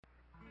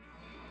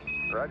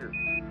Roger.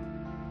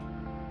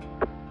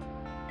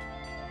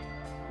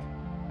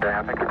 Yeah,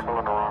 I think you're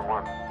pulling the wrong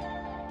one.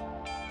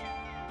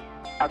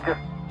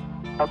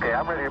 Okay,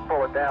 I'm ready to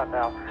pull it down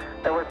now.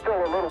 There was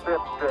still a little bit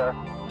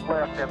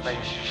left in me.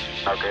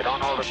 Okay,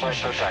 don't hold it quite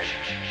so tight.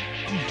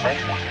 Okay.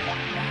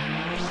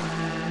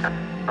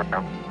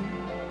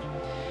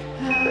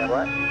 Stand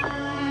by.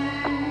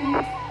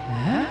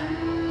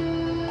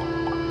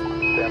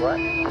 Stand by.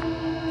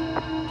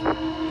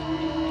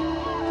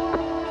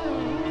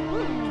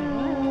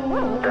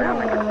 Okay, I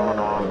think you're pulling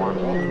the wrong one.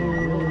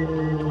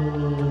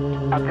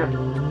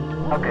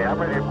 Okay, I'm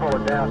ready to pull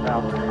it down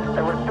now.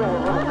 There was still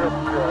a little bit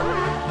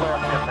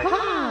left in me.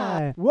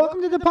 Hi,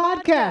 welcome to the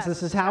podcast.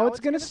 This is how it's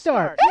going to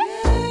start.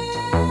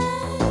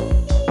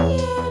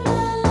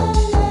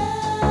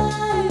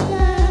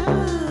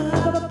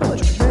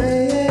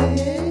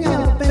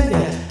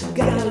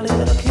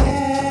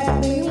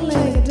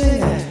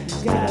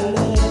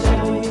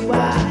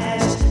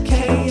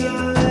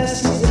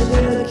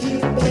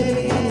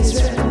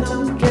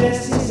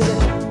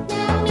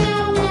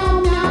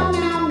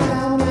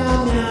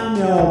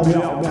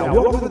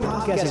 Welcome to the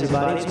podcast,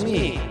 everybody. It's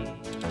me.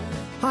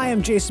 Hi,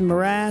 I'm Jason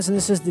Mraz, and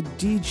this is the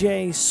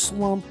DJ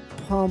Slump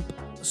Pump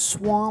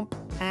Swamp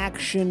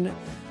Action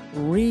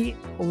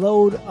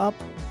Reload Up.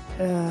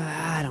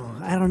 I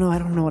don't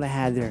know what I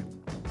had there.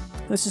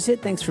 This is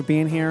it. Thanks for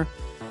being here.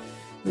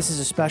 This is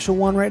a special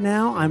one right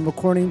now. I'm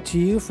recording to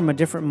you from a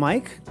different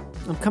mic.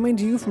 I'm coming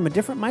to you from a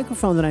different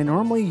microphone than I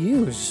normally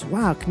use.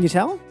 Wow, can you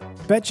tell?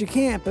 Bet you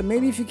can't, but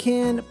maybe if you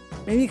can,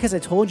 maybe because I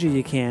told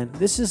you can.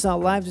 This is a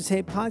Live to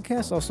Tape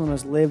podcast, also known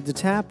as Live to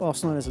Tap,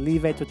 also known as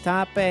Live to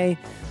Tape,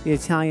 the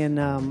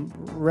Italian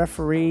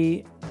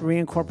referee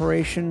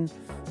reincorporation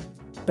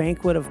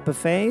banquet of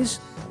buffets.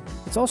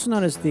 It's also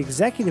known as the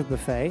Executive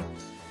Buffet,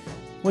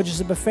 which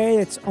is a buffet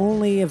that's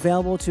only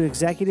available to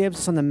executives.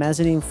 It's on the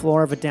mezzanine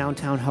floor of a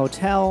downtown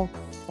hotel.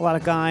 A lot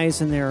of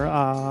guys in their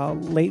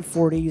late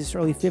 40s,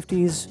 early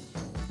 50s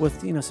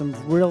with,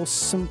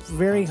 some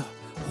very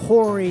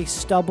hoary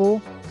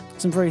stubble,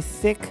 some very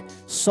thick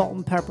salt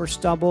and pepper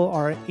stubble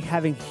are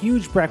having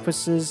huge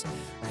breakfasts.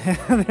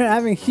 They're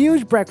having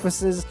huge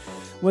breakfasts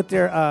with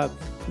their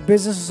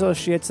business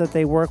associates that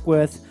they work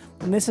with.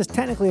 And this is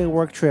technically a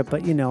work trip,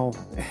 but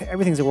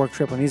everything's a work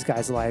trip in these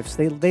guys' lives.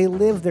 They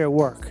live their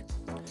work.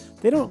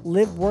 They don't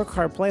work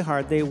hard, play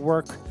hard. They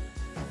work,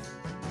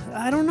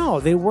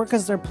 they work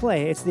as their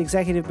play. It's the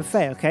Executive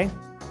Buffet, okay?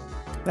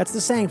 That's the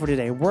saying for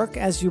today. Work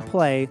as you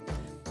play.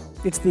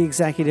 It's the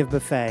Executive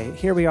Buffet.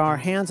 Here we are,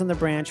 hands on the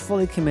branch,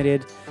 fully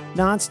committed,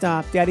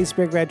 nonstop. Daddy's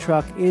Big Red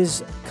Truck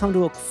is come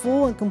to a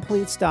full and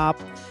complete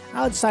stop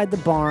outside the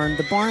barn.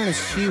 The barn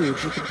is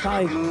huge. You could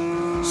probably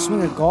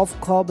swing a golf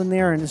club in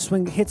there and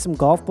hit some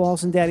golf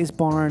balls in Daddy's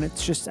barn.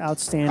 It's just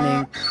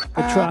outstanding.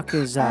 The truck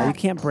is, you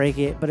can't break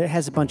it, but it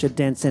has a bunch of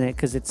dents in it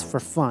because it's for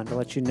fun, to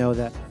let you know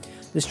that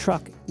this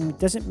truck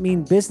doesn't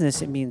mean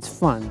business, it means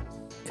fun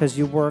because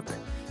you work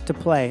to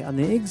play on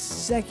the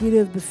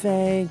Executive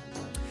Buffet.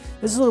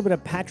 This is a little bit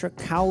of Patrick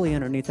Cowley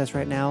underneath us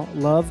right now.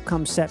 Love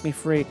Come Set Me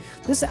Free.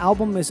 This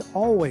album is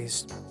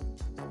always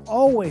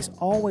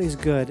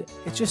good.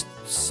 It's just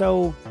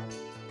so...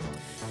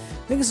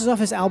 I think this is off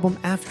his album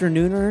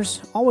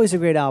Afternooners. Always a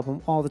great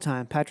album, all the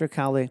time. Patrick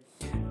Cowley.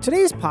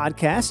 Today's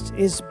podcast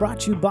is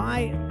brought to you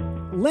by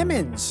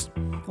lemons.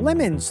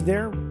 Lemons,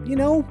 they're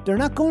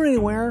not going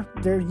anywhere.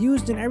 They're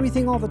used in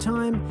everything all the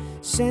time.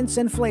 Scents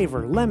and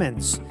flavor.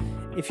 Lemons.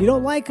 If you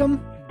don't like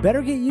them,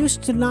 better get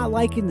used to not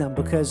liking them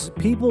because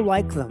people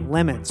like them.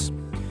 Lemons.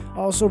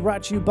 Also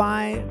brought to you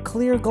by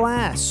Clear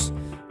Glass.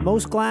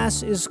 Most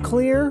glass is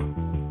clear.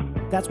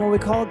 That's why we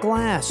call it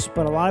glass.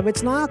 But a lot of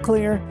it's not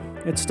clear.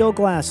 It's still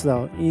glass,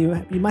 though.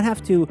 You might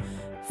have to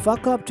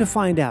fuck up to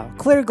find out.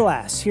 Clear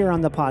Glass here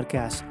on the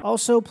podcast.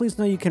 Also, please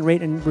know you can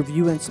rate and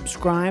review and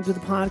subscribe to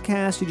the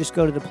podcast. You just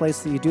go to the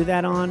place that you do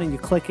that on and you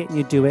click it and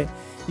you do it.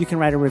 You can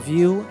write a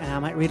review and I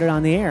might read it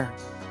on the air.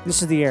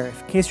 This is the air. In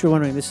case you're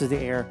wondering, this is the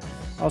air.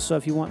 Also,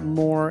 if you want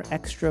more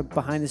extra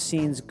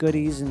behind-the-scenes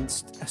goodies and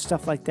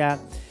stuff like that,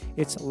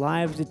 it's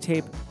Live to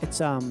Tape.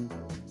 It's, I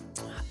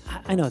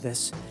know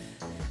this.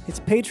 It's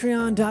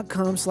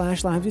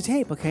patreon.com/live to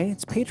tape, okay?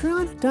 It's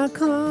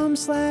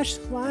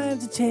patreon.com/live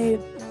to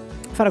tape.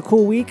 I've had a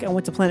cool week. I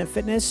went to Planet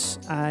Fitness.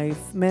 I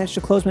managed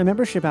to close my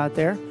membership out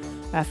there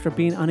after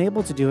being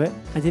unable to do it.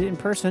 I did it in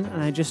person,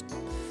 and I just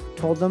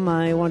told them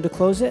I wanted to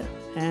close it,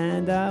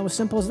 and it was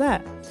simple as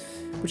that.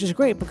 Which is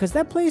great because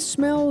that place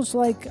smells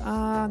like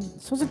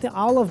the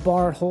Olive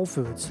Bar at Whole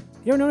Foods.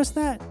 You ever notice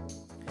that?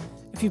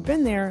 If you've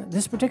been there,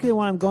 this particular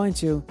one I'm going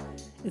to,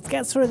 it's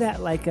got sort of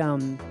that like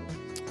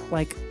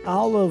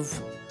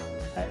olive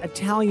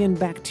Italian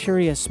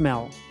bacteria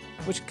smell,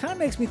 which kind of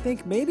makes me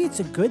think maybe it's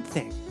a good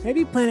thing.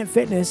 Maybe Planet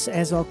Fitness,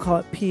 as I'll call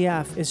it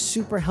PF, is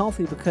super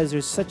healthy because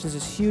there's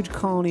this huge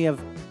colony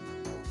of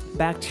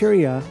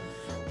bacteria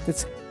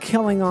that's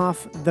killing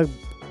off the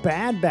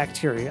bad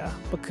bacteria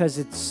because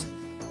it's...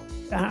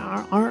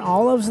 Aren't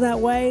olives that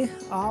way?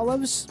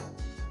 Olives?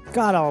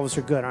 God, olives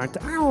are good, aren't they?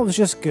 Aren't olives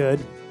just good?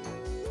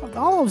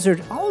 Olives are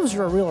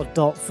a real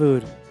adult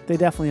food. They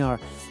definitely are.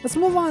 Let's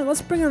move on.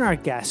 Let's bring in our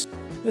guest.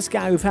 This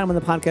guy, we've had him on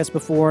the podcast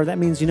before. That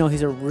means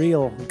he's a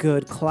real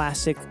good,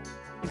 classic,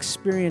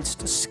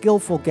 experienced,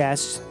 skillful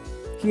guest.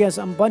 He has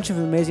a bunch of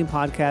amazing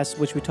podcasts,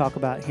 which we talk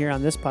about here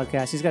on this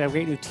podcast. He's got a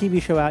great new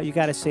TV show out. You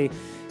got to see.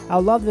 I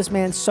love this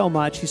man so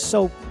much. He's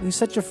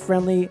such a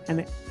friendly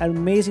and an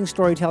amazing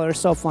storyteller.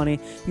 So funny.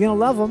 You're gonna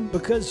love him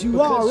because you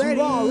already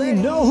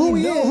know who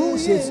he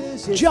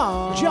is. It's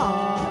John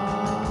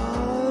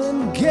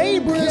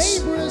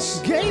Gabrus.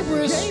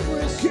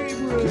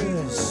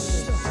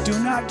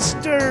 Do not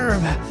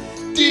disturb.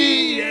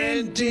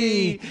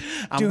 D&D.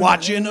 I'm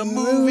watching a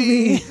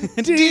movie.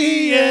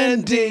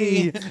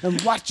 D&D. I'm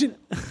watching.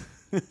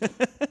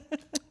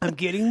 I'm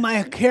getting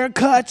my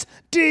haircuts.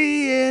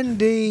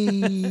 D&D.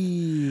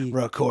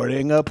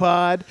 Recording a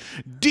pod.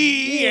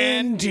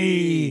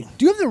 D&D.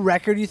 Do you have the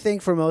record, you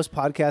think, for most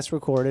podcasts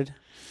recorded?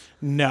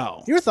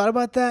 No. You ever thought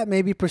about that?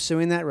 Maybe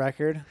pursuing that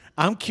record?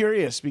 I'm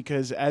curious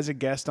because as a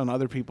guest on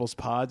other people's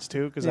pods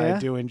too, because I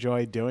do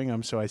enjoy doing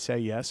them, so I say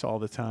yes all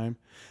the time.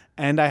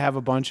 And I have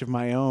a bunch of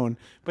my own.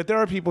 But there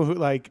are people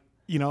who I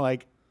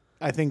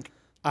think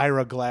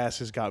Ira Glass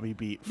has got me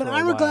beat. But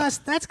Ira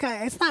Glass,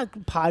 it's not a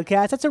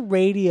podcast. That's a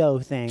radio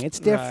thing. It's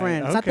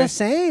different. It's not the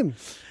same.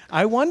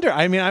 I wonder.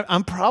 I mean,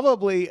 I'm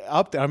probably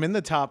up there. I'm in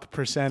the top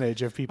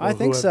percentage of people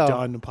who have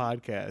done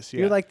podcasts. Yeah.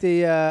 You're like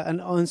the, in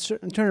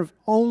terms of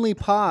only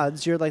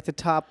pods, you're like the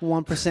top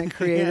 1%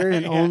 creator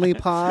in only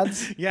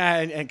pods. Yeah,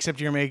 and except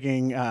you're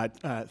making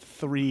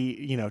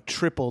 3,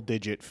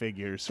 triple-digit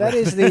figures. That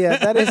is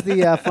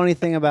the funny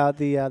thing about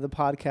the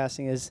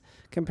podcasting is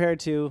compared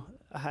to,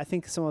 I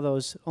think some of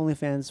those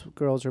OnlyFans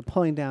girls are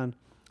pulling down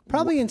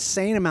probably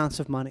insane amounts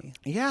of money.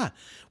 Yeah.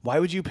 Why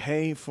would you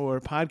pay for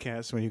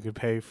podcasts when you could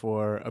pay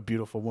for a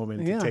beautiful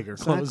woman to take her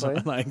clothes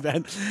off like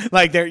that?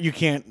 Like you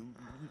can't.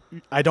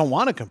 I don't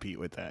want to compete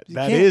with that.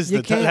 That is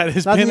nothing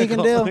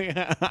pinnacle. You can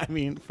do. I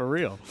mean, for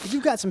real.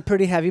 You've got some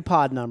pretty heavy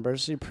pod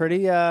numbers. You're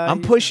pretty.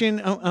 I'm pushing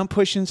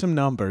some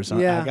numbers.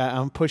 Yeah.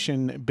 I'm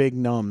pushing big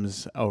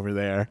nums over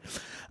there.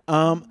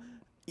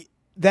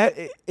 That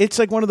it's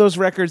like one of those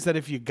records that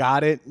if you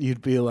got it,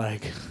 you'd be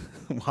like.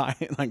 Why?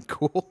 Like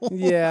cool?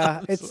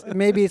 Yeah,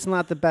 it's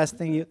not the best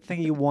thing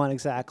you want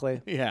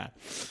exactly. Yeah,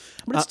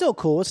 but it's still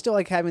cool. It's still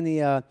like having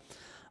the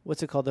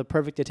what's it called, the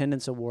Perfect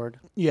Attendance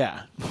Award.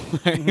 Yeah,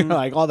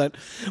 like all that.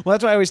 Well,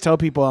 that's why I always tell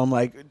people, I'm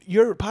like,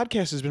 your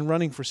podcast has been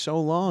running for so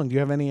long. Do you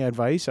have any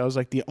advice? I was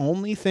like, the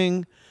only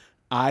thing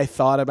I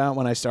thought about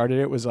when I started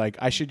it was like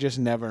I should just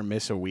never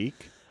miss a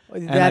week.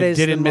 And I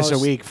didn't miss a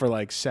week for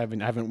like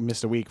 7. I haven't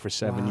missed a week for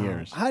 7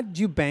 years. How did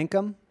you bank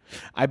them?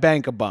 I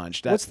bank a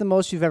bunch. What's the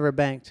most you've ever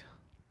banked?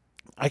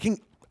 I can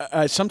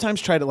sometimes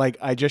try to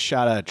I just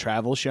shot a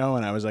travel show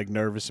and I was like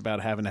nervous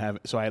about having to have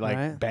it. So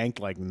I banked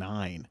like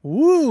 9.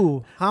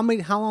 Woo! How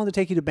long did it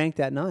take you to bank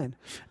that 9?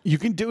 You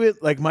can do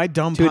it like my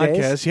dumb 2 podcast.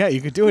 days? Yeah,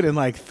 you could do it in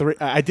like 3.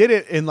 I did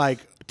it in like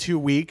 2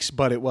 weeks,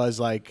 but it was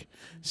like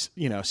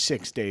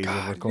 6 days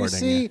of recording.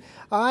 You see,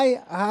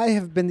 I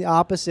have been the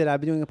opposite.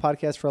 I've been doing a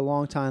podcast for a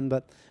long time,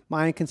 but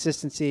my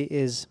inconsistency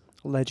is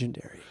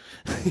legendary.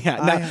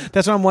 Yeah,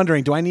 that's what I'm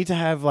wondering. Do I need to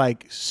have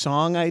like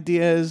song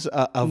ideas,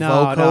 a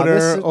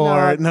vocoder,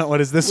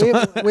 what is this one?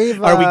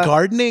 Are we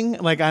gardening?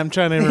 Like I'm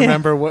trying to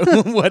remember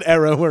what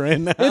era we're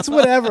in now. It's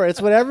whatever.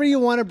 It's whatever you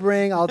want to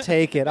bring. I'll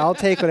take it. I'll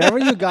take whatever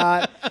you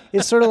got.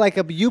 It's sort of like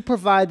you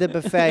provide the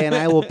buffet and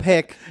I will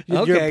pick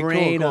your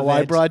brain. Cool. Well,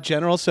 I brought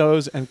General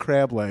Tso's and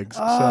crab legs.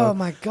 Oh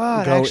my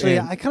God! Actually,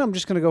 I kind of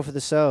just going to go for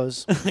the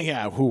Tso's.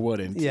 Yeah, who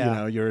wouldn't?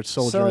 Yeah. You're a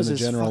soldier in the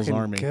General's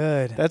army.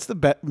 Good. That's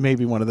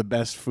maybe one of the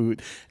best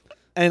food.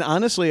 And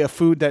honestly, a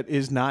food that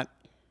is not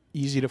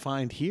easy to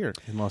find here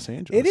in Los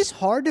Angeles. It is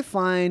hard to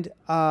find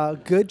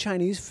good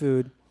Chinese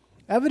food.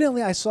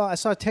 Evidently, I saw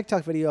a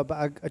TikTok video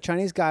about a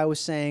Chinese guy was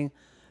saying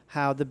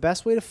how the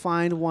best way to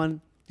find one.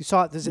 You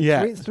saw it. Is it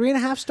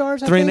 3.5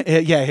 stars? His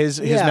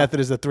method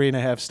is the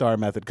 3.5 star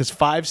method because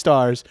 5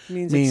 stars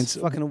means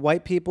fucking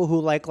white people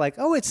who like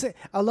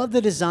I love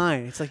the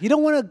design. It's like you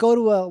don't want to go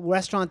to a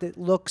restaurant that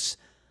looks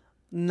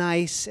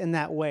nice in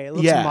that way. It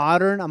looks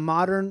modern. A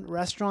modern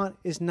restaurant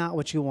is not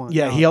what you want.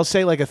 Yeah, he'll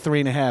say like a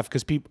 3.5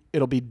 because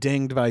it'll be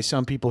dinged by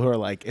some people who are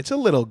like, it's a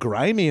little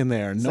grimy in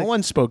there. No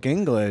one spoke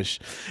English,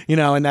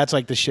 and that's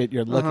like the shit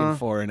you're looking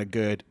for in a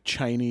good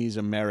Chinese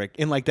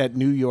American, in like that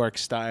New York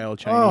style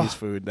Chinese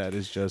food that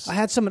is just. I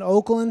had some in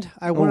Oakland.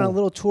 I went on a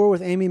little tour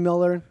with Amy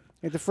Miller.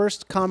 Like the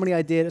first comedy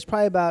I did, it's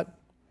probably about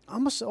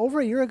almost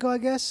over a year ago, I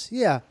guess.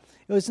 Yeah,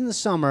 it was in the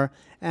summer,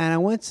 and I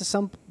went to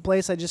some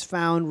place I just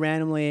found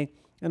randomly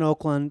in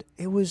Oakland.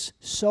 It was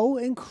so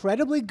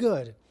incredibly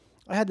good.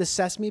 I had the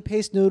sesame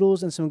paste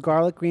noodles and some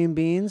garlic green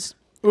beans.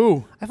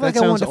 Ooh, I feel like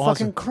I wanted to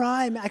fucking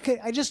cry.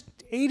 I just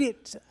ate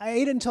it. I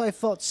ate it until I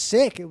felt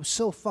sick. It was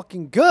so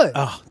fucking good.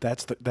 Oh,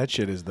 that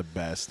shit is the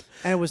best.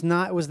 And it was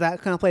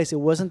that kind of place.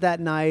 It wasn't that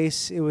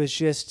nice. It was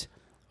just,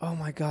 oh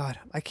my God.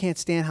 I can't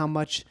stand how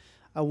much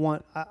I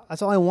want.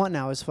 That's all I want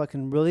now is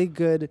fucking really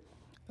good,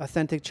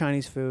 authentic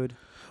Chinese food.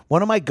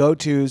 One of my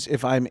go-tos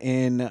if I'm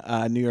in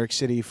New York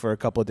City for a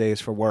couple of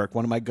days for work,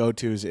 one of my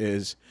go-tos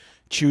is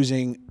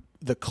choosing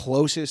the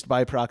closest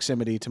by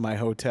proximity to my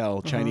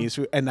hotel Chinese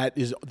food, and that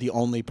is the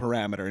only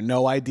parameter.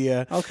 No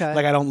idea. Okay.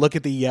 Like I don't look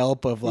at the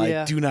Yelp of like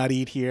Yeah. do not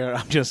eat here.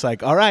 I'm just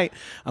like, all right,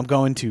 I'm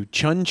going to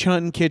Chun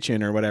Chun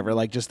Kitchen or whatever,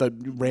 like just a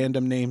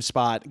random name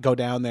spot. Go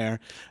down there,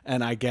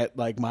 and I get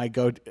like my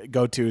go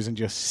tos and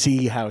just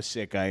see how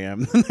sick I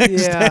am the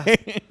next Yeah.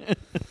 day.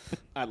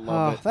 I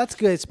love it. That's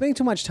good. Spending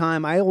too much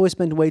time. I always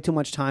spend way too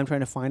much time trying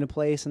to find a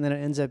place, and then it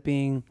ends up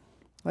being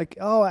like,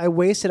 oh, I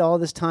wasted all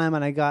this time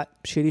and I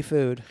got shitty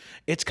food.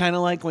 It's kind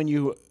of like when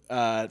you,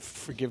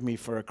 forgive me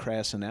for a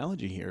crass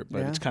analogy here, but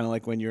Yeah. it's kind of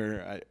like when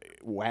you're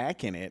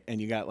whacking it and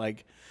you got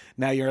like,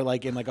 now you're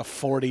like in like a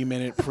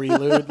 40-minute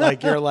prelude,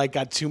 like you're like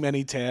got too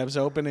many tabs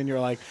open and you're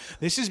like,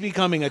 this is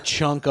becoming a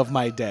chunk of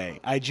my day.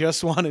 I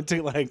just wanted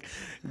to like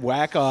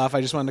whack off.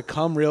 I just wanted to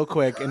come real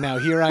quick. And now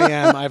here I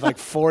am. I have like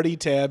 40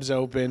 tabs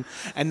open.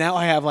 And now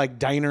I have like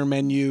diner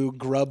menu,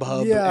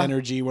 Grubhub Yeah.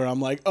 energy where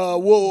I'm like,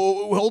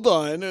 whoa, hold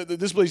on.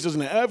 This place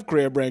doesn't have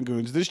crab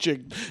rangoons. This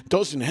chick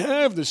doesn't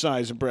have the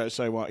size of breasts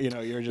I want. You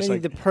know, you're just They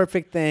like, need the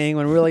perfect thing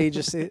when really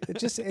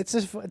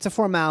it's a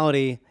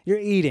formality. You're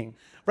eating.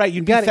 right.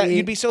 You gotta eat.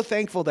 You'd be so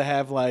thankful to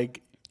have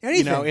like,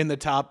 Anything. you know, in the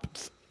top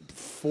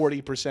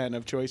 40%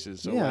 of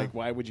choices. So Yeah. like,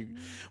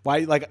 why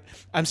like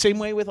I'm same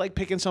way with like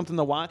picking something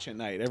to watch at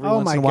night. Every Oh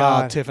once my in a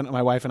while, God. Tiffany,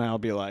 my wife and I will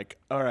be like,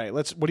 all right,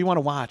 what do you want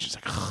to watch? It's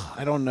like,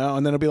 I don't know.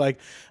 And then it'll be like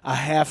a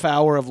half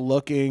hour of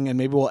looking and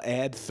maybe we'll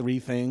add 3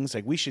 things.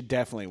 Like we should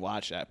definitely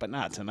watch that, but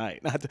not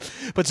tonight.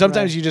 But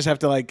sometimes Right. you just have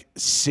to like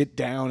sit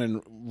down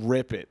and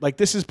rip it. Like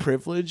this is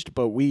privileged,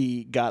 but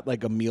we got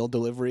like a meal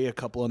delivery a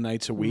couple of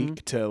nights a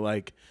week to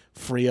like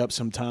free up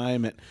some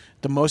time. And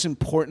the most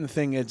important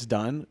thing it's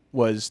done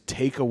was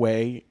take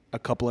away a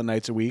couple of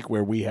nights a week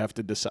where we have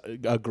to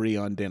agree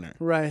on dinner.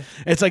 Right.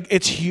 It's like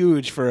it's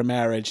huge for a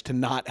marriage to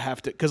not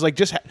have to, because like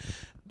just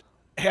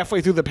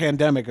halfway through the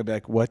pandemic, I'd be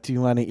like, "What do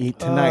you want to eat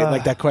tonight?"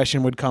 Like that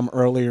question would come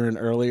earlier and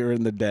earlier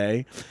in the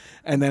day,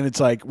 and then it's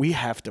like we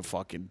have to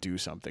fucking do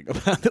something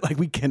about it. Like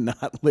we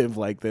cannot live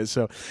like this.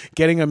 So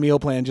getting a meal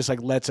plan just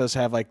like lets us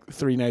have like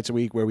 3 nights a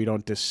week where we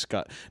don't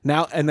discuss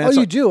now. And Oh, that's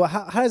you like, do?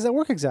 How does that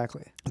work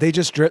exactly? they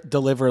just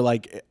deliver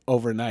like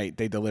overnight.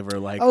 They deliver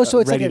like Oh, so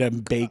it's ready like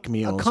to bake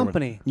meals. or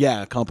company.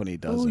 yeah, a company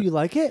does Oh, it. you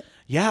like it?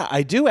 Yeah,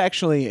 I do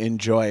actually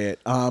enjoy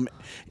it. Do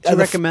you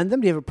recommend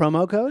them? Do you have a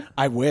promo code?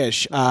 I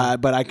wish,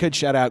 but I could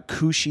shout out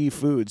Kushi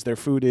Foods. Their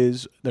food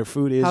is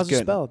How's good.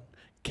 it spelled?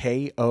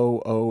 Kooshi.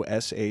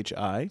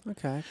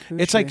 Okay.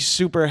 It's like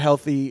super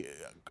healthy,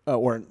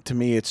 or to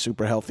me, it's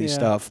super healthy Yeah.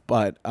 stuff.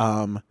 But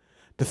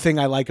the thing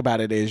I like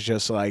about it is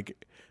just like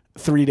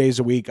 3 days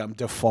a week, I'm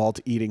default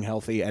eating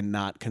healthy and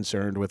not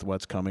concerned with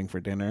what's coming for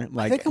dinner. I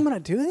Like think I'm gonna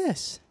do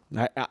this.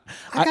 I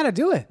I gotta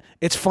do it.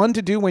 it's fun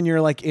to do when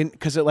you're like in,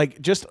 because it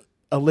like just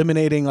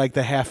eliminating like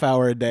the half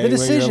hour a day The where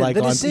decision. you're like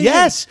the on decision.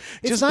 yes,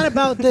 It's just not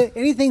about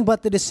anything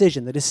but the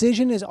decision. The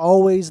decision is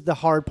always the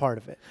hard part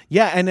of it.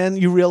 yeah, and then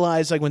you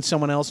realize like when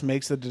someone else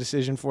makes the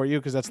decision for you,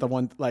 because that's the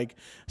one, like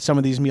some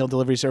of these meal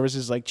delivery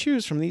services like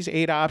choose from these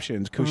 8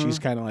 options. Kushi's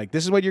kind of like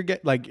this is what you're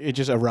getting, like it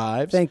just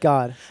arrives. Thank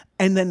God.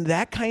 And then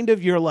that kind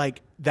of you're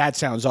like, that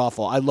sounds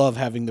awful. I love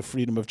having the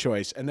freedom of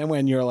choice. And then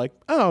when you're like,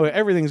 oh,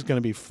 everything's going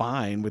to be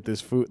fine with this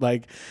food,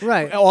 like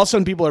Right. all of a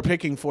sudden people are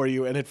picking for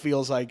you, and it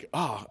feels like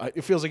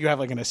you have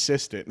like an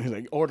assistant who's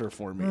like, order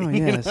for me. Oh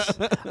yes.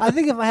 I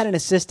think if I had an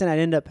assistant, I'd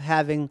end up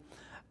having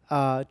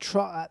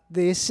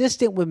the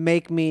assistant would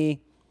make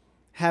me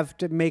have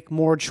to make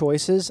more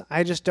choices.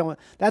 I just don't.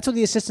 That's what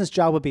the assistant's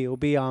job would be. It would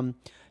be,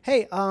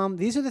 hey,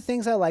 these are the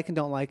things I like and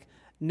don't like.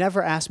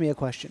 Never ask me a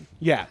question.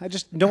 Yeah. I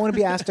just don't want to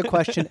be asked a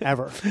question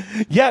ever.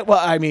 Yeah, well,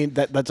 I mean,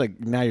 that's like,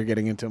 now you're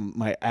getting into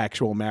my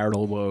actual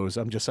marital woes.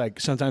 I'm just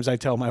like, sometimes I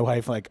tell my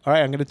wife, like, all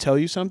right, I'm going to tell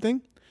you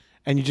something.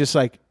 And you just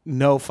like,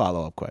 no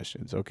follow-up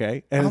questions,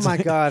 okay? And Oh it's my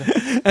like- God. And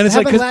It it's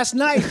like, happened 'cause last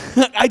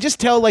night. I just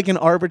tell like an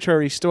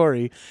arbitrary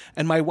story,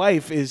 and my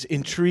wife is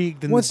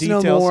intrigued in Wants the to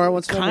know details. more,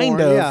 wants to know kind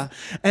more, of, yeah.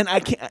 And I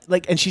can't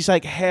like, and she's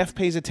like half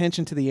pays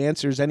attention to the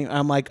answers. Anyway,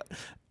 I'm like,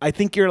 I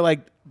think you're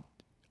like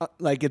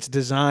it's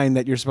designed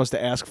that you're supposed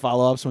to ask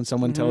follow-ups when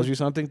someone tells you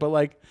something, but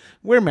like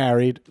we're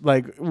married,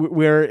 like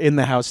we're in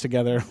the house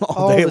together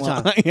all day the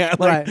long. time. Yeah,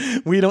 like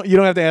Right. you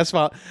don't have to ask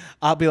follow.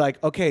 I'll be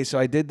like, okay, so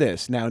I did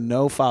this. Now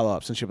no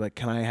follow-ups, and she'll be like,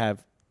 can I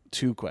have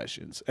 2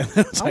 questions? And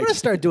it's I'm like, gonna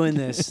start doing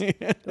this.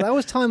 I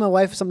was telling my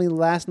wife something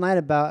last night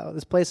about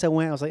this place I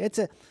went. I was like,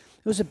 it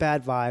was a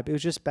bad vibe. It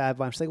was just bad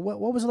vibe. She's like, what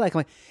was it like? I'm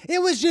like,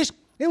 it was just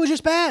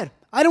bad.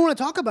 I don't want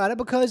to talk about it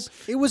because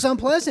it was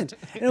unpleasant.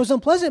 And it was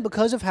unpleasant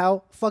because of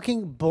how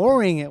fucking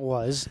boring it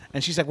was.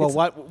 And she's like, well,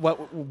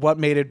 what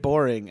made it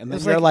boring? And then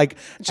It's you're like,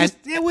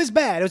 it was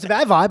bad. It was a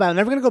bad vibe. I'm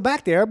never going to go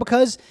back there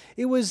because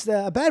it was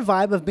a bad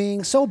vibe of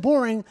being so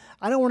boring.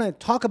 I don't want to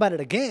talk about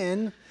it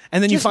again.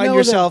 and then you Just find know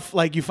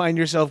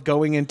yourself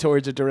going in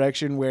towards a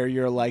direction where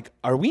you're like,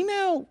 are we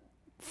now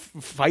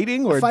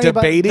fighting or Fighting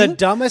about debating the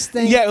dumbest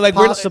thing yeah, like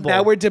possible.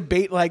 we're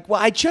debate like,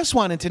 well, I just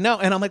wanted to know,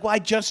 and I'm like, well, I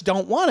just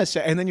don't want to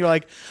say, and then you're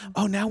like,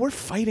 oh, now we're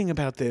fighting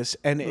about this,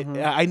 and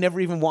I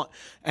never even want,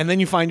 and then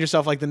you find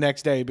yourself like the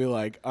next day be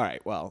like, all right,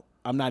 well,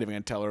 I'm not even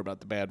gonna tell her about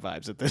the bad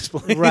vibes at this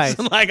point. Right.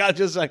 Like I'll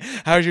just like,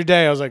 how's your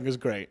day? I was like, it was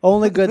great.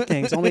 Only good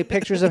things. Only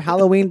pictures of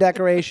Halloween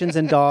decorations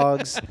and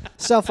dogs,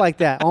 stuff like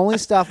that. Only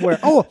stuff where,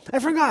 oh, I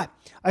forgot.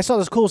 I saw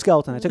this cool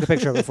skeleton. I took a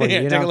picture of it for you.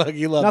 Yeah, You take know? a look.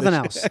 You love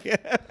Nothing this else.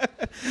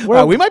 shit.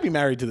 Wow, we might be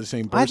married to the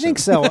same person. I think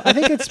so. I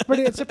think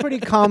it's a pretty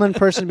common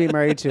person to be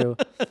married to.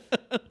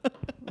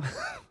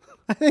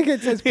 I think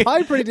it's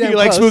probably pretty damn You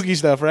like close. spooky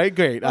stuff, right?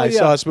 Great. I yeah.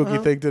 saw a spooky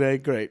thing today.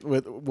 Great.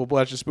 We'll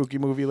watch a spooky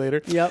movie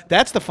later. Yep.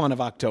 That's the fun of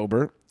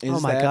October. Is Oh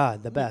my that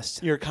God, the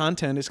best. Your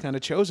content is kind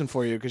of chosen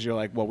for you because you're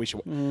like, well, we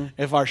should.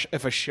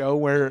 If a show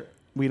where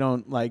we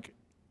don't like.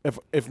 If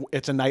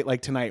it's a night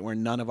like tonight where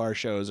none of our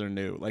shows are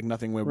new, like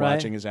nothing we're Right.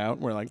 watching is out,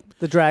 we're like,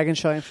 The Dragon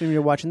Show. I assume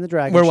you're watching the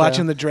Dragon we're Show.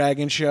 watching the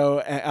Dragon Show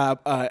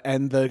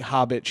and the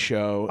Hobbit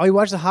show. Oh, you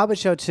watched the Hobbit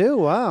Show too?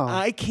 Wow.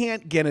 I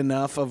can't get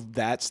enough of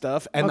that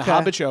stuff, and the Okay.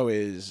 Hobbit Show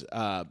is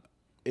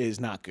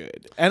not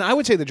good. And I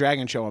would say the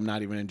Dragon Show I'm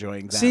not even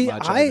enjoying that See,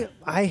 much.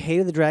 I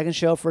hated the Dragon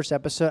Show first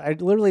episode. I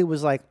literally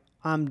was like,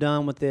 I'm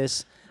done with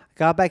this.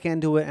 Got back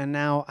into it, and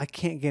now I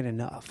can't get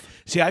enough.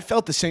 See, I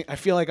felt the same. I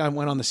feel like I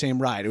went on the same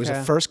ride. It was Okay.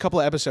 the first couple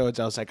of episodes.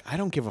 I was like, I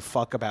don't give a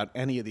fuck about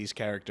any of these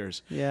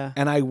characters. Yeah.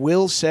 And I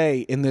will say,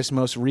 in this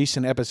most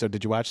recent episode,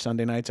 did you watch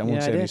Sunday Nights? I won't Yeah,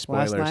 say I any did.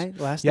 spoilers.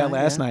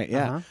 Last night.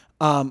 yeah.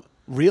 Yeah.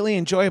 Really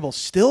enjoyable.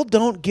 Still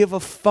don't give a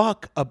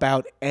fuck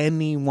about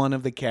any one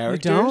of the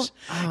characters.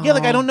 don't? Yeah,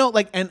 like I don't know.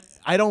 Like, and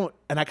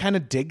I kind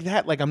of dig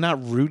that. Like, I'm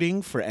not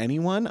rooting for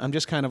anyone. I'm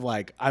just kind of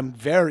like, I'm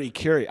very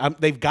curious.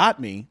 They've got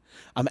me.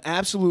 I'm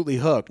absolutely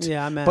hooked.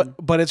 Yeah, I'm in.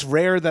 But it's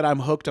rare that I'm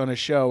hooked on a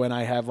show and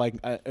I have like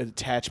an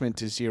attachment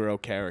to zero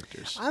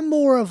characters. I'm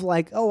more of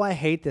like, oh, I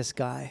hate this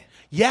guy.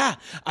 Yeah,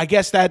 I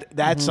guess that's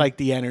Mm-hmm. like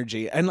the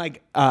energy. And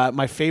like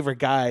my favorite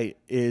guy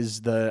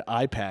is the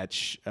eye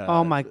patch.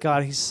 Oh my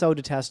God, he's so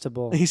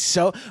detestable. He's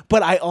so,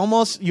 but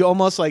you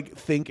almost like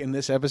think in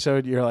this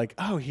episode, you're like,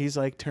 oh, he's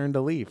like turned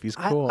a leaf. He's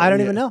cool. I don't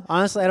Yeah. even know.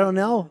 Honestly, I don't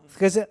know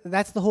because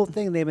that's the whole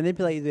thing. They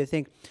manipulate you. They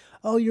think,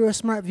 oh, you're a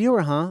smart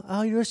viewer, huh?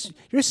 Oh,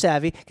 you're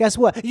savvy. Guess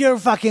what? You're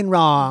fucking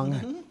wrong.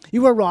 Mm-hmm.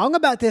 You were wrong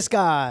about this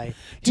guy.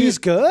 He's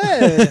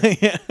good.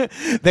 Yeah.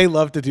 They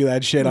love to do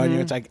that shit on you.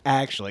 It's like,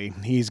 actually,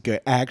 he's good.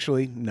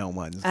 Actually, no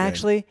one's good.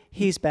 Actually,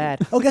 he's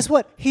bad. Oh, guess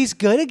what? He's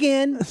good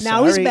again.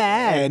 Now he's Sorry.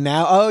 bad. And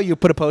now, oh, you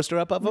put a poster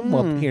up of him?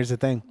 Well, here's the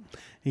thing.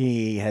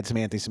 He had some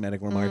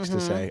anti-Semitic remarks to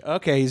say.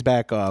 Okay, he's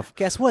back off.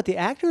 Guess what? The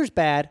actor's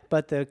bad,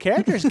 but the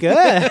character's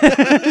good.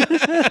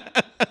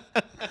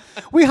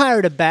 We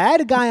hired a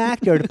bad guy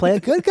actor to play a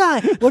good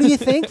guy. What do you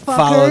think, fuckers?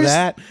 Follow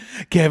that.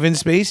 Kevin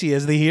Spacey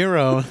as the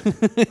hero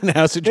in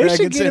House of They Dragons.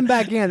 should get him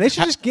back in. They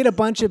should just get a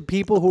bunch of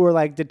people who are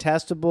like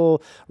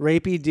detestable,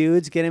 rapey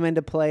dudes, get him in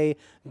to play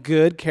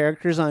good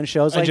characters on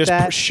shows And like just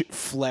that.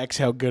 flex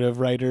how good of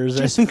writers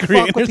Just and fuck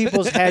creators. with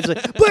people's heads.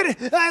 Like,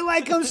 but I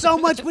like him so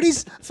much, but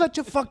he's such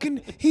a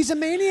fucking, he's a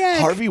maniac.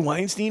 Harvey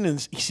Weinstein in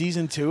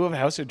season 2 of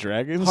House of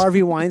Dragons.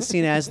 Harvey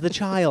Weinstein as the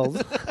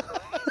child.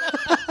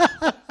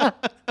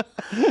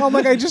 Oh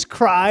my God, he just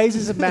cries.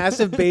 He's a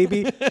massive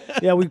baby.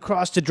 Yeah, we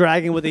crossed a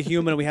dragon with a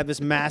human. We have this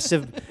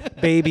massive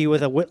baby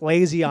with a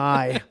lazy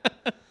eye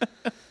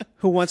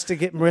who wants to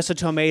get Marissa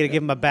Tomei to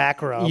give him a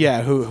back rub.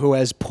 Yeah, who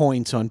has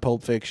points on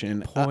Pulp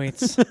Fiction.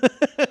 Points.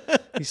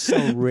 He's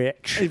so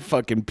rich. A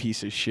fucking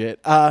piece of shit.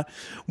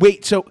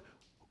 Wait, so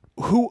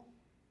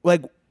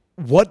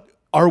what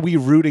are we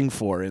rooting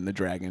for in the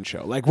Dragon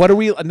Show? Like, what are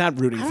we not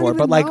rooting I don't for? even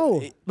But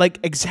know. like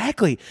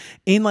exactly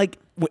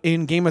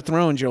in Game of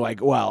Thrones, you're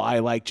like, well, I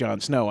like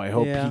Jon Snow. I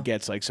hope Yeah. he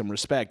gets like some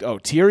respect. Oh,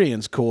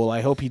 Tyrion's cool. I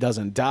hope he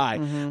doesn't die.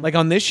 Mm-hmm. Like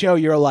on this show,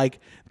 you're like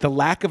the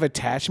lack of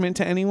attachment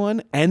to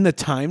anyone and the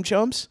time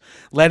jumps.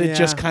 Let it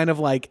just Yeah. kind of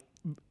like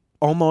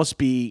almost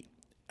be.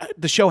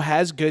 The show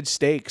has good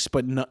stakes,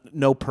 but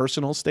no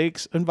personal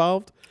stakes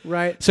involved.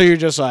 Right. So you're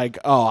just like,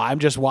 oh, I'm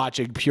just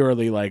watching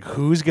purely like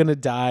who's gonna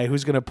die,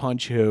 who's gonna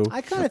punch who.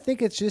 I kind of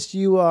think it's just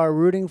you are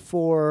rooting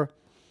for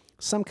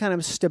some kind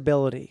of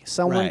stability,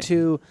 someone Right.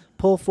 to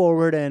pull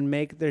forward and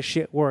make their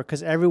shit work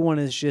because everyone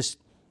is just,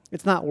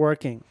 it's not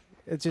working.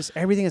 It's just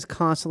everything is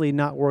constantly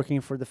not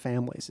working for the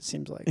families, it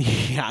seems like.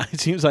 Yeah, it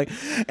seems like,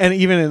 and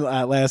even in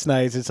last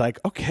night's, it's like,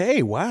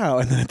 okay, wow,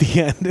 and then at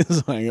the end,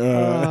 it's like,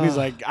 he's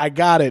like, I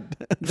got it.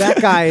 That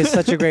guy is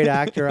such a great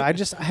actor. I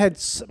had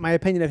my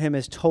opinion of him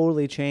has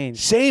totally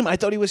changed. Same. I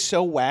thought he was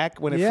so whack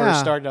when it Yeah. first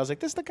started. I was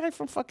like, this is the guy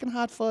from fucking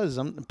Hot Fuzz.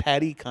 I'm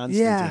Patty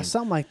Constantine. Yeah,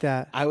 something like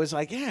that. I was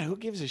like, yeah, who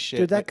gives a shit?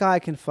 Dude, that guy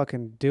can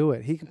fucking do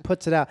it. He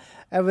puts it out.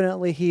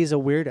 Evidently, he's a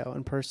weirdo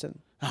in person.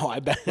 Oh,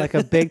 I bet. Like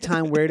a big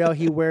time weirdo.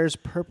 He wears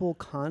purple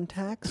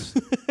contacts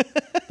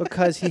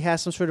because he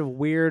has some sort of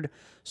weird,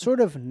 sort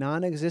of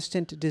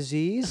non-existent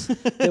disease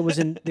that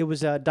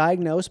was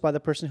diagnosed by the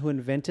person who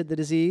invented the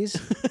disease.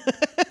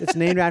 It's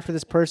named after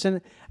this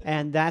person,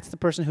 and that's the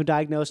person who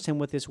diagnosed him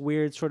with this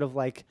weird sort of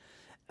like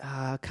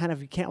kind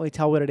of, you can't really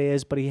tell what it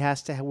is, but he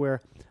has to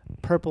wear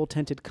purple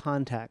tinted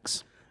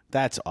contacts.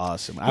 That's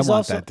awesome. I He's want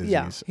also- that disease.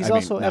 yeah, he's I mean,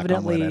 also knock on wood,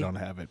 evidently- I don't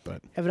have it,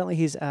 but Evidently,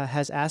 he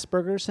has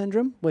Asperger's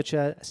syndrome, which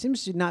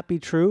seems to not be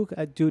true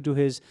due to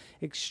his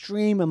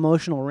extreme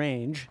emotional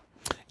range.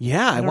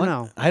 Yeah, I don't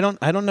know.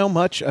 I don't know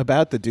much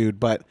about the dude,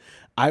 but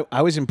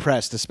I was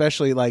impressed,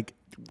 especially like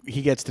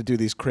he gets to do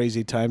these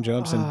crazy time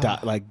jumps and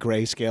like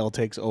grayscale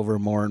takes over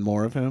more and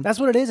more of him. That's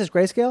what it is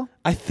grayscale?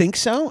 I think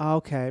so.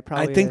 Okay,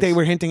 probably I think they is.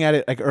 were hinting at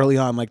it like early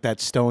on, like that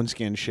stone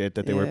skin shit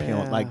that they were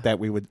peeling, Yeah. like that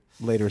we would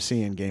later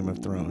see in Game of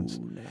Thrones.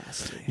 Ooh,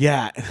 nasty.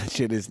 Yeah, that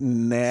shit is It's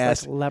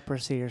nasty. like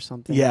leprosy or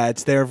something. Yeah,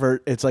 it's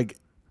it's like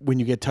when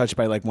you get touched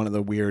by like one of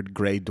the weird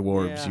gray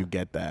dwarves, Yeah. you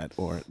get that,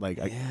 or like.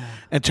 And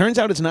it turns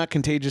out it's not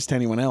contagious to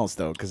anyone else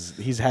though, because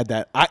he's had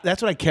that.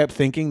 That's what I kept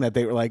thinking, that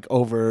they were like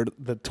over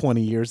the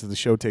 20 years that the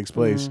show takes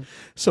place,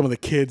 some of the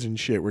kids and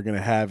shit were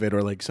gonna have it,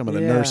 or like some of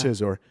the Yeah.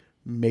 nurses or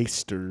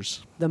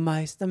maesters. The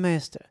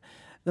maester.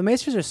 The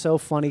maesters are so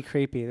funny,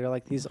 creepy. They're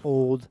like these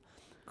old,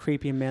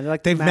 creepy men. They're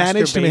like They've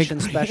managed to make masturbation I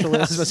was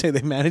specialists. gonna say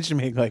they managed to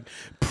make like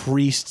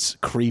priests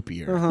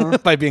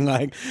creepier by being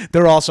like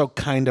they're also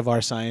kind of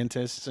our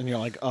scientists, and you're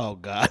like, oh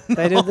god.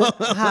 They do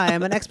Hi,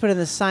 I'm an expert in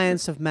the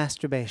science of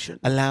masturbation.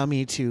 Allow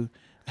me to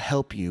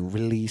help you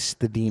release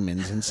the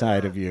demons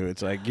inside of you.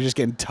 It's like you're just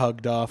getting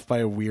tugged off by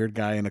a weird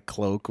guy in a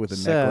cloak with a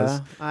necklace.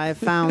 Sir, I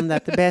found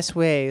that the best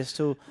way is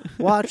to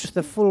watch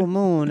the full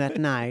moon at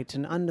night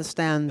and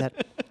understand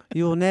that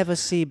you will never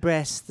see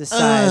breasts the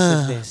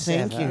size of this.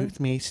 Thank ever. you,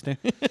 Maester.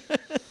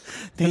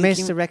 The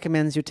maester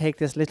recommends you take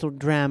this little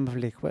dram of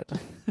liquid.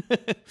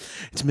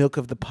 It's milk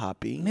of the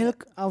poppy.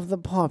 Milk of the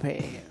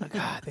poppy. Oh,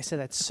 God, they say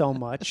that so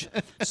much.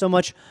 So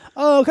much.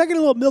 Oh, can I get a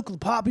little milk of the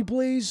poppy,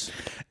 please?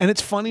 And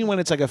it's funny when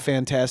it's like a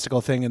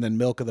fantastical thing, and then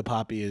milk of the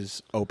poppy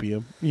is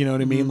opium. You know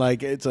what I mean?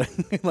 Like it's like,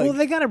 Well,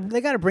 they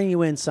gotta bring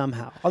you in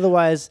somehow.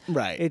 Otherwise,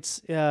 Right.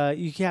 It's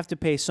you have to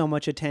pay so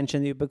much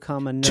attention that you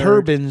become a nerd.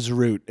 turban's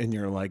root, and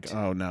you're like,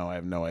 oh no, I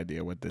have no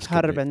idea what this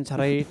could be. Turban's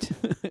right.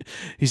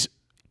 He's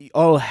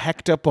all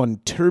hecked up on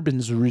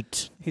turban's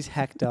root. He's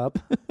hecked up.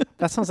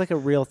 That sounds like a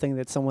real thing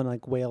that someone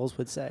like Wales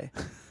would say.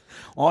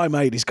 Oh,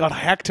 mate, he's got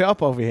hacked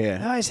up over here.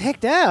 Oh, he's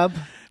hecked up.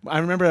 I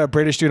remember a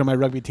British dude on my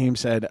rugby team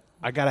said,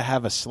 I got to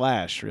have a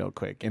slash real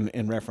quick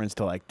in reference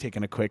to like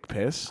taking a quick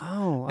piss.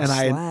 Oh, a and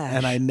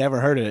slash. I never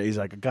heard it. He's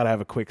like, I got to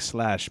have a quick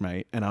slash,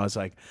 mate. And I was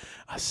like,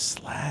 a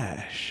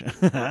slash.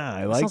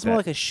 I like Sounds that. more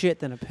like a shit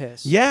than a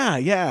piss.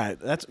 Yeah.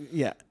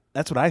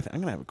 That's what I think.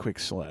 I'm going to have a quick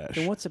slash.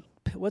 Then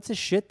what's a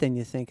shit then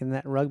you think in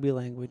that rugby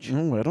language?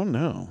 Oh, I don't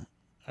know.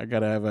 I got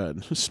to have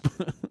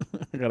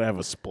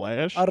a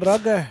splash. A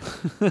rugger.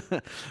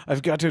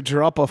 I've got to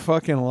drop a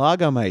fucking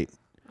lager, mate.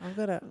 I've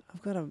got a,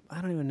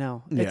 I don't even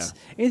know. Yeah. It's,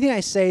 anything I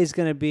say is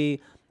going to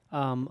be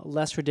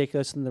less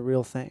ridiculous than the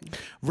real thing.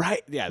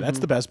 Right. Yeah, that's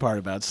the best part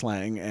about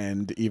slang,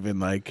 and even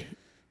like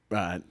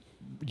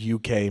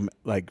UK,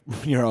 like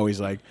you're always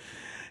like,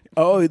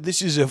 oh,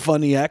 this is a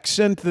funny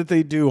accent that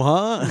they do,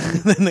 huh?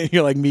 And then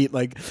you like meet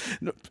like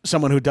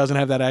someone who doesn't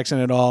have that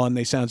accent at all, and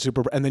they sound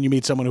super. And then you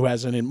meet someone who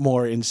has a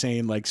more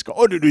insane like,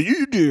 oh, do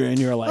you do? And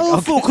you're like,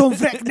 okay. fucking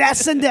frick,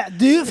 that's and that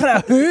do for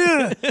a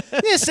who?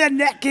 Yes, and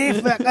that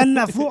gave and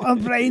the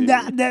fucking brain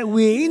that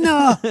way,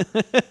 no.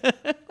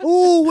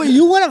 Oh, well,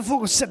 you want to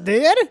fucking sit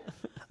there?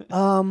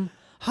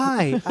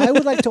 Hi, I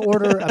would like to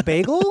order a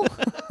bagel.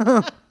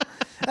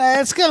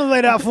 It's coming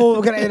right off.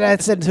 We're gonna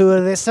that's into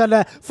this.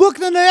 Fuck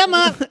the name,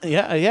 man.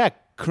 Yeah,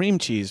 cream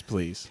cheese,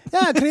 please.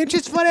 Yeah, cream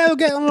cheese funny. I'll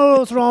get a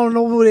little thrown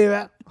over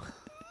there.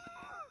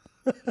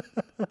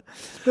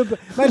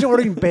 Imagine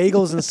ordering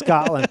bagels in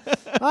Scotland.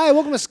 Hi,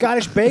 welcome to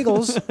Scottish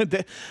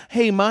Bagels.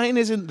 Hey, mine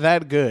isn't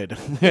that good.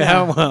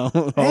 Yeah, well,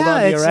 hold Yeah,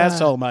 on to your it's,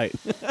 asshole, mate.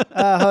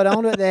 Hold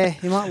on to it there.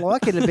 You might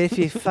like it a bit if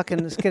you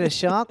fucking get a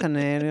shark in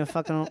there and you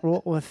fucking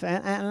roll with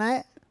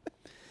that.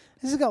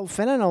 This has got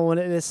fentanyl in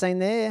it, this thing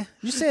there.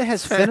 You say it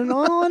has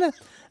fentanyl in it?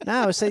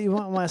 No, I said you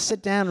want to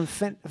sit down and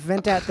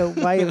vent out the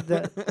way of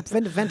the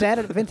vent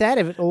out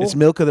of it all. It's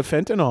milk of the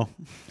fentanyl.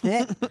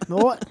 Yeah,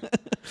 what?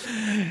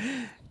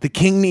 The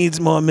king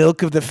needs more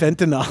milk of the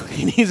fentanyl.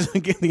 He needs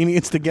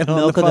to get on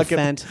Milk the of the fucking.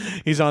 fent.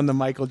 He's on the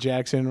Michael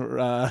Jackson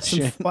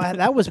shit. Well,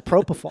 that was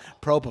propofol.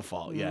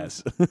 Propofol,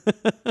 yes.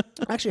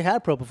 I actually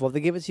had propofol. They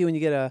give it to you when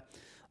you get a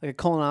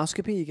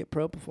colonoscopy. You get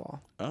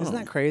propofol. Isn't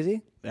that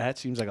crazy? That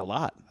seems like a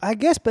lot. I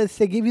guess, but if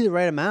they give you the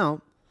right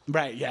amount.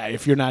 Right, yeah.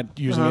 If you're not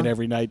using it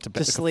every night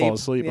to sleep, fall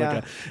asleep,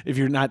 yeah. if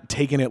you're not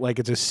taking it like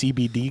it's a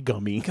CBD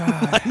gummy.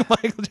 God.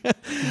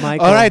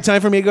 Michael. All right, time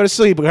for me to go to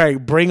sleep. All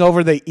right, bring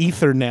over the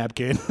ether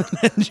napkin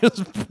and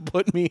just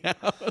put me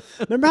out.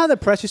 Remember how the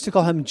press used to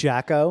call him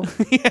Jacko?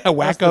 Yeah,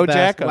 Wacko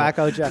Jacko.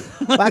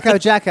 Wacko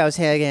Jacko's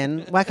here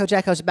again. Wacko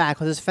Jacko's back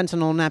with his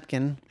fentanyl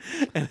napkin.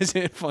 And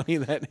isn't it funny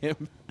that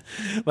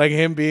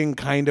him being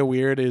kind of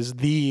weird is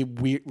the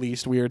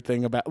least weird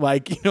thing about,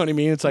 like, you know what I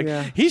mean? It's like,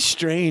 he's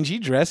strange. He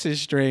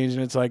dresses strange.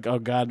 And it's like, oh,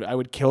 God, I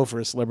would kill for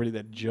a celebrity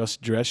that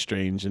just dressed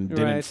strange and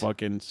didn't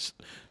fucking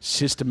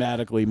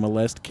systematically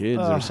molest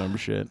kids or some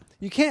shit.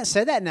 You can't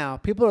say that now.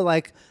 People are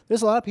like,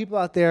 there's a lot of people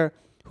out there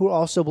who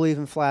also believe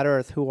in flat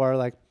earth who are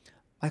like,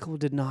 Michael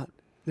did not.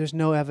 There's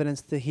no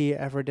evidence that he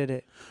ever did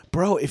it.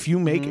 Bro, if you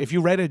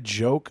read a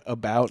joke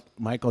about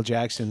Michael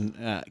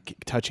Jackson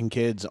touching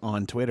kids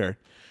on Twitter,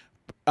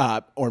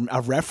 or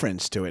a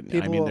reference to it. I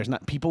mean, People- there's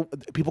not people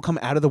come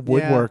out of the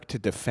woodwork to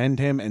defend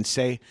him and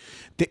say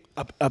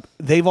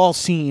they've all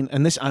seen,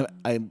 and this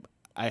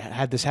I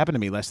had this happen to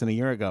me less than a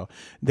year ago.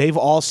 They've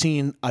all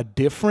seen a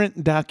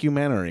different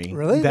documentary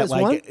Really? that There's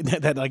like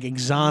that like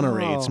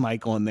exonerates Oh.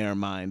 Michael in their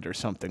mind or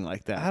something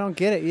like that. I don't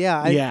get it.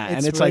 Yeah.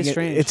 And it's really like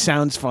strange. it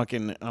sounds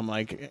fucking. I'm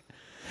like,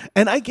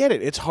 and I get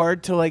it. It's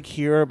hard to like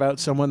hear about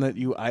someone that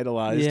you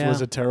idolized Yeah. was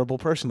a terrible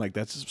person. Like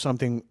that's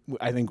something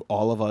I think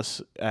all of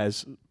us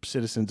as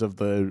citizens of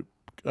the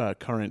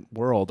current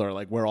world are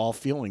like, we're all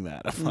feeling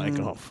that. I'm like,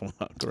 oh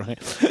fuck, right?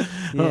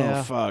 Yeah.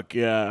 Oh fuck,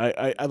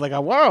 yeah. I like,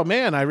 wow,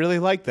 man, I really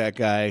like that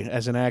guy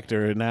as an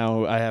actor. And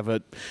now I have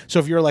a. So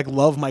if you're like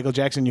love Michael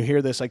Jackson, you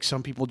hear this, like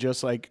some people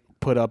just like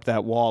put up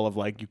that wall of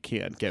like, you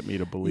can't get me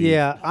to believe.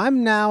 Yeah, I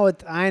now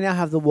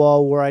have the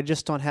wall where I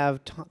just don't have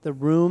the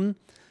room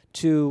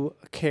to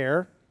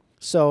care.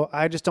 So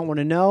I just don't want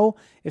to know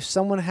if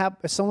someone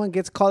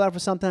gets called out for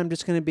something. I'm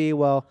just going to be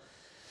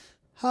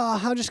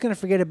I'm just going to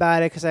forget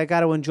about it because I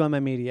got to enjoy my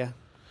media.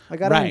 I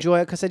got to Right. enjoy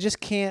it because I just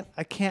can't.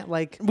 I can't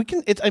like. We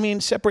can. It's. I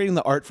mean, separating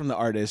the art from the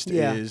artist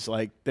Yeah. is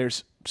like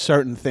there's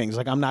certain things.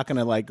 Like I'm not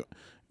gonna like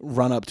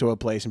run up to a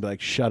place and be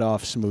like, "Shut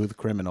off Smooth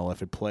Criminal"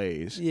 if it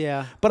plays.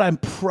 Yeah. But I'm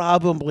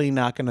probably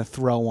not gonna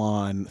throw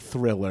on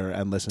Thriller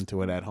and listen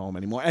to it at home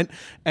anymore. And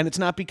it's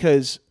not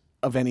because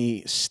of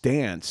any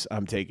stance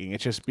I'm taking.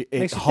 It's just it's Makes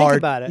you think hard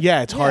about it.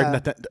 Yeah, it's hard Yeah.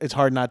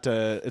 not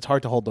to, it's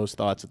hard to hold those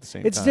thoughts at the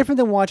same It's time. different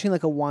than watching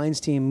like a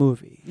Weinstein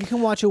movie. You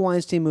can watch a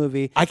Weinstein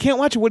movie. I can't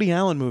watch a Woody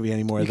Allen movie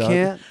anymore You though.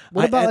 can't.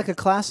 What about I- like a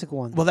classic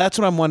one? Well, that's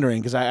what I'm wondering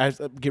because I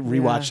get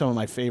rewatch Yeah. some of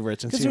my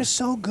favorites and Because see they're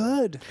so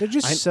good. They're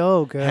just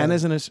so good. Hannah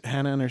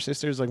and her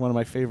sister is like one of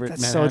my favorite.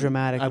 That's Manhattan- so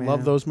dramatic, I love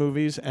man. those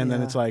movies, and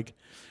then Yeah. it's like,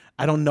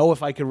 I don't know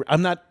if I could.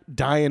 I'm not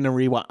dying to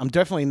rewatch. I'm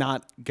definitely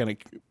not gonna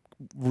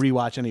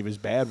rewatch any of his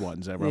bad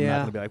ones ever. I'm not Yeah.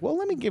 gonna be like, well,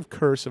 let me give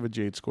Curse of a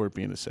Jade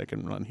Scorpion a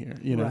second run here.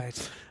 You know,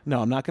 Right. no,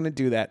 I'm not gonna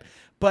do that.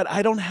 But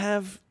I don't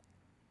have.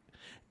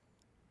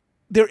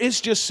 There is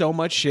just so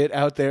much shit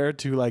out there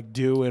to like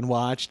do and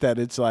watch that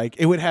it's like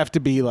it would have to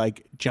be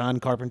like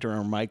John Carpenter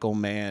or Michael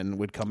Mann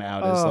would come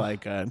out as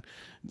like an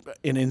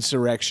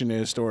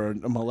insurrectionist or a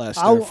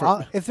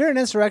molester. If they're an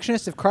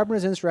insurrectionist, if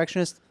Carpenter's an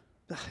insurrectionist,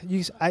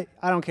 I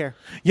don't care.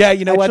 Yeah,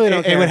 you know I what? truly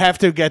don't It care. would have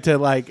to get to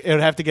like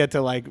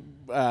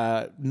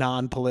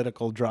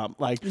non-political drama.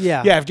 Like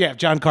Yeah. if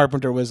John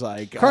Carpenter was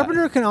like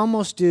Carpenter can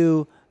almost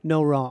do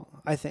no wrong,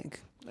 I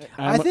think.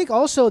 I think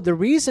also the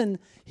reason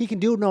he can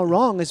do no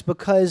wrong is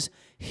because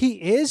he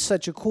is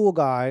such a cool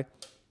guy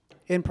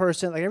in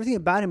person. Like everything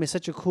about him is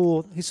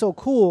he's so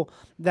cool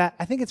that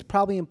I think it's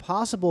probably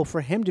impossible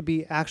for him to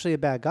be actually a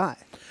bad guy.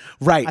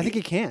 right. I think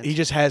he can. He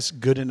just has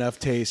good enough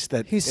taste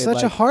that He's it,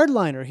 such a like-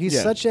 hardliner. He's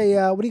Yeah. such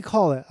a what do you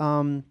call it?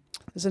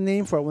 There's a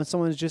name for it when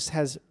someone just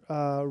has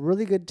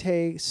really good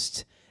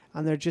taste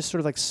and they're just sort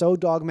of like so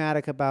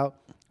dogmatic about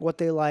what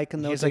they like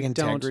and He those has like they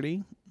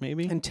integrity,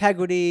 maybe. don't.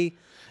 Integrity.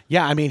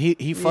 Yeah, I mean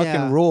he fucking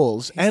Yeah.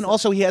 rules, and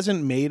also he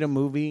hasn't made a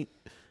movie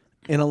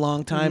in a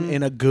long time Mm-hmm.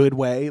 in a good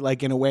way.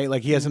 Like in a way,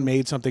 like he hasn't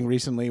made something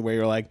recently where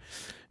you're like.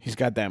 He's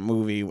got that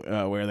movie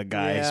where the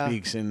guy Yeah.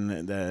 speaks in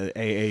the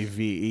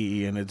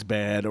AAVE and it's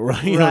bad, or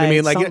you know what I Right,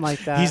 mean? Like, something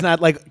like that. He's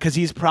not like because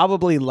he's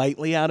probably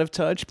lightly out of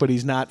touch, but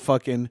he's not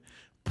fucking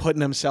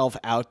putting himself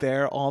out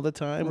there all the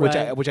time, which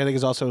Right. I think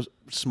is also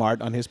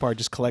smart on his part.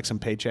 Just collect some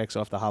paychecks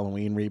off the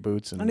Halloween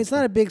reboots, And he's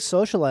not a big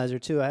socializer,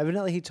 too.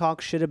 Evidently, he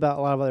talks shit about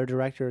a lot of other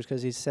directors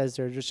because he says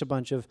they're just a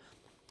bunch of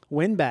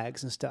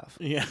windbags and stuff.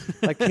 yeah.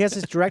 Like, he has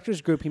this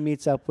directors group he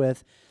meets up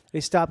with that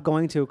he stopped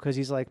going to because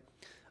he's like,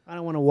 I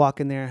don't want to walk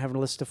in there and having to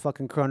listen to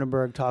fucking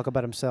Cronenberg talk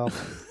about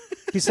himself.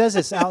 He says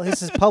this out.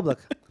 This is public.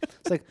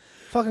 It's like,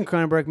 fucking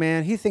Cronenberg,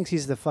 man. He thinks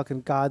he's the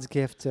fucking God's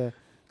gift to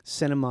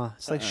cinema.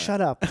 It's like, shut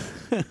up.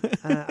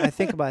 And I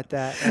think about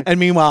that. Like, And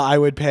meanwhile, I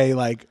would pay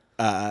like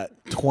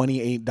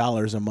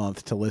 $28 a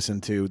month to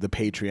listen to the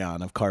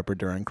Patreon of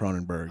Carpenter and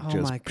Cronenberg, Oh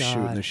just my God.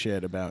 shooting the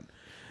shit about.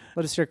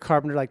 let us hear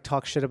Carpenter like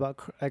talk shit about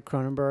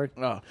Cronenberg.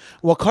 Oh.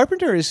 Well,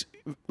 Carpenter is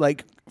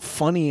like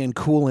funny and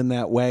cool in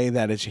that way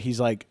that he's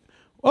like,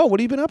 oh,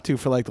 what have you been up to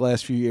for like the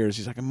last few years?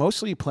 He's like, I'm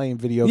mostly playing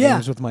video Yeah.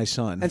 games with my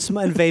son. And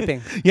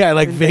vaping. yeah,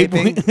 like and vape,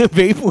 vaping.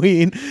 vape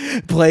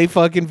weed, play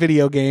fucking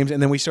video games,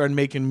 and then we started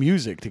making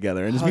music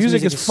together. And his Oh,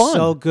 music is fun.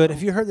 so good.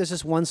 Have you heard? There's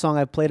this one song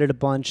I played it a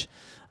bunch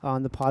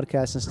on the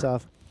podcast and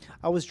stuff.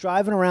 I was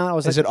driving around. I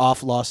was Is like, it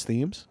off Lost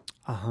Themes?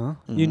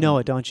 You know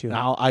it, don't you?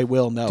 Now I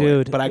will know,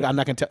 Dude. it, but I'm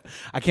not gonna tell.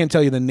 I can't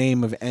tell you the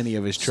name of any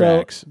of his So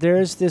tracks.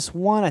 there's this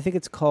one. I think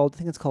it's called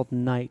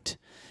Night.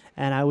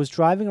 And I was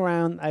driving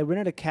around. I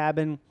rented a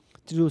cabin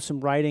to do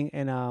some writing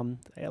in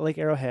Lake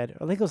Arrowhead.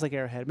 I think it was Lake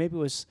Arrowhead. Maybe it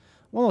was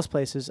one of those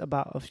places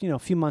about a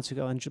few months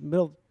ago in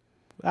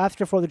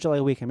after 4th of July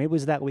weekend. Maybe it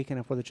was that weekend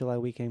of 4th of July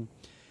weekend.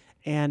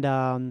 And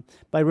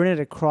but I rented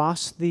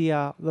across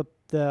the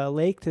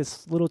lake to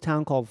this little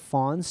town called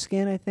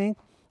Fawnskin, I think,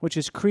 which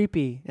is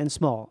creepy and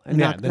small. And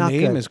Yeah, not, the not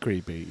name good. is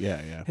creepy.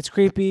 Yeah, yeah. It's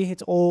creepy.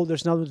 It's old.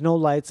 There's no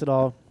lights at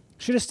all.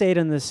 Should have stayed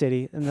in the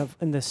city,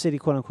 in the city,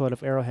 quote unquote,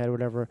 of Arrowhead or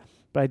whatever,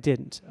 but I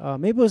didn't.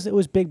 Maybe it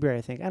was Big Bear.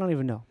 I think I don't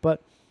even know.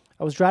 But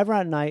I was driving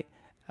around at night,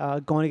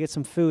 going to get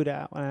some food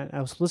out, and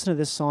I was listening to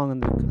this song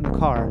in the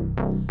car,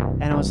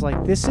 and I was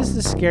like, this is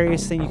the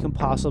scariest thing you can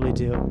possibly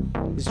do,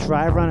 is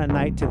drive around at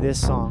night to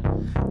this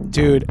song.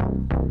 Dude,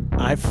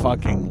 I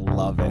fucking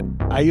love it.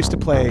 I used to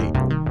play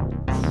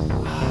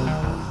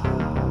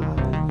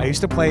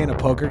in a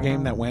poker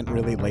game that went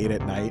really late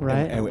at night,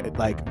 right? and it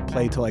like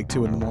played till like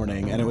 2 a.m,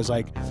 and it was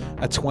like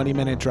a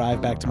 20-minute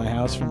drive back to my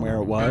house from where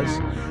it was,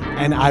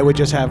 and I would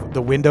just have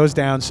the windows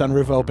down,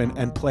 sunroof open,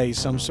 and play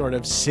some sort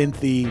of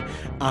synthy,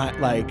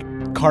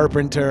 like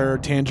Carpenter,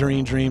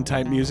 Tangerine Dream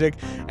type music,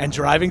 and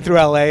driving through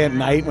LA at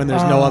night when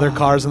there's no other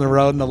cars on the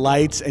road and the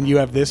lights, and you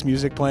have this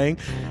music playing.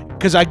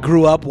 Because I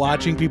grew up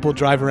watching people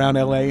drive around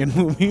LA in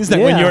movies that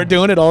when you're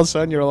doing it, all of a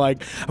sudden you're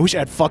like, I wish I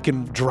had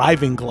fucking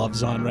driving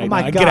gloves on right now.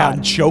 I'd get out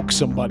and choke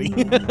somebody.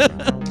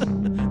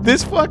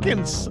 This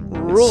fucking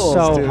rules,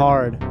 so dude.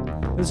 hard.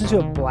 Listen to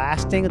it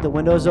blasting with the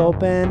windows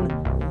open.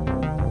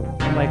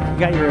 And like you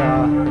got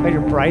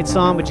your brights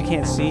on, but you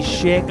can't see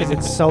shit because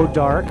it's so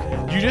dark.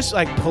 You just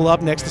like pull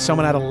up next to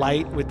someone at a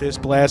light with this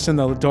blast in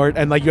the door,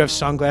 and like you have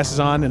sunglasses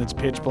on and it's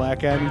pitch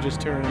black out. You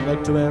just turn and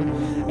look to them,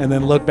 and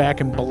then look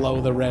back and below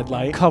the red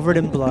light, covered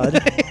in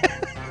blood.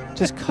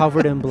 Just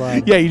covered in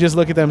blood. Yeah, you just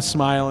look at them,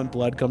 smile, and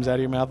blood comes out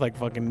of your mouth like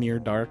fucking Near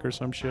Dark or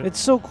some shit. It's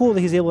so cool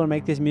that he's able to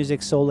make this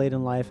music so late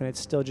in life, and it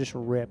still just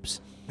rips.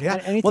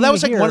 Yeah. Well, that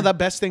was like one of the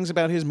best things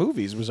about his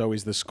movies was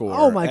always the score.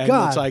 Oh my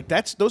God. It's like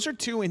those are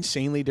two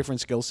insanely different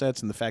skill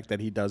sets, and the fact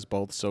that he does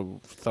both so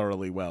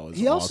thoroughly well is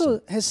He also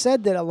awesome. has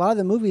said that a lot of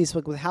the movies,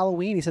 like with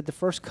Halloween, he said the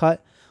first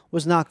cut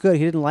was not good.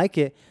 He didn't like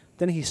it.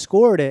 Then he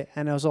scored it,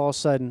 and it was all of a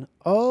sudden,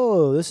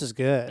 oh, this is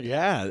good.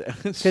 Yeah.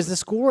 Because the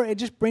score, it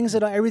just brings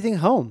everything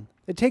home.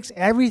 It takes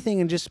everything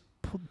and just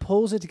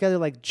pulls it together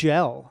like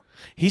gel.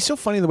 He's so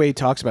funny the way he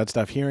talks about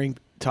stuff.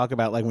 Talk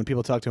about like when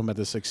people talk to him about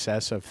the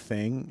success of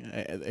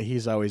Thing,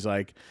 he's always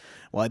like,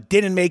 well, it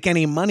didn't make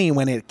any money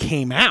when it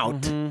came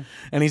out. Mm-hmm.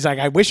 And he's like,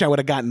 I wish I would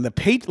have gotten the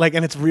pay. Like,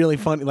 and it's really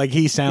funny. Like,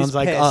 he sounds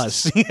like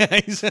us.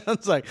 Yeah, he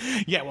sounds like,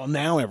 yeah, well,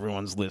 now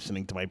everyone's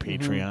listening to my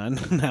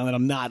Patreon now that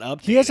I'm not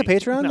up. He has a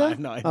Patreon, though? I have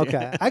no idea.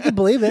 Okay. I could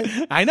believe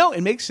it. I know.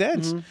 It makes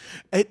sense.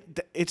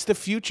 It's the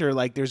future.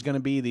 Like, there's going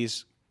to be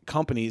these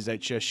companies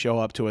that just show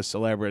up to a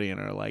celebrity and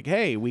are like,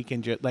 hey, we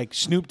can just like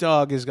Snoop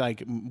Dogg is like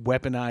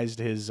weaponized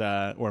his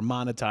or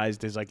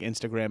monetized his like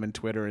Instagram and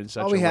Twitter and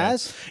such. Oh, he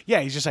has? Yeah,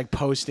 he's just like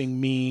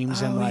posting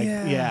memes and like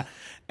yeah.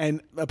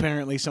 And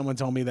apparently someone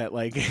told me that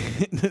like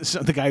so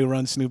the guy who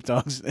runs Snoop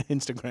Dogg's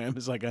Instagram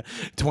is like a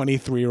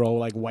 23-year-old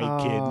like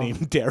white kid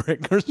named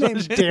Derek or something.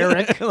 Named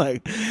Derek.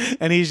 Like,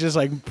 and he's just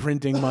like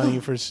printing money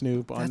for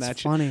Snoop on That's that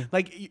funny. shit.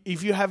 Like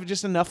if you have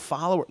just enough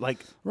followers, like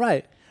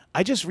right.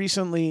 I just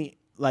recently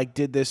like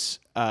did this.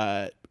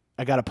 I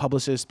got a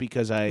publicist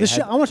because I want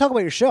to talk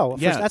about your show.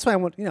 Yeah. That's why I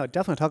want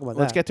definitely talk about that.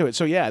 Let's get to it.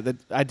 So yeah,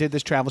 I did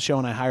this travel show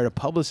and I hired a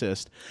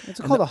publicist. It's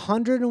called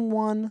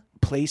 101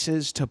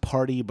 Places to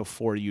Party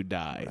Before You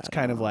Die. It's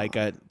kind of like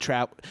a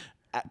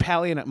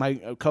Pally and my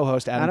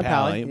co-host Adam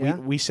Pally. yeah.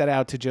 We set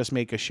out to just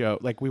make a show.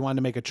 Like we wanted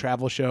to make a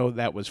travel show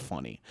that was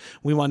funny.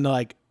 We wanted to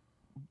like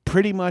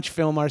pretty much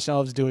film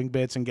ourselves doing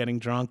bits and getting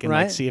drunk and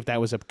like see if that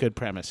was a good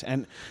premise.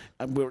 And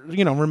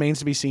remains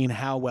to be seen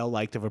how well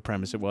liked of a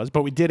premise it was.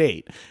 But we did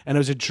 8, and it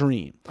was a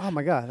dream. Oh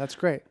my God, that's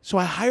great. So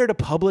I hired a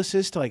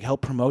publicist to like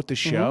help promote the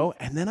show,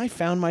 and then I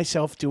found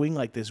myself doing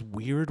like this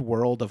weird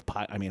world of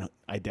I mean,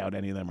 I doubt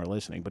any of them are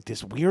listening, but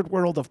this weird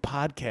world of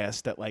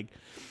podcasts that like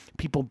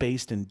people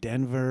based in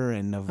Denver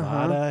and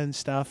Nevada and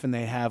stuff, and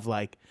they have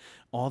like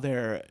all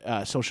their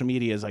social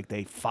media is like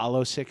they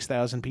follow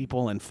 6,000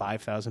 people and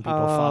 5,000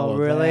 people follow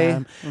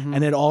them.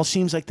 And it all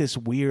seems like this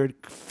weird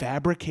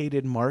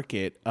fabricated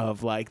market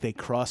of like they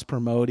cross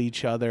promote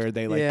each other.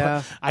 They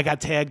like I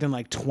got tagged in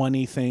like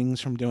 20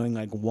 things from doing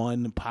like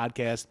one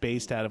podcast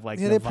based out of like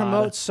Nevada. They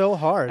promote so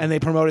hard. And they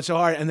promote it so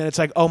hard. And then it's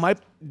like, oh,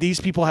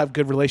 these people have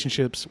good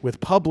relationships with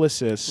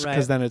publicists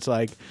because then it's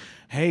like,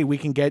 hey, we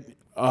can get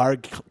our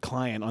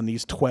client on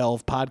these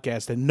 12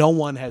 podcasts that no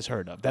one has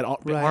heard of that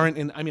aren't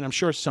in. I mean, I'm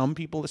sure some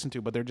people listen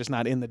to, but they're just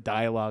not in the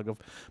dialogue of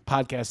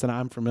podcasts that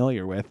I'm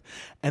familiar with.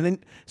 And then,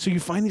 so you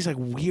find these like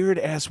weird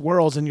ass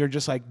worlds, and you're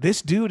just like,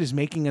 this dude is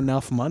making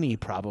enough money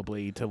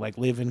probably to like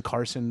live in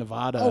Carson,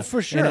 Nevada, oh,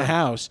 for sure, in a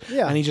house.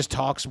 Yeah. And he just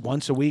talks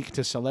once a week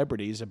to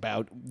celebrities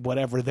about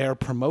whatever they're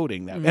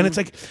promoting. That, and it's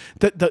like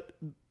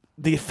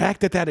the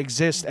fact that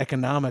exists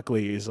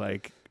economically is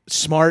like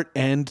smart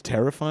and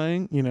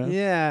terrifying.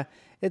 Yeah.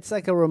 It's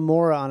like a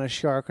remora on a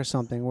shark or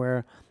something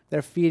where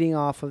they're feeding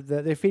off of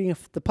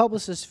the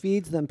publicist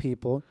feeds them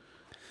people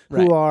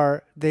who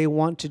they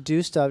want to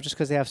do stuff just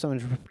because they have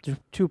something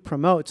to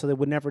promote, so they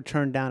would never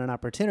turn down an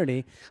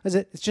opportunity.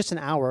 It's just an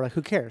hour. Like,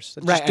 who cares?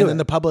 Let's just do and then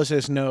the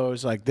publicist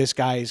knows like this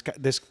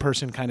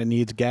person kind of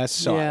needs guests.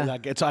 So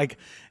like it's like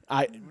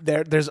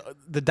there's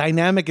the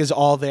dynamic is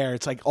all there.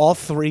 It's like all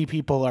three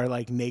people are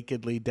like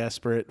nakedly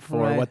desperate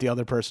for what the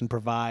other person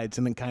provides,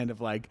 and then kind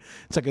of like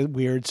it's like a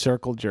weird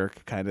circle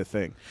jerk kind of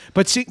thing.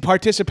 But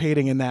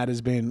participating in that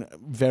has been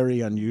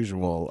very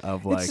unusual.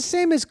 It's the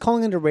same as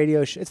calling into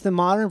radio show. It's the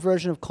modern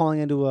version of calling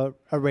into a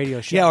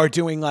radio show. Yeah, or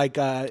doing like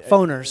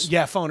phoners.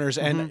 Yeah, phoners,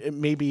 and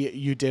maybe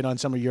you did on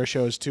some of your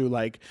shows too,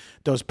 like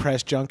those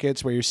press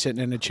junkets where you're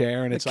sitting in a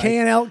chair and it's like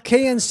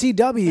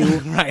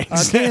KNCW, right?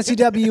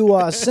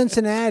 KNCW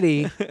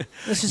Cincinnati.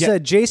 This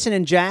is Jason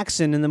and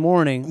Jackson in the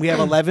morning. We have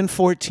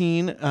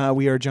 11:14.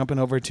 We are jumping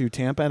over to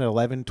Tampa at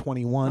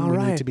 11:21. We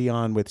need to be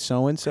on with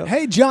so and so.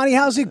 Hey Johnny,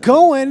 how's it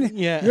going?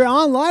 Yeah, you're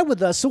on live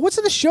with us. So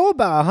what's the show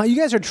about? Huh? You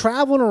guys are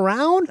traveling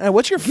around.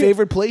 What's your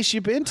favorite place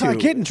you've been to?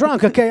 Getting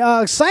drunk.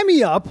 Okay, sign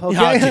me up.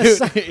 Okay.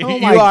 Oh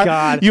my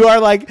God. You are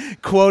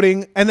like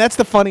quoting, and that's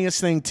the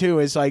funniest thing too.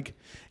 Is like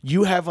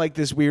you have like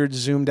this weird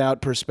zoomed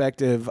out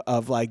perspective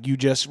of like you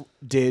just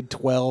did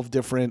 12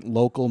 different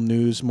local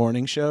news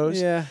morning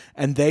shows,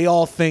 and they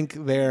all think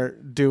they're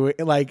doing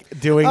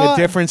a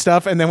different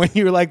stuff, and then when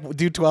you like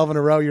do 12 in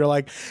a row, you're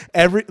like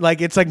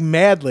it's like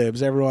Mad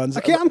Libs. Everyone's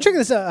okay. I'm checking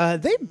this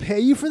out. They pay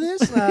you for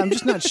this? I'm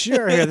just not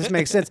sure here. This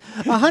makes sense,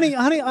 honey.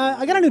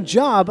 I got a new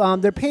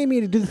job. They're paying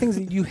me to do the things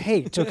that you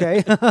hate.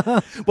 Okay.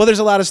 Well, there's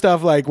a lot of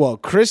stuff like, well,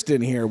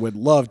 Kristen here would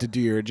love to do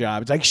your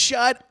job. It's like,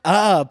 shut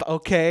up.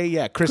 Okay,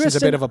 yeah, Kristen's a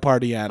bit of a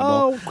party animal.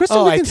 Oh,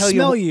 Kristen, we can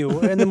smell you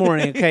in the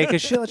morning. Okay,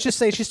 because let's just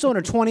say she's still in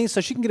her 20s,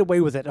 so she can get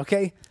away with it.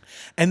 Okay.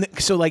 And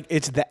so like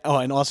it's that. Oh,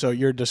 and also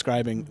you're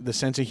describing the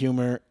sense of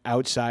humor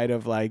outside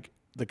of like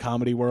the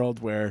comedy world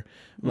where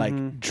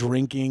like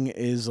drinking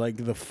is like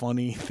the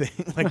funny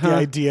thing. Like the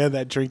idea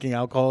that drinking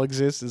alcohol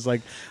exists is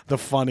like the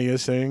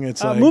funniest thing.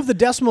 It's like move the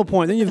decimal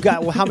point, then you've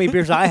got how many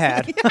beers I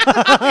had.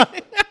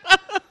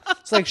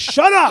 It's like,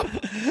 shut up.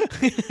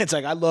 It's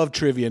like, I love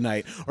trivia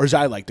night, or as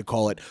I like to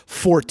call it,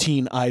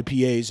 14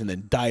 IPAs and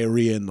then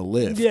diarrhea in the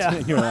lift. Yeah.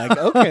 And you're like,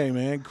 okay,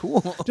 man,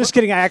 cool. Just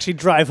kidding. I actually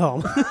drive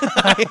home.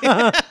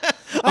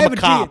 I'm a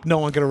cop. No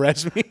one can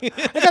arrest me. I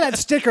got that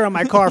sticker on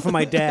my car from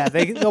my dad.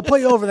 They'll pull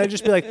you over. They'll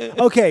just be like,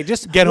 okay,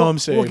 just get home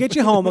safe. We'll get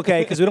you home,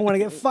 okay, because we don't want to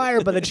get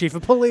fired by the chief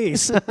of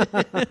police.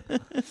 God,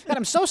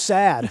 I'm so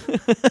sad.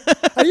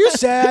 Are you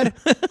sad?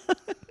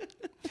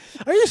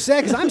 Are you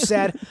sad? Because I'm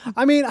sad.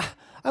 I mean,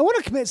 I want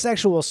to commit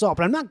sexual assault,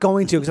 but I'm not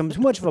going to because I'm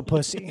too much of a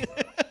pussy.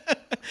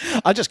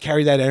 I'll just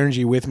carry that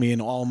energy with me in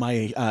all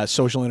my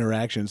social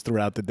interactions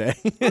throughout the day.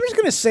 I'm just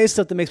going to say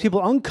stuff that makes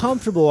people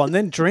uncomfortable and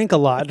then drink a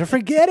lot to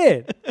forget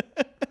it.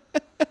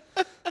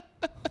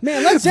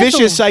 Man, that's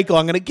vicious cycle.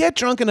 I'm going to get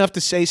drunk enough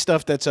to say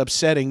stuff that's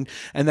upsetting,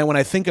 and then when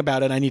I think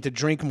about it, I need to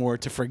drink more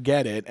to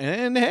forget it.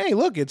 And hey,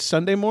 look, it's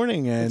Sunday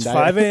morning, and it's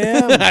 5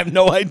 a.m. I have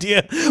no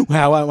idea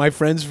how my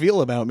friends feel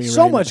about me.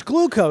 So right much now.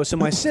 Glucose in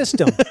my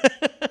system.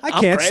 I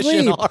can't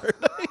sleep.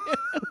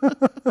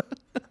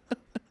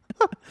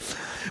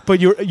 But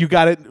you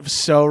got it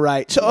so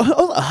right. So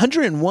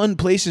 101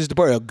 places to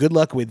party. Oh, good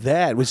luck with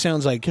that. Which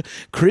sounds like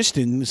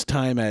Kristen's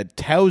time at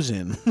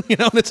Towson.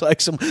 It's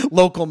like some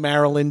local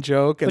Maryland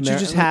joke. But you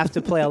just have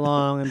to play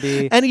along and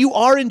be. And you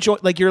are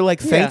you're like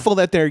thankful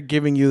that they're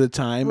giving you the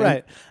time,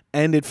 right?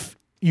 And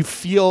you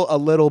feel a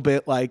little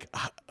bit like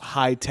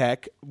high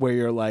tech, where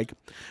you're like,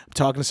 I'm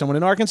talking to someone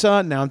in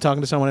Arkansas, now I'm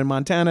talking to someone in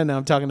Montana, now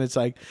I'm talking. It's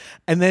like,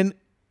 and then,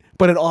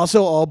 but it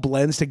also all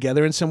blends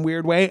together in some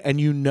weird way, and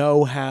you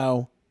know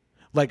how.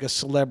 Like a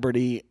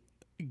celebrity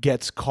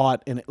gets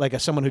caught in it, like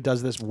someone who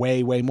does this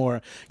way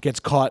more gets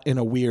caught in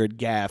a weird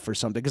gaffe or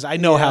something. Because I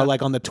know how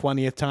like on the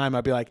 20th time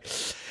I'd be like,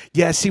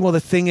 yeah, see, well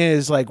the thing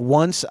is like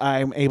once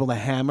I'm able to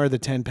hammer the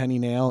 10-penny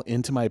nail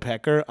into my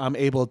pecker, I'm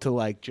able to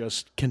like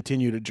just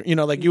continue to drink.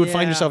 Like you would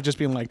find yourself just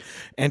being like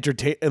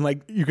entertained, and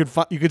like you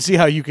could see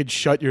how you could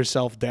shut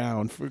yourself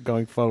down for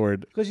going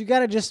forward. Because you got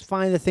to just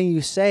find the thing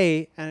you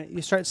say, and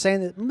you start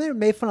saying that. They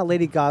made fun of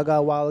Lady Gaga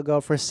a while ago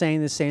for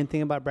saying the same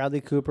thing about Bradley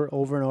Cooper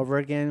over and over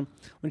again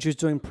when she was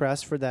doing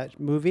press for that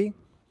movie.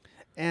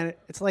 And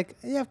it's like,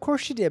 yeah, of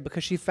course she did,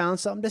 because she found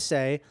something to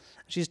say.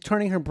 She's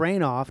turning her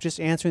brain off, just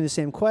answering the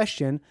same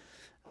question.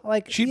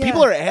 Like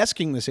people are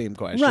asking the same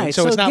question, right?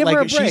 So it's not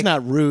like she's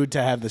not rude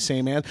to have the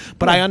same answer.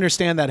 But I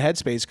understand that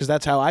headspace because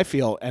that's how I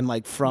feel, and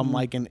like from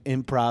like an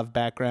improv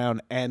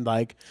background, and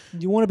like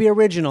you want to be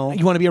original.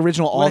 You want to be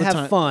original all the time,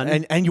 have fun,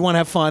 and you want to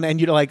have fun, and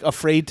you're like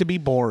afraid to be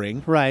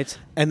boring, right?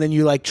 And then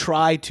you like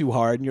try too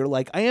hard, and you're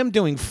like, I am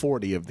doing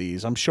 40 of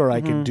these. I'm sure I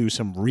can do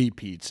some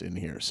repeats in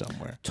here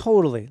somewhere.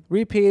 Totally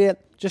repeat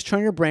it. Just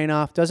turn your brain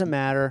off. Doesn't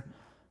matter.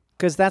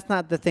 Because that's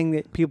not the thing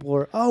that people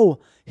are, oh,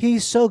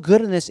 he's so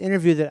good in this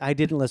interview that I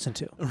didn't listen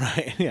to.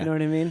 Right. Yeah. You know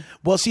what I mean?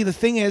 Well, see, the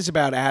thing is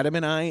about Adam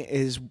and I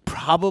is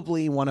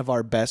probably one of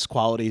our best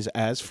qualities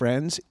as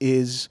friends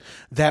is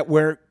that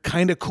we're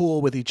kind of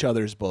cool with each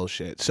other's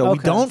bullshit. So we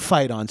don't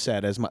fight on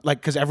set as much. Like,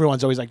 because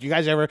everyone's always like, you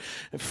guys ever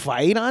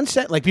fight on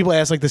set? Like, people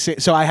ask like the same.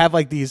 So I have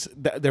like these,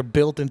 they're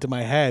built into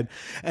my head.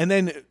 And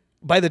then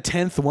by the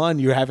 10th one,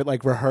 you have it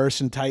like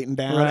rehearsed and tightened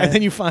down. Right. And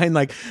then you find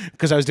like,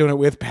 because I was doing it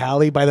with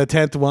Pally, by the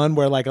 10th one,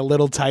 we're like a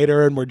little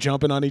tighter and we're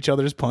jumping on each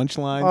other's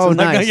punchlines. Oh, and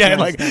like, nice, yeah, nice,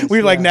 like nice,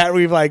 we've like yeah.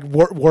 we've like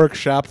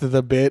workshopped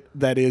the bit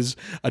that is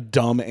a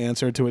dumb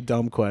answer to a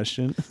dumb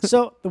question.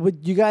 So, would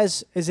you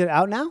guys, is it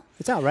out now?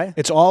 It's out, right?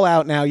 It's all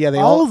out now. Yeah,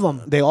 All of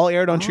them? They all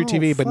aired on True Oh,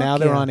 TV, but fuck now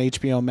they're yeah. on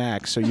HBO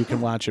Max, so you can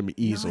watch them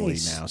easily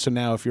Nice. now. So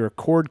now if you're a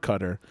cord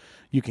cutter,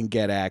 you can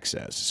get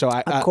access. So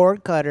A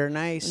cord cutter,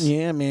 nice.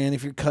 yeah, man,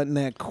 if you're cutting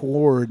that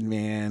cord,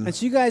 man. And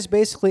so you guys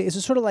basically,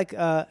 it's sort of like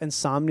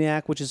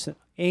Insomniac, which is an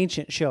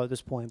ancient show at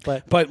this point,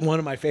 but But one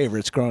of my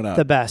favorites growing up.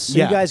 the best. So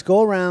Yeah. you guys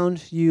go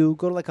around, you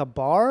go to like a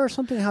bar or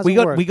something? How's we it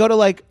go work? we go to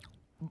like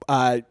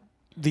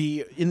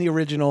in the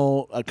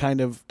original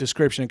kind of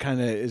description, it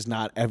kind of is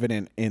not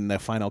evident in the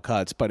final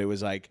cuts, but it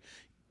was like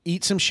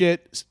eat some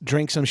shit,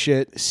 drink some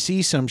shit,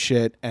 see some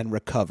shit, and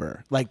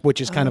recover. Like, which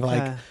is kind of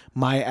like Okay.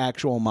 my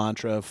actual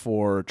mantra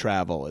for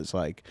travel is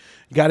like,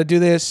 you got to do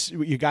this.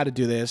 You got to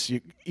do this.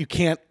 You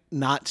can't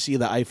not see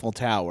the Eiffel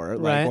Tower,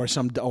 like,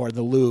 Right. or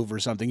the Louvre or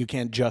something. You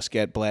can't just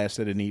get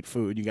blasted and eat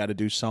food. You got to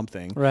do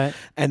something, Right.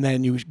 and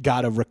then you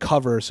got to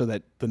recover so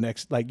that the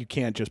next, like, you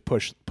can't just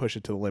push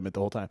it to the limit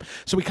the whole time.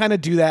 So we kind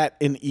of do that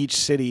in each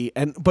city,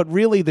 but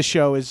really the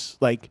show is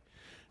like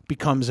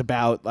becomes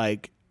about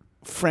like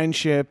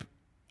friendship,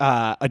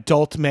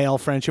 adult male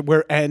friendship,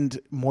 and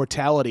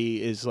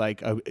mortality is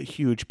like a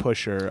huge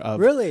pusher of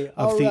Really?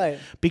 of Right.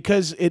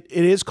 because it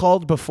is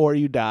called Before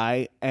You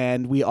Die,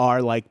 and we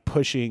are like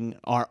pushing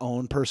our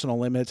own personal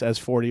limits as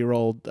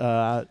 40-year-old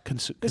Especially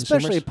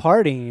consumers.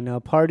 partying. You know,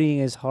 partying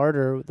is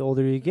harder the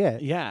older you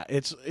get. Yeah,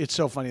 it's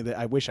so funny that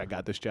I wish I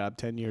got this job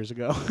 10 years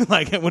ago.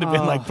 Like it would have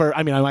been Oh. like,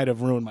 I mean, I might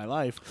have ruined my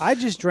life. I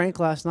just drank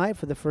last night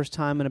for the first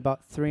time in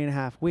about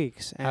 3.5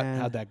 weeks, and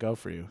How'd that go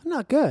for you?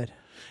 not good.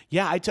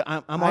 Yeah,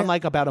 I'm on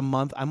like about a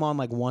month. I'm on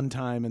like one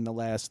time in the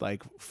last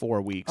like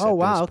 4 weeks. Oh, at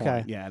wow, this okay.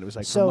 point. Yeah, and it was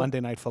like So- for Monday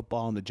Night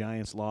Football and the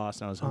Giants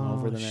lost, and I was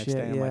hungover Oh, the next shit,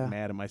 day. I'm yeah. like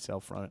mad at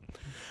myself from it.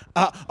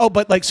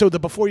 But like so the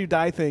Before You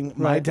Die thing.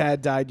 My Right.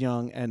 dad died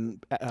young,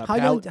 and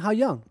How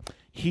young?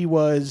 he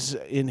was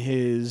in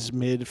his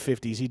mid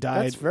 50s. He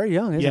died. That's very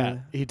young, isn't yeah,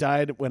 it? he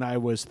died when I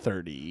was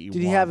 30.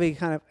 Did he have any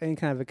kind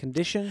of a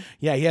condition?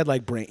 Yeah, he had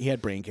like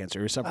brain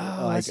cancer or something.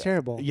 Oh, like, that's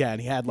terrible. Yeah,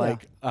 and he had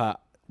like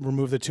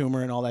removed the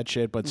tumor and all that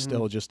shit, but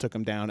still just took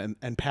him down.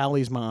 And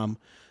Pally's mom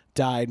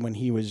died when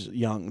he was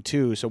young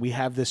too. So we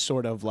have this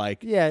sort of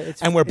like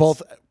and we're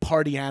both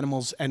party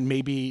animals, and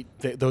maybe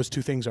those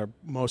two things are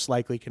most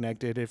likely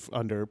connected if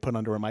put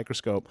under a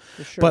microscope.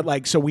 For sure. But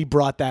like, so we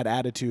brought that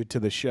attitude to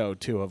the show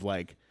too, of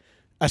like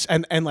us,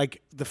 and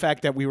like the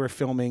fact that we were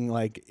filming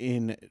like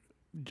in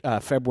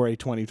February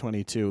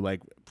 2022,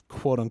 like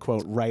quote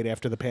unquote right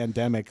after the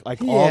pandemic,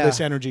 like all Yeah. this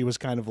energy was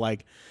kind of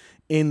like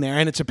in there,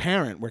 and it's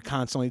apparent. We're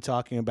constantly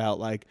talking about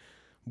like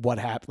what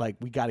happened. Like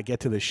we got to get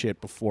to this shit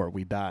before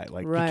we die.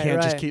 Like Right, you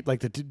can't just right. keep like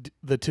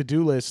the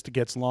to-do list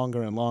gets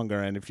longer and longer,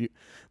 and if you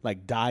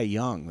like die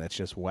young, that's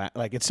just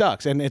like it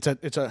sucks, and it's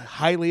a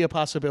highly a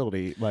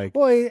possibility. Like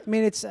Well, I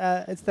mean, it's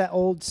that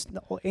old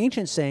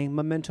ancient saying,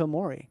 "Memento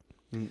mori."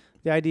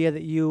 The idea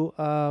that you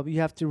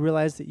have to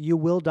realize that you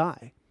will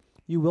die.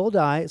 You will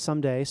die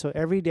someday. So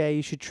every day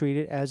you should treat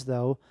it as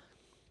though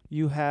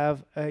you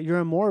have you're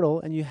immortal,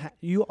 and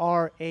you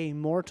are a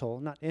mortal,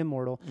 not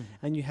immortal,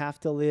 and you have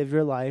to live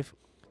your life.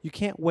 You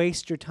can't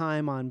waste your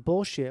time on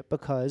bullshit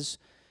because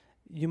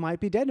you might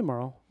be dead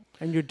tomorrow,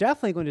 and you're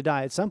definitely going to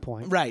die at some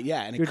point. right,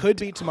 yeah, and You're it could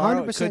be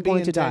tomorrow, it 100% could be going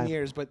in to 10 die.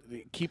 years, but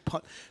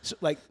so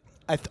like.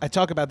 I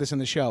talk about this in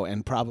the show,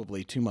 and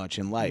probably too much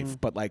in life,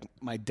 but like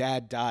my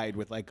dad died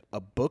with like a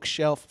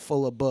bookshelf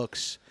full of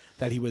books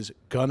that he was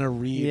gonna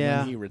read Yeah.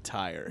 when he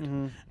retired,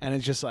 and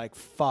it's just like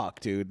fuck,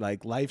 dude.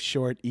 Like life's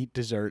short, eat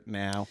dessert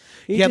now.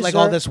 Eat He had like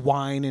all dessert. this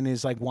wine in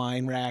his like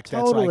wine rack.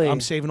 That's Totally. like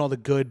I'm saving all the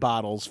good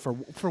bottles for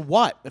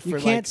what? You For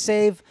can't like,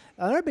 save.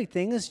 Another big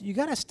thing is you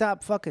got to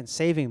stop fucking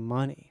saving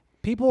money.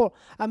 People,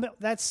 I mean,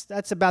 that's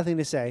a bad thing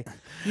to say.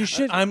 You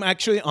should. I'm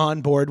actually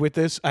on board with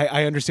this.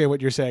 I understand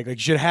what you're saying. Like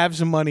you should have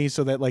some money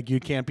so that like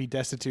you can't be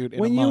destitute in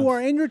when a month. you are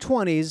in your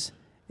 20s,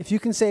 if you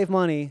can save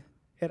money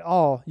at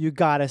all, you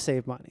got to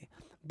save money.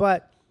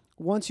 But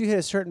once you hit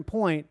a certain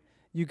point,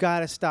 you got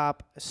to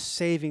stop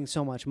saving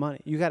so much money.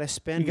 You got to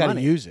spend you got to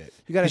money. use it.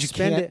 You got to 'Cause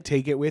spend can't it.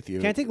 Take it with you.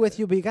 You can't take it with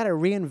you, but you got to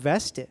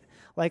reinvest it.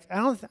 Like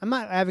I'm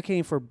not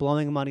advocating for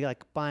blowing money,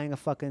 like buying a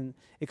fucking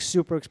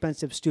super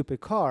expensive, stupid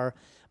car,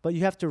 but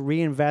you have to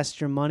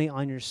reinvest your money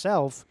on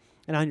yourself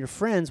and on your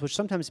friends, which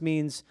sometimes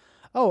means,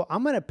 oh,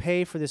 I'm going to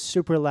pay for this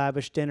super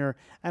lavish dinner,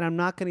 and I'm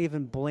not going to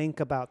even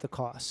blink about the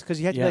cost, because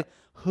you have to be Yeah. like,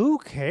 who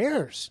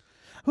cares?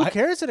 Who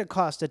cares that it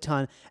cost a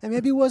ton, and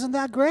maybe it wasn't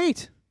that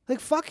great? Like,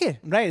 fuck it.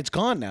 Right, it's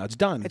gone now. It's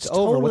done. It's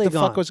over. totally What the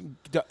fuck gone. was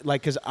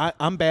like? Because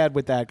I'm bad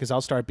with that. Because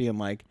I'll start being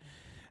like,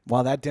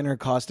 "Well, that dinner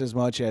cost as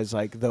much as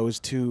like those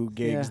 2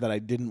 gigs Yeah. that I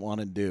didn't want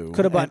to do."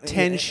 Could have bought And-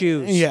 10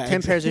 shoes, yeah,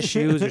 10 pairs of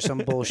shoes or some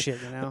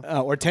bullshit, you know?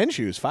 or 10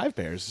 shoes, 5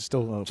 pairs. Is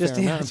still a Just,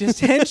 fair yeah, amount. just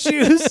 10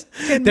 shoes.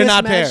 10 They're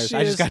not mismatched pairs.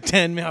 I just shoes. got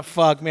 10.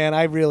 Fuck, man,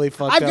 I really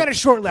fucked I've up. got a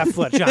short left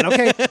foot, John,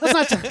 okay?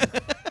 Let's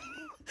not.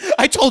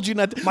 told you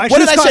not to. My What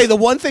did shoes I say? cost- The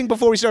one thing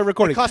before we started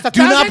recording. cost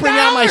Do not bring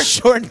out my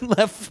 $1,000. short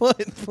left foot,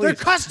 please. They're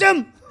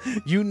custom.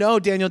 You know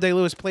Daniel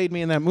Day-Lewis played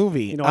me in that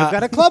movie. You know, I've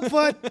got a club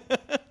foot.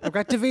 I've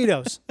got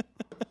DeVito's.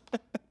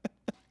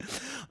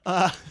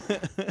 But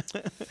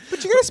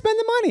you gotta spend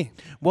the money.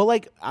 Well,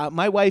 like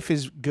my wife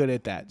is good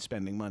at that,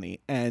 spending money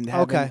and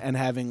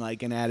having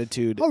like an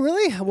attitude. Oh,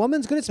 really? A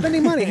woman's good at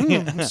spending money.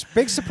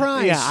 Big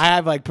surprise. Yeah, I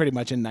have like pretty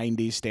much a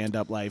 90s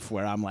stand-up life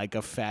where I'm like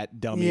a fat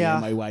dummy Yeah.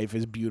 and my wife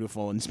is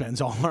beautiful and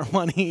spends all our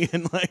money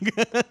and like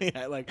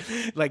yeah,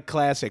 like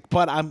classic.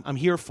 But I'm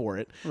here for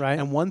it. Right.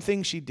 And one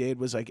thing she did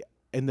was like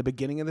in the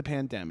beginning of the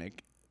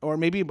pandemic, or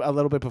maybe a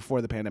little bit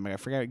before the pandemic, I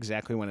forget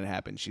exactly when it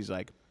happened. She's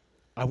like,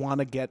 I want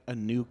to get a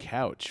new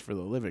couch for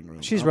the living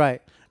room. She's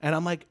right. And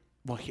I'm like,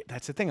 well,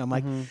 that's the thing. I'm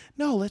like,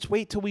 no, let's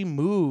wait till we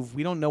move.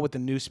 We don't know what the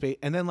new space.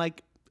 And then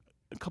like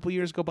a couple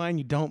years go by and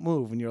you don't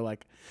move, and you're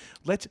like,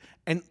 let's.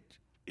 And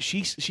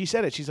she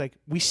said it. She's like,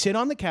 we sit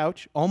on the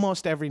couch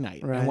almost every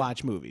night Right. and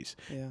watch movies,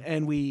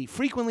 and we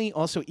frequently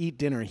also eat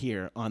dinner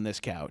here on this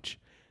couch.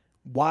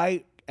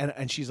 Why?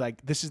 And she's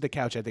like, this is the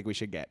couch I think we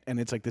should get. And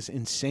it's like this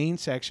insane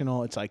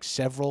sectional. It's like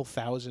several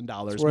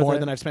 $1,000s more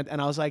than I've spent. And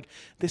I was like,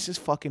 this is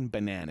fucking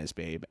bananas,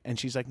 babe. And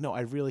she's like, no,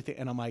 I really think.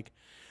 And I'm like,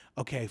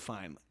 okay,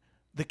 fine.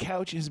 The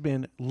couch has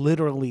been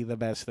literally the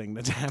best thing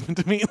that's happened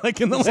to me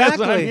like in the last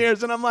 5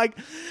 years. And I'm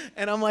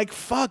like,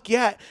 fuck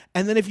yeah.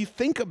 And then if you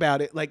think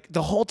about it, like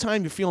the whole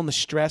time you're feeling the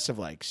stress of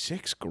like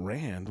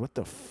 $6,000, what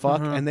the fuck?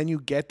 And then you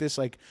get this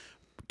like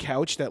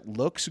couch that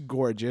looks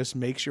gorgeous,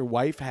 makes your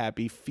wife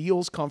happy,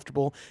 feels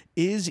comfortable,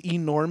 is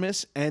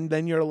enormous, and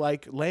then you're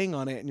like laying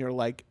on it and you're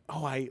like,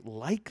 oh, I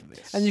like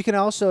this. And you can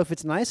also, if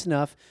it's nice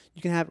enough,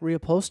 you can have it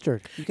reupholstered.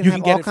 You can you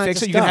have can all get it kinds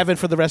fixed. of You stuff. can have it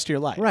for the rest of your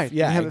life. Right.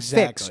 Yeah, you can have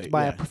exactly. it fixed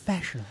by yeah. a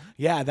professional.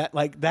 Yeah,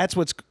 that's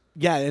what's.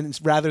 Yeah, and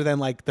it's rather than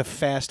like the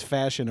fast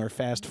fashion or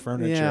fast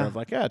furniture Yeah. of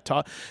like,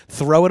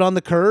 throw it on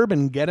the curb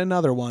and get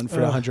another one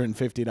for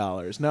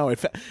 $150. No,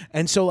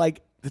 and so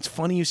like it's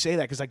funny you say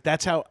that because like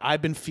that's how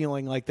I've been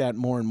feeling like that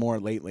more and more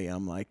lately.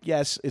 I'm like,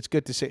 yes, it's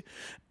good to say.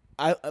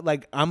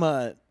 I'm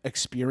a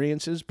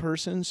experiences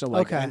person, so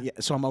like,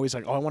 so I'm always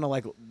like, oh,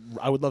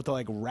 I would love to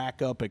like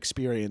rack up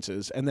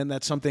experiences, and then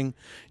that's something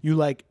you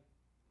like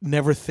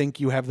never think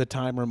you have the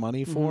time or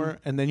money for,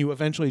 and then you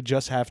eventually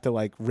just have to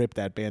like rip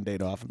that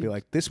Band-Aid off and be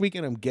like, this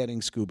weekend I'm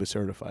getting scuba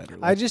certified. Or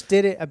like, I just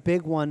did a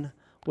big one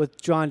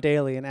with John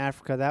Daly in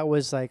Africa. That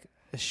was like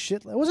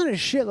it wasn't a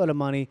shitload of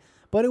money,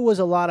 but it was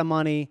a lot of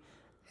money,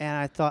 and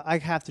I thought I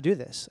have to do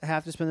this. I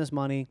have to spend this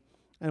money,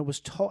 and it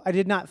was I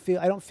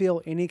don't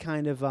feel any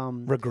kind of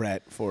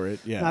regret for it.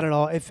 Yeah, not at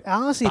all. It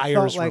honestly Buyer's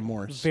felt like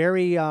remorse.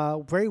 very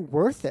very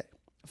worth it.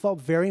 It felt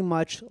very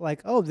much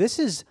like, oh, this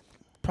is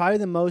probably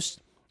the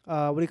most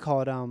what do you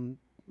call it?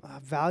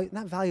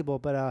 Not valuable,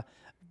 but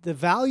the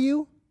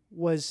value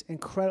was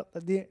incredible.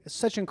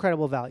 Such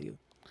incredible value.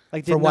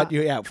 Like for what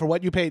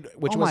you paid,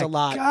 which was a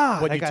lot.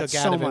 God, what I you got took so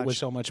out of it much. was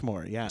so much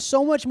more. Yeah,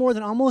 So much more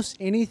than almost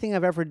anything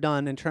I've ever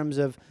done in terms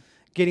of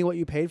getting what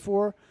you paid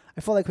for.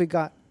 I felt like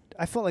kind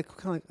of like,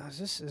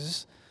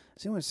 is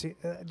anyone see?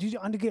 Do you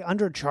get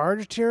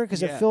undercharged here?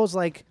 Because it feels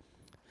like,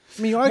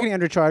 I mean, you are getting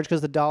undercharged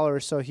because the dollar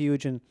is so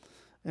huge, and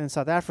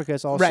South Africa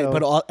is also right.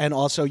 But and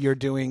also you're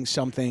doing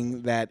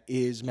something that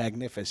is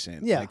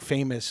magnificent. Yeah. Like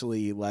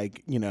famously,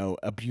 like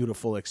a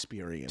beautiful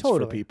experience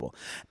Totally. for people,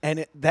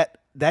 and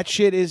that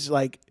shit is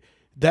like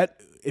that.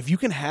 If you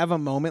can have a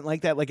moment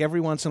like that, like every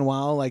once in a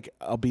while, like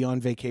I'll be on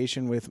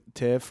vacation with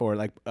Tiff or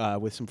like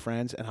with some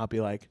friends, and I'll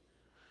be like,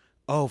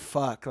 oh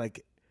fuck,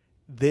 like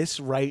this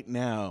right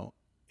now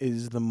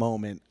is the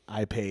moment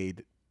I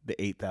paid the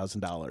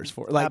 $8,000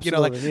 for. Like,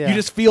 Absolutely, you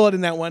just feel it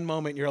in that one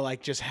moment. You're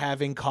like just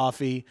having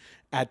coffee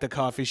at the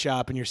coffee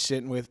shop and you're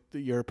sitting with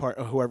your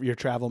whoever your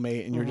travel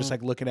mate, and you're just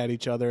like looking at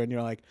each other and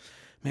you're like,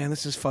 man,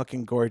 this is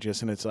fucking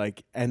gorgeous. And it's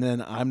like, and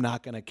then I'm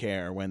not going to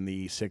care when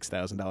the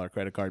 $6,000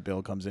 credit card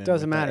bill comes in.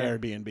 Doesn't with the matter.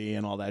 Airbnb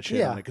and all that shit.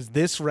 Yeah. Because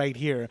this right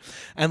here,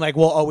 and like,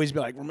 we'll always be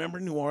like,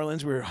 remember New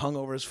Orleans? We were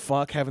hungover as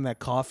fuck having that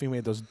coffee. We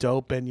had those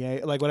dope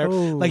beignets, like whatever.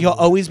 Ooh. Like you'll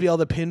always be able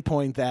to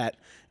pinpoint that.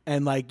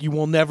 And like, you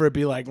will never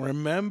be like,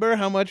 remember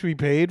how much we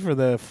paid for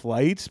the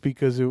flights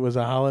because it was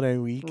a holiday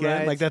weekend?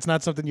 Right. Like that's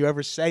not something you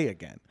ever say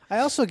again. I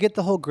also get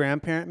the whole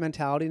grandparent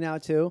mentality now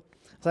too.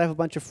 So I have a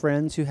bunch of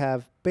friends who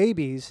have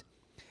babies,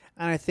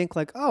 and I think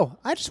like, oh,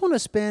 I just want to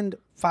spend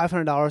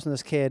 $500 on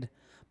this kid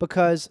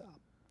because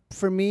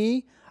for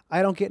me,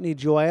 I don't get any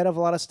joy out of a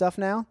lot of stuff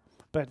now,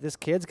 but this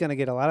kid's gonna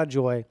get a lot of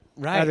joy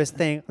out of this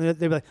thing. They'd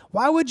be like,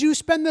 why would you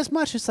spend this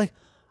much? It's like,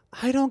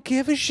 I don't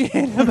give a shit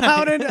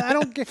about it.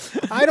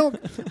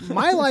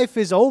 My life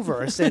is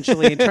over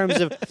essentially in terms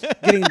of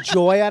getting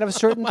joy out of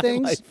certain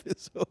things. Life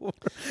is over.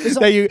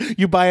 That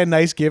you buy a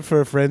nice gift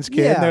for a friend's kid,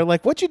 Yeah. and they're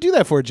like, "What'd you do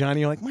that for,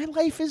 Johnny?" You're like, "My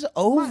life is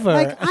over."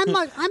 I'm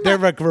they're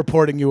not. like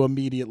reporting you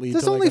immediately.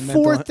 There's to only like a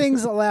 4 mental-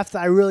 things left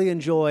that I really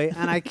enjoy,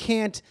 and I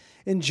can't.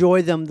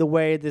 enjoy them the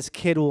way this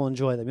kid will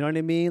enjoy them. You know what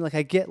I mean? Like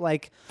I get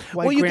like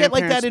why Well, you get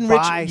like that grandparents buy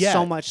enrichment. Yeah.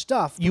 so much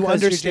stuff. You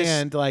because you're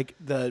understand like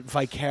the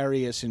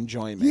vicarious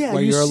enjoyment. Yeah,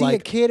 where you you're see like,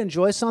 a kid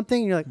enjoy something,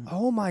 and you're like,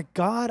 oh my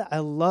God, I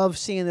love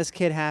seeing this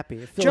kid happy.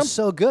 It feels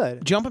so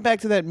good. Jumping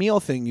back to that meal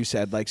thing you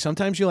said, like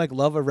sometimes you like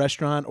love a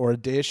restaurant or a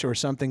dish or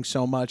something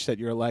so much that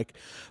you're like,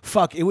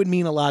 fuck, it would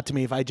mean a lot to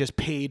me if I just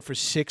paid for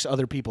 6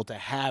 other people to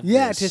have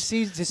Yeah, this.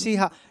 to see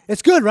how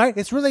it's good, right?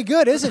 It's really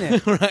good, isn't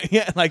it? Right?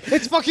 Yeah, like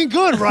It's fucking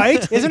good,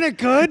 right? Isn't it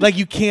good? like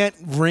you can't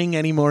wring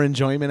any more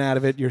enjoyment out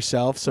of it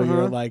yourself. So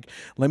you're like,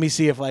 let me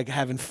see if like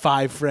having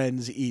 5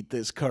 friends eat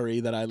this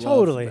curry that I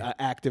Totally. love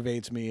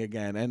activates me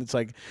again. And it's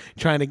like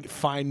trying to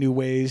find new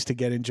ways to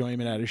get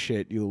enjoyment out of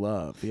shit you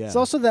love. Yeah. It's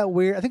also that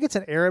weird. I think it's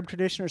an Arab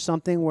tradition or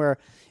something where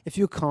if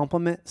you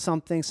compliment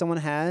something someone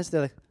has,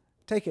 they're like,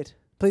 "Take it,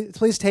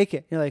 please take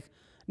it." You're like,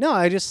 "No,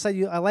 I just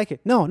said I like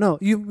it." No,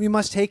 you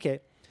must take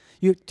it.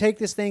 You take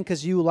this thing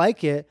because you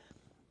like it.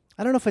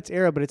 I don't know if it's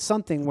Arab, but it's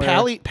something where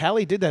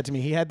Pally did that to me.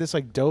 He had this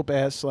like dope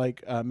ass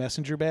like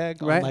messenger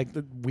bag on Right. like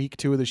the week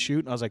 2 of the shoot,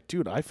 and I was like,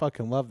 dude, I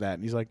fucking love that.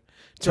 And he's like,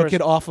 took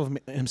it off of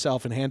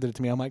himself and handed it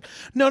to me. I'm like,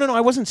 no,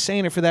 I wasn't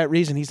saying it for that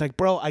reason. He's like,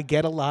 bro, I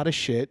get a lot of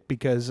shit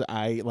because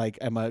I like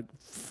am a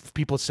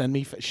people send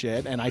me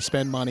shit and I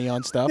spend money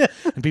on stuff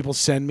and people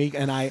send me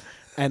and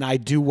I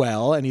do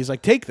well. And he's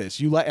like, take this,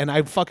 you like, and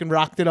I fucking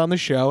rocked it on the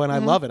show and I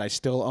love it. I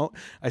still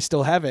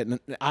have it, and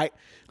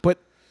but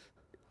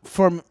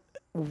from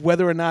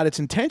whether or not it's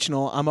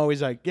intentional, I'm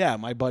always like, yeah,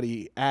 my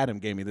buddy Adam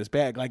gave me this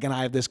bag, like, and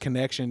I have this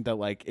connection that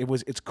like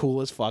it's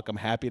cool as fuck. I'm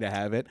happy to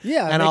have it,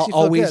 Yeah, it and makes I'll you feel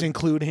always good.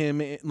 include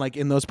him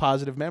in those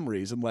positive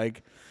memories, and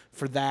like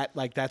for that,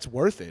 like that's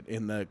worth it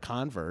in the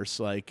converse.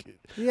 Like,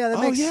 Yeah, that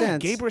oh, makes yeah,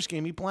 sense. Gabrus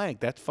gave me blank.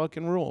 That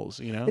fucking rules,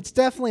 you know. it's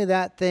definitely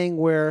that thing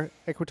where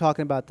like we're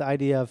talking about the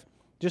idea of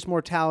just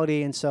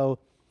mortality, and so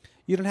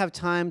you don't have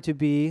time to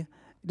be.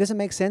 It doesn't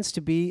make sense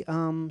to be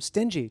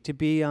stingy, to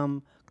be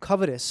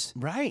covetous.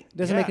 right. It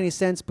doesn't make any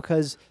sense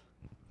because,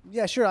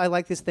 yeah, sure, I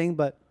like this thing,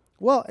 but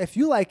well, if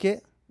you like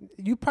it,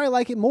 you probably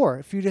like it more.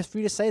 If you just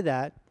say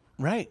that,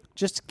 right.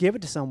 just give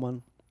it to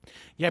someone.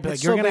 Yeah, but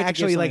It's like you're so gonna great to give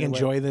actually like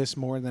something away. enjoy this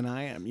more than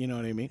I am. You know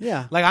what I mean?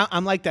 Yeah. Like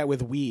I'm like that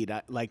with weed.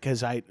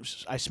 Because I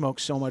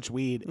smoke so much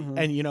weed, Mm-hmm.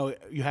 and you know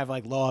you have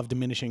like law of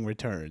diminishing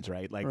returns,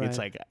 right? Like it's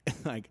Right.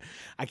 like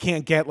I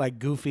can't get like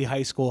goofy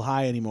high school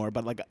high anymore.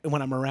 But like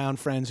when I'm around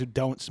friends who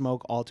don't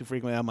smoke all too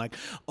frequently, I'm like,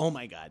 oh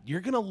my god,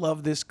 you're gonna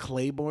love this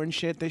Claiborne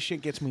shit. This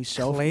shit gets me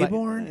so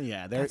Claiborne?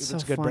 yeah, That's it's so a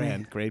good funny.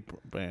 brand, great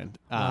brand.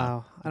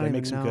 Wow, I don't they even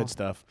make some know. good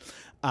stuff.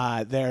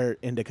 Their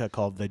indica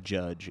called The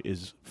Judge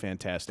is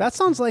fantastic. That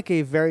sounds like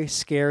a very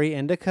scary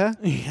indica.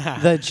 Yeah.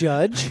 The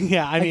judge.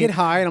 Yeah, I I mean- get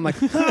high and I'm like,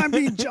 I'm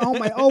being. Oh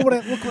my! Oh, what I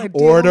did!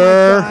 Order.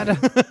 Oh my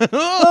god!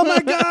 Oh my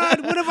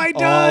god! What have I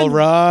done? All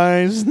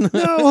rise.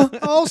 No!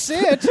 I'll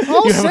sit.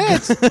 I'll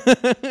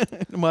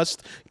sit.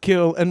 Must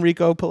kill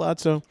Enrico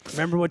Palazzo.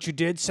 Remember what you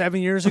did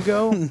 7 years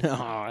ago? No,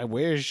 I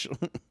wish.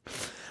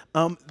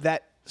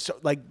 That so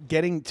like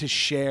getting to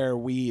share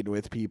weed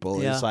with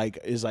people Yeah.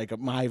 is like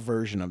my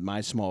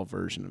small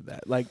version of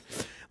that. Like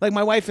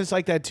my wife is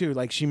like that too.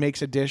 Like she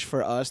makes a dish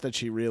for us that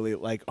she really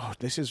like. Oh,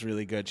 this is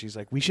really good. She's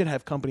like, we should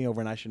have company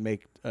over, and I should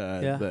make.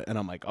 And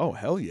I'm like, oh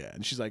hell yeah.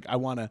 And she's like, I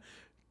want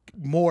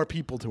more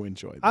people to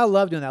enjoy this. I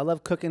love doing that. I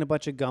love cooking a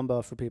bunch of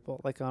gumbo for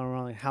people, like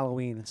around like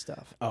Halloween and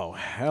stuff. Oh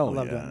hell I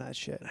love yeah. doing that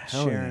shit.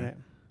 Hell Sharing yeah. it.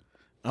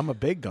 I'm a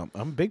big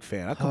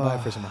fan. I'll come by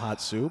for some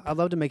hot soup. I'd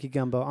love to make you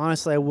gumbo.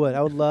 Honestly, I would.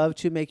 I would love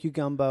to make you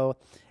gumbo.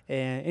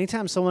 And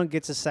anytime someone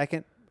gets a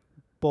second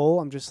bowl,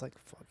 I'm just like,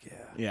 fuck yeah.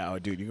 Yeah, oh,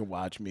 dude, you can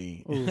watch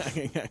me.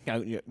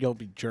 You'll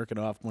be jerking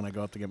off when I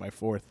go up to get my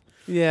 4th.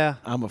 Yeah.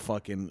 I'm a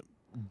fucking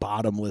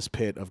bottomless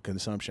pit of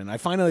consumption. I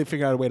finally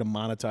figured out a way to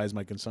monetize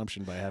my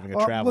consumption by having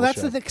a travel well, that's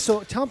show. the thing.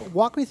 So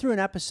walk me through an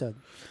episode.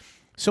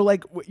 So,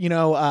 like,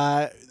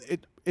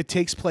 it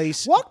takes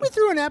place. Walk me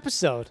through an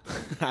episode.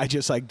 I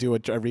just like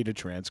I read a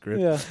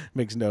transcript. Yeah.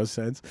 Makes no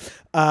sense.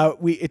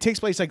 It takes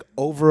place like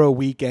over a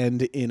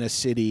weekend in a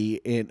city.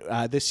 In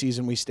this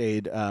season, we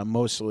stayed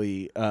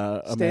mostly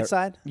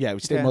Stateside? Yeah, we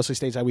stayed Okay. mostly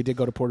stateside. We did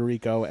go to Puerto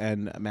Rico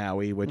and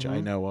Maui, which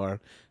I know are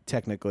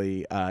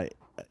technically,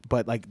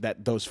 but like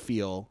that those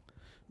feel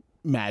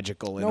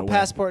magical in a No way.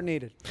 passport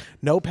needed.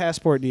 No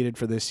passport needed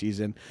for this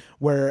season.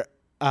 We're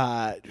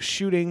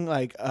shooting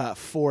like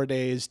 4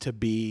 days to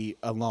be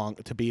a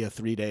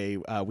 3-day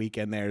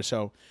weekend there.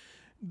 So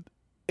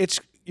it's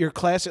your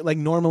classic. Like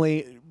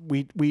normally,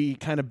 we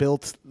kind of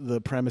built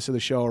the premise of the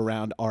show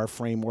around our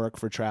framework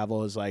for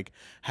travel is like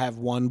have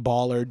one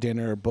baller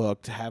dinner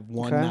booked, have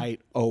one Okay.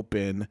 night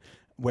open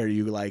where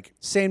you like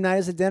Same night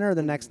as the dinner or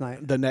the next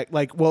night?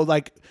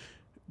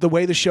 the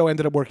way the show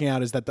ended up working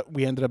out is that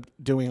we ended up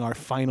doing our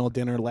final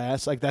dinner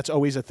last. Like that's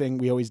always a thing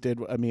we always did.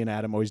 Me and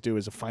Adam always do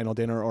is a final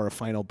dinner or a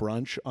final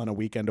brunch on a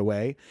weekend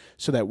away,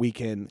 so that we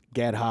can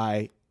get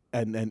high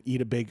and eat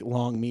a big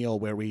long meal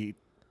where we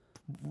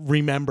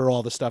remember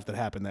all the stuff that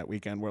happened that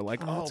weekend. We're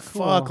like, oh that's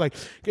fuck, cool. like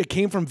it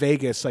came from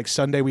Vegas. Like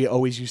Sunday, we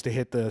always used to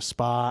hit the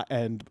spa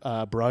and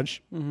brunch,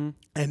 and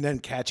then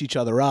catch each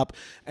other up.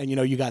 And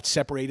you got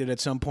separated at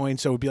some point,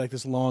 so it'd be like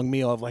this long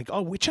meal of like,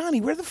 oh,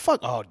 Johnny, where the fuck?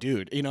 Oh,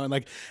 dude, and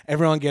like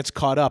everyone gets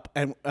caught up,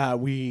 and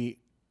we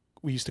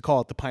used to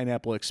call it the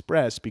Pineapple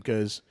Express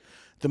because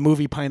the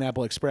movie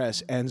Pineapple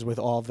Express ends with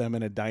all of them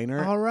in a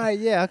diner. All right.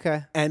 Yeah.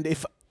 Okay. And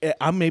if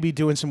I'm maybe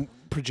doing some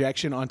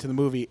projection onto the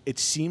movie, it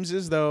seems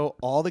as though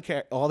all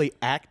the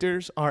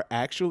actors are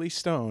actually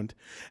stoned,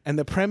 and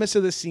the premise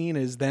of the scene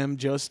is them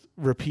just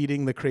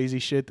repeating the crazy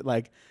shit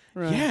like,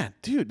 yeah,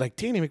 dude, like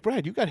Danny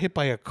McBride, you got hit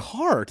by a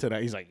car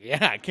tonight. He's like,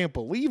 yeah, I can't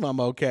believe I'm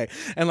okay,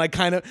 and like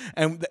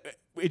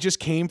it just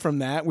came from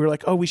that. We were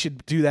like, oh, we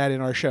should do that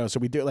in our show. So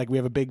we do we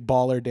have a big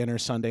baller dinner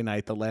Sunday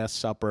night, the Last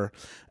Supper,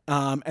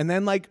 and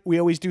then like we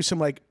always do some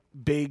like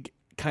big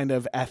kind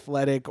of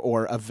athletic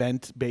or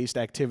event-based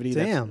activity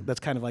that's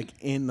kind of like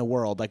in the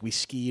world. Like we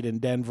skied in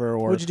Denver,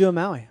 or What'd you do in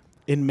Maui?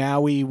 In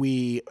Maui,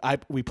 we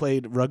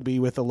played rugby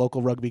with a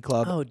local rugby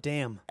club. Oh,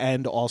 damn.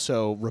 And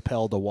also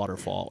rappelled a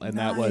waterfall, and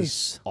that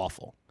was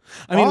awful.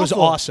 I mean, it was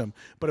awesome,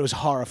 but it was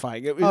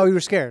horrifying. You were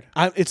scared.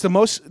 It's the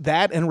most,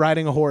 that and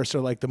riding a horse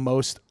are like the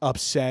most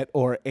upset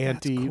or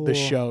anti the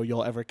show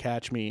you'll ever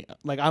catch me.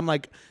 Like I'm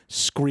like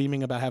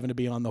screaming about having to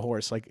be on the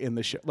horse, like in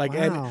the show. Like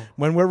and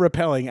when we're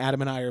rappelling, Adam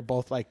and I are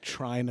both like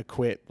trying to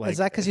quit. Like, is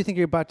that because you think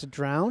you're about to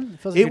drown? It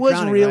feels like it was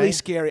drowning, really right?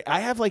 scary.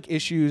 I have like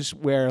issues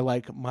where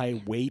like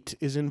my weight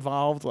is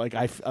involved. Like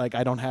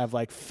I don't have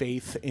like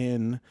faith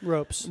in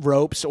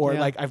ropes, or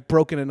like I've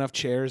broken enough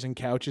chairs and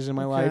couches in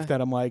my life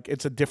that I'm like,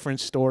 it's a different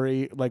story.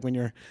 Like when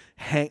you're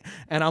and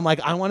I'm like,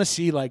 I want to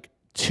see like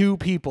two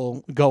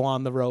people go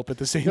on the rope at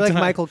the same time. You're like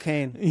Michael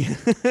Caine.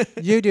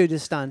 You do the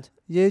stunt.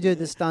 You do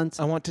the stunt.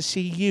 I want to see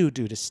you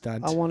do the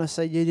stunt. I want to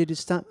say you do the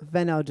stunt,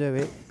 then I'll do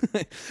it.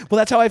 Well,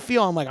 that's how I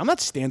feel. I'm like, I'm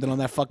not standing on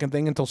that fucking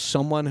thing until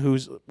someone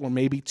or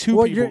maybe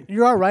two people.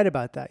 You are right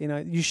about that.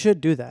 You should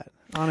do that,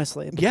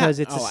 honestly, because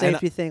it's a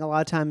safety thing. A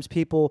lot of times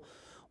people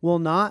will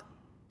not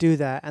do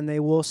that, and they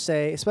will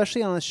say,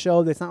 especially on a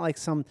show that's not like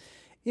some,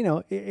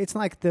 it's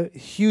not like the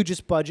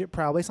hugest budget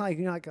probably. It's not like,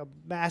 like a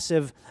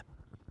massive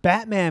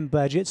Batman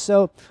budget.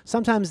 So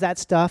sometimes that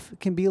stuff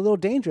can be a little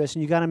dangerous,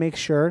 and you got to make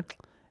sure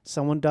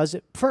someone does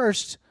it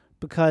first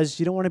because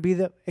you don't want to be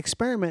the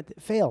experiment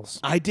that fails.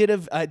 I did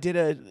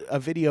a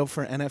video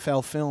for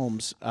NFL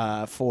Films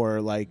for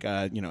like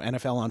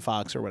NFL on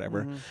Fox or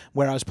whatever,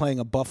 where I was playing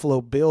a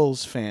Buffalo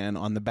Bills fan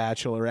on The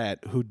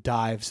Bachelorette who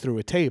dives through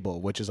a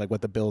table, which is like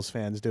what the Bills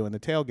fans do in the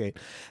tailgate.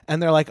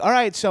 And they're like, all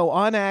right, so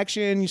on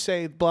action, you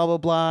say blah, blah,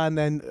 blah, and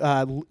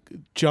then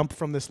jump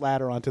from this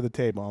ladder onto the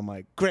table. I'm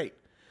like, great.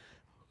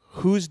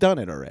 Who's done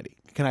it already?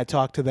 Can I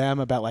talk to them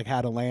about like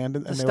how to land?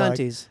 And the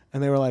stunties.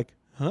 They were like,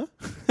 huh?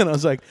 And I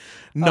was like,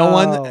 no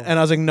one. And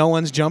I was like, no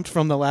one's jumped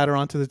from the ladder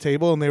onto the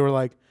table. And they were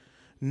like,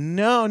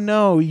 no.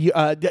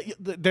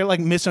 They're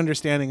like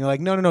misunderstanding. They're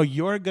like, no,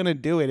 you're gonna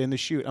do it in the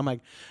shoot. I'm like,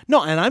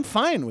 no, and I'm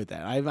fine with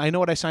that. I know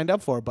what I signed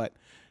up for, but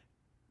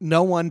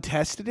no one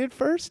tested it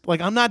first.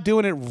 Like I'm not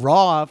doing it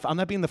raw. I'm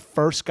not being the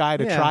first guy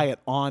to try it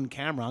on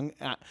camera.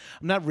 I'm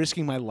not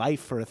risking my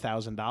life for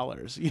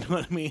 $1,000. You know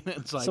what I mean?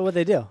 It's like, so what'd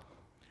they do?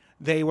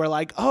 They were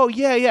like, oh,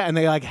 yeah, and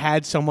they like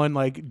had someone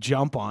like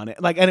jump on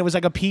it. Like, and it was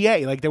like a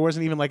PA. Like there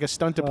wasn't even like a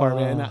stunt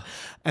department.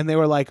 And they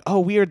were like,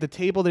 oh, weird, the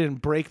table didn't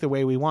break the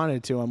way we wanted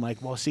it to. I'm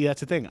like, well, see, that's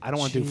the thing. I don't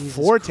want to do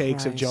 4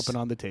 takes of jumping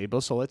on the table.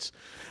 So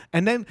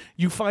and then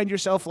you find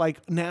yourself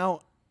like now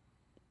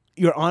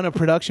you're on a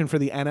production for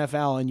the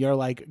NFL and you're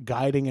like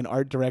guiding an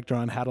art director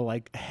on how to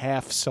like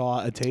half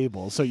saw a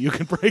table so you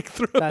can break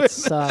through that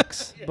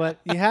sucks. But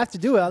you have to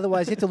do it.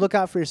 Otherwise, you have to look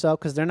out for yourself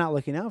because they're not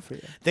looking out for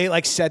you. They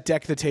like set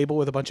deck the table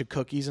with a bunch of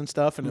cookies and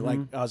stuff. And I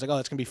was like, oh,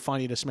 that's going to be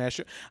funny to smash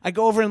it. I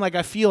go over and like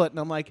I feel it and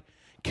I'm like,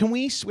 can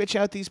we switch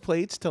out these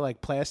plates to like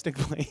plastic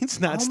plates,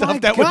 not stuff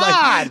that would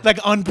like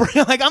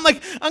unbreak? Like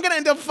I'm gonna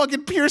end up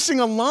fucking piercing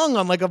a lung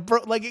on like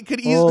like it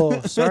could easily.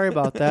 Oh, sorry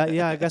about that.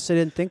 Yeah, I guess I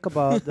didn't think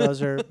about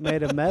those are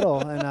made of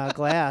metal and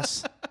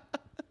glass.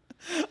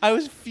 I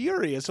was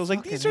furious. I was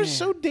like, these are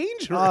so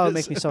dangerous. Oh, it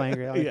makes me so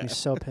angry. It makes me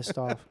so pissed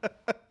off.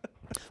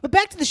 But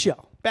back to the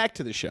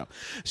show.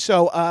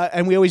 So,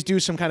 and we always do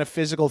some kind of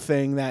physical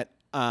thing that,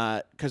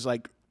 because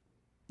like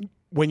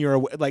when you're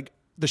like.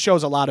 The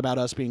show's a lot about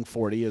us being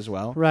 40 as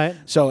well. Right.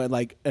 So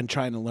and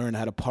trying to learn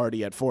how to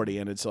party at 40.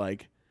 And it's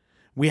like,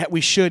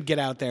 we should get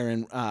out there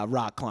and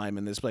rock climb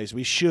in this place.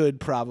 We should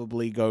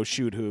probably go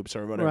shoot hoops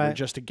or whatever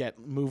just to get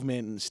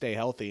movement and stay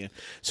healthy.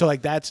 So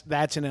like that's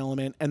an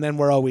element. And then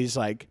we're always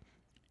like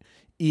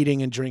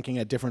eating and drinking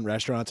at different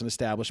restaurants and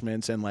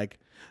establishments and like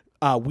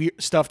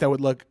weird stuff that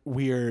would look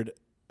weird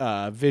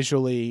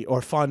visually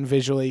or fun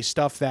visually,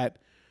 stuff that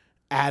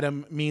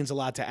Adam means a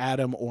lot to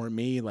Adam or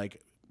me,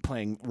 like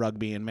playing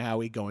rugby in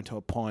Maui, going to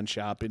a pawn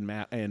shop in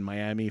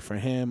Miami for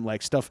him,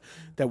 like stuff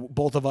that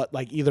both of us,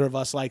 like either of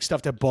us like,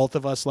 stuff that both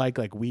of us like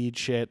weed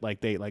shit,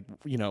 like they like,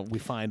 you know, we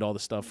find all the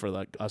stuff for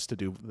like us to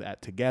do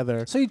that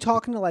together. So you're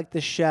talking to like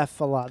the chef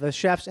a lot, the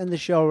chefs in the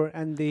show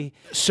and the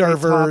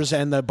servers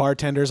and the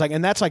bartenders, like,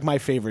 and that's like my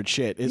favorite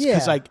shit is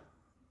because like,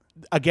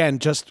 again,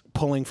 just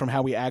pulling from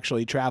how we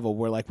actually travel,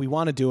 we're like,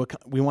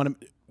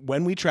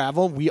 when we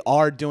travel, we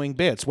are doing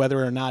bits,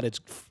 whether or not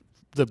it's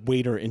the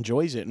waiter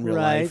enjoys it in real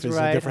life is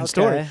a different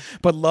story.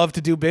 But love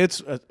to do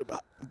bits.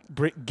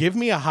 Give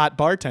me a hot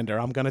bartender.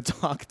 I'm going to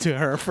talk to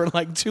her for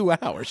like 2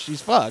 hours.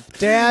 She's fucked.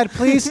 Dad,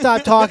 please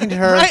stop talking to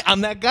her. Right,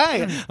 I'm that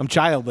guy. I'm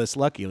childless,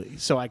 luckily,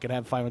 so I could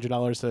have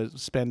 $500 to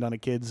spend on a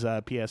kid's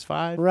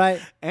PS5.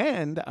 Right.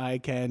 And I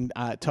can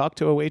talk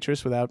to a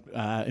waitress without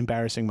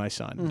embarrassing my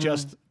son. Mm-hmm.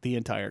 Just the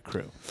entire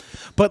crew.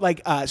 But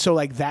like, so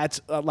like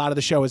that's a lot of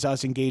the show is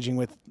us engaging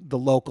with the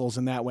locals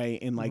in that way,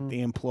 in like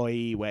the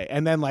employee way.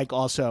 And then like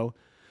also,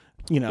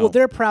 you know. Well,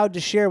 they're proud to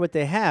share what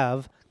they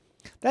have.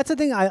 That's the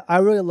thing I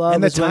really love.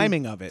 And the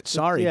timing of it.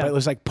 Sorry, but it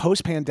was like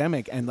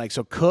post-pandemic, and like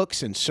so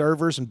cooks and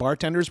servers and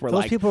bartenders were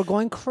those people are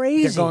going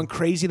crazy. They're going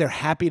crazy. They're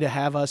happy to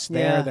have us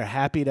there. Yeah. They're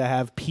happy to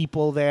have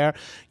people there.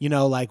 You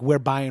know, like we're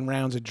buying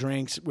rounds of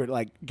drinks. We're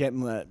like getting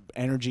the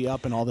energy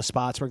up in all the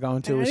spots we're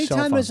going to. Anytime so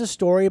fun. There's a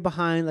story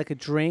behind like a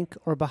drink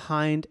or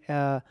behind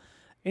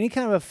any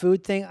kind of a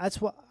food thing,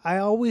 that's what I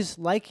always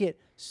like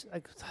it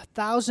like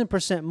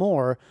 1,000%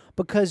 more,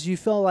 because you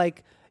feel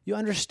like you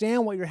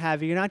understand what you're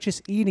having. You're not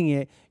just eating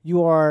it.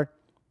 You are,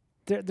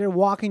 they're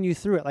walking you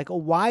through it. Like, oh,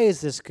 why is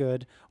this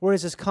good? Where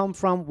does this come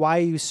from? Why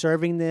are you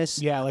serving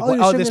this? Yeah,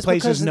 like, this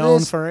place is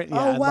known for it.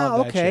 Yeah, oh,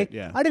 wow, okay.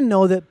 Yeah. I didn't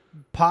know that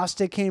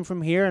pasta came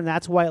from here, and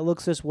that's why it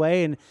looks this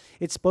way, and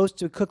it's supposed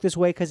to cook this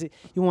way because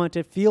you want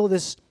it to feel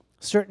this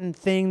certain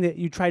thing that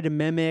you try to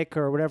mimic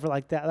or whatever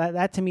like that.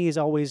 That to me is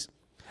always...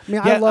 I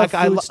mean, I love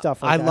like, food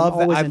stuff like I that. love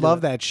that. I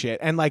love that shit.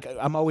 And like,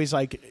 I'm always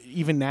like,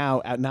 even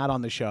now, not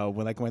on the show,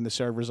 when the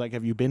server's like,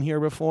 "Have you been here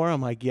before?"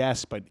 I'm like,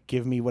 "Yes, but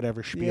give me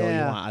whatever spiel you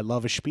want." I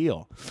love a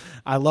spiel.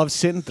 I love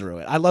sitting through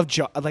it. I love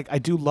I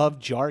do love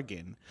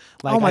jargon.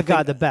 Like, oh my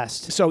God, the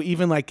best. So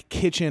even like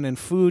kitchen and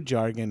food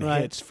jargon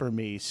hits for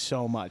me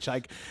so much.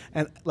 Like,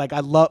 and like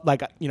I love,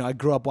 like, you know, I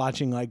grew up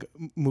watching like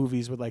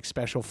movies with like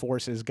special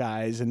forces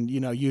guys, and you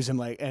know, using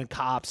like, and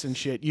cops and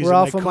shit. Using, we're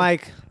Alpha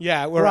Mike.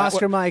 Yeah, we're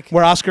Oscar Mike.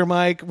 We're Oscar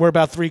Mike. We're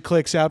about 3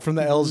 clicks out from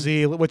the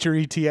LZ. What's your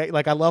ETA?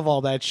 Like, I love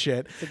all that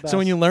shit. So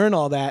when you learn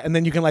all that, and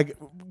then you can like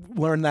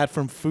learn that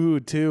from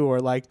food too, or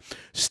like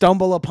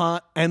stumble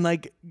upon, and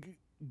like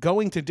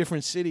going to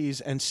different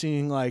cities and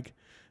seeing like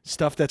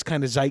stuff that's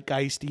kind of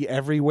zeitgeisty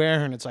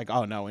everywhere, and it's like,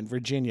 oh no, in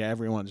Virginia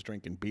everyone's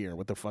drinking beer.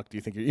 What the fuck do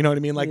you think? You know what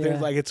I mean? Like, there's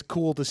like, it's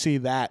cool to see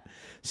that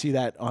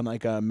on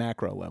like a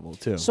macro level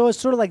too. So it's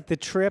sort of like The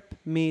Trip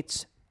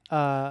meets.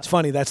 It's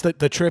funny. That's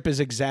the Trip is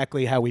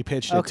exactly how we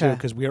pitched it too,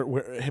 because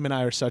him and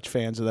I are such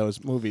fans of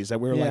those movies that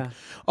we were like,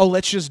 oh,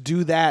 let's just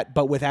do that,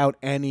 but without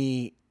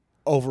any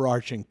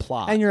overarching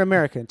plot. And you're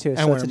American too,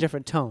 so it's a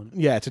different tone.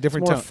 Yeah, it's a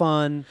different tone. More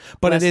fun,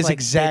 but it is like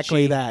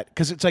exactly bitchy. that,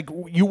 because it's like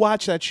you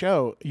watch that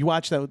show, you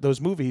watch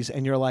those movies,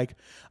 and you're like,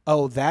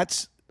 oh,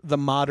 that's the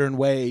modern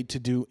way to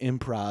do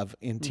improv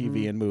in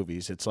TV and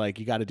movies. It's like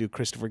you got to do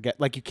Christopher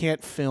like you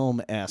can't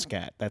film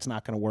ASCAT. That's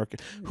not going to work.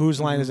 Whose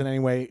Line Is It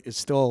Anyway is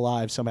still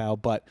alive somehow,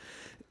 but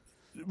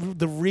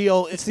the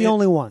real it's the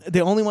only one.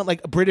 The only one,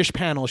 like British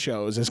panel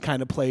shows, is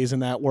kind of plays in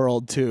that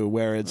world too,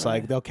 where it's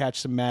like they'll catch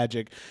some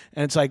magic,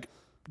 and it's like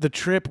The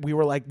Trip. We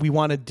were like, we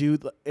want to do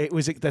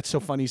it. That's so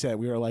funny you said.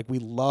 We were like, we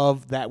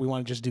love that. We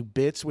want to just do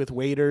bits with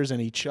waiters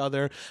and each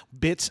other,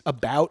 bits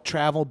about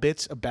travel,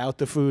 bits about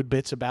the food,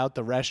 bits about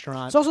the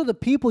restaurant. It's also the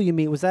people you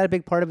meet. Was that a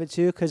big part of it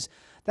too? Because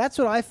that's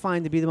what I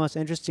find to be the most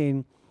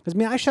interesting. Because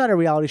I shot a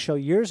reality show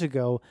years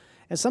ago,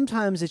 and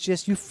sometimes it's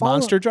just you fall.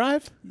 Monster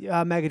Drive?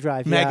 Mega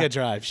Drive. Mega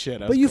Drive. Shit.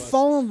 But you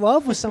fall in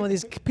love with some of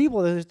these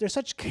people. They're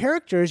such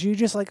characters. You're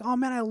just like, oh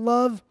man, I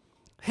love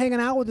hanging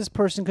out with this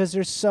person because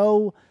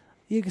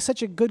you get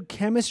such a good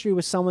chemistry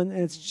with someone,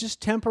 and it's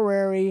just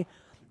temporary.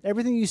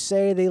 Everything you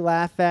say, they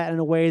laugh at in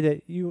a way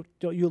that you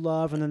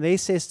love, and then they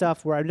say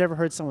stuff where I've never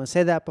heard someone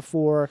say that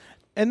before.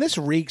 And this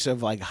reeks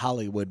of like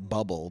Hollywood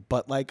bubble,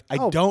 but like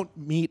I don't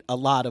meet a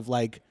lot of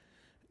like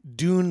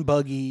dune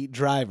buggy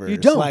drivers. You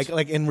don't.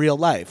 Like in real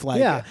life.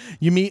 Like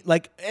you meet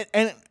like,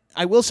 and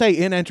I will say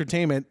in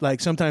entertainment,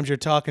 like sometimes you're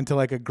talking to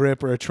like a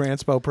grip or a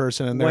transpo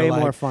person, and they're way like,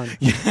 more fun.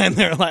 Yeah, and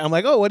they're like, I'm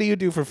like, oh, what do you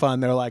do for fun?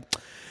 They're like,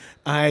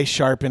 I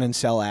sharpen and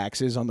sell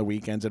axes on the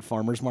weekends at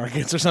farmers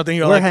markets or something.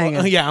 You're We're like, hanging.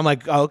 oh, yeah. I'm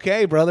like,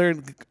 okay, brother,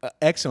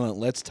 excellent.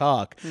 Let's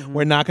talk.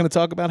 We're not going to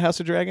talk about House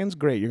of Dragons.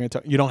 Great. You're going to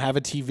talk. You don't have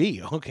a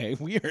TV. Okay,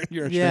 weird.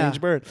 You're a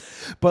strange bird.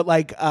 But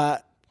like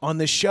on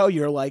the show,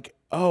 you're like,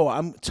 oh,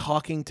 I'm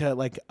talking to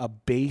like a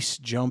base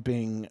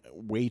jumping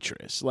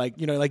waitress. Like,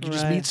 you know, like you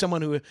just meet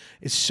someone who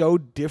is so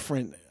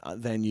different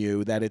than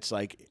you that it's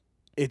like,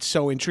 it's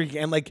so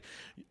intriguing. And like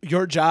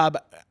your job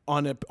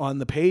on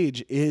the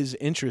page is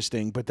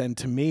interesting, but then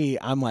to me,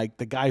 I'm like,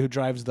 the guy who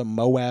drives the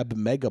Moab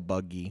Mega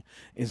Buggy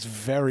is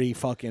very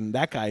fucking,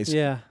 that guy's,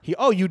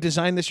 you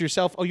designed this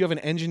yourself? Oh, you have an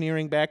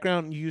engineering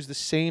background? You use the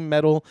same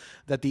metal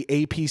that the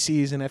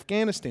APCs in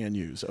Afghanistan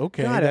use.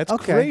 Okay, that's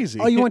crazy.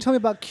 Oh, you want to tell me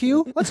about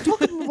Q? Let's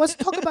talk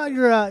about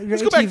your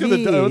let's ATV. Go back to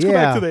go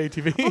back to the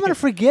ATV. I'm going to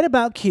forget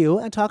about Q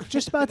and talk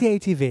just about the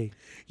ATV.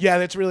 Yeah,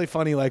 that's really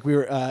funny. Like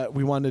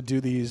we wanted to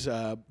do these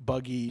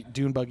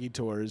dune buggy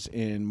tours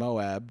in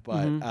Moab,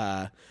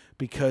 but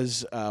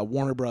because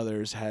Warner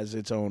Brothers has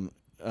its own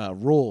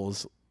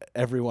rules,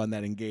 everyone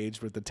that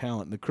engaged with the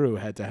talent and the crew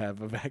had to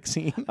have a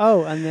vaccine.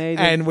 Oh,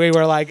 and we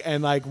were like,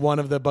 one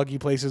of the buggy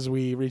places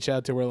we reached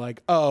out to were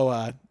like,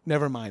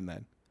 never mind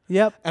then.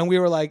 Yep. And we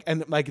were like,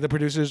 the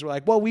producers were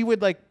like, well, we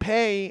would like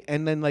pay,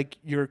 and then like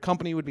your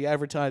company would be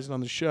advertised on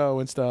the show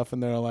and stuff,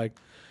 and they're like,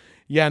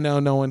 yeah,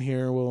 no one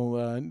here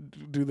will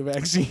do the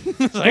vaccine.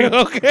 It's like,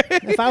 okay.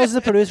 If I was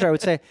the producer, I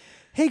would say,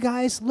 hey,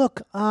 guys,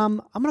 look,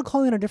 I'm going to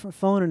call you on a different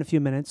phone in a few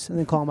minutes, and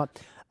then call them up.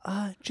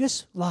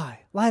 Just lie.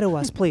 Lie to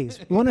us, please.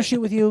 We want to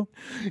shoot with you.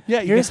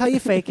 Yeah. Here's how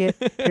you fake it.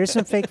 Here's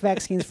some fake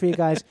vaccines for you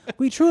guys.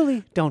 We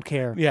truly don't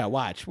care. Yeah,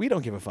 watch. We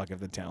don't give a fuck if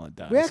the talent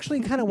dies. We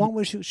actually kind of want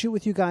to shoot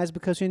with you guys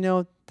because,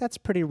 that's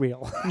pretty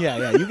real.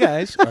 Yeah. You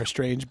guys are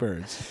strange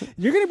birds.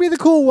 You're going to be the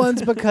cool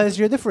ones because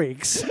you're the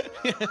freaks.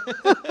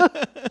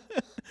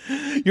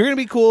 You're going to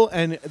be cool,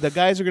 and the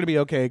guys are going to be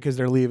okay because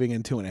they're leaving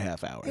in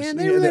 2.5 hours. And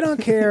they really don't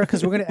care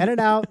because we're going to edit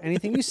out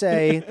anything you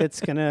say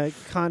that's going to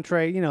it's going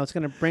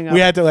to bring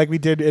up. We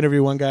did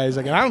interview one guy. He's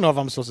like, I don't know if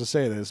I'm supposed to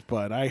say this,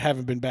 but I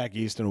haven't been back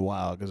east in a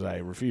while because I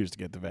refused to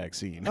get the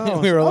vaccine. Oh,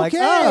 and we were like,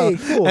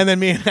 cool. And then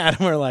me and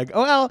Adam were like,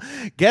 oh, well,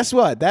 guess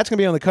what? That's going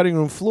to be on the cutting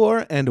room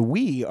floor, and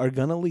we are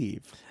going to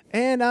leave.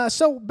 And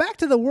so back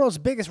to the world's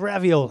biggest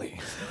ravioli.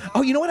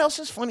 Oh, you know what else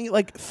is funny?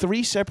 Like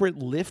 3 separate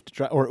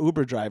Lyft or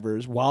Uber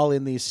drivers while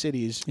in these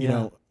cities, you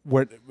know,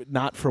 were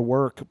not for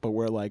work, but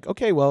we're like,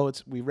 okay, well,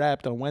 we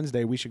wrapped on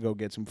Wednesday. We should go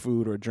get some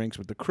food or drinks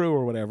with the crew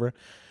or whatever.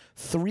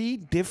 3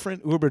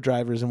 different Uber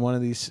drivers in one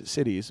of these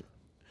cities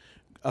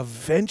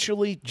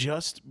eventually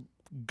just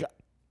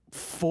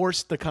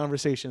forced the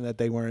conversation that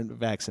they weren't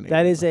vaccinated.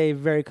 That is a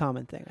very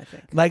common thing, I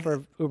think. Like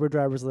for Uber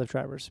drivers, Lyft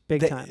drivers,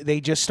 big time. They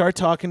just start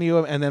talking to you,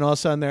 and then all of a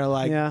sudden they're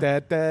like,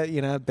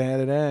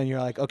 and you're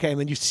like, okay, and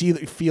then you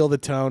feel the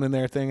tone in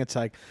their thing. It's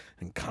like,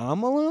 and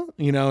Kamala,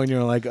 and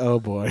you're like, oh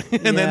boy,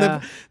 and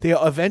then they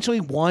eventually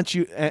want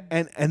you,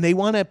 and they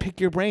want to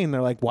pick your brain.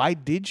 They're like, why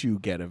did you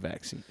get a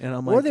vaccine? And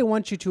I'm like, or they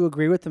want you to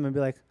agree with them and be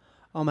like,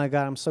 oh my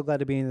God, I'm so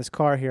glad to be in this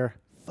car here.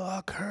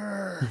 Fuck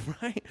her,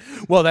 right?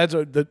 Well, that's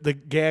what the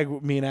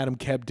gag me and Adam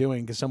kept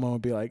doing, because someone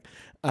would be like,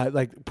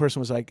 the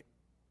person was like,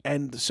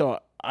 and so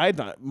I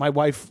thought my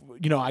wife,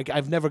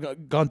 I've never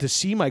gone to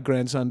see my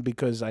grandson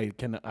because I'm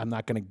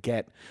not going to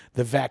get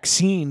the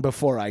vaccine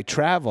before I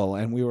travel,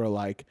 and we were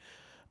like,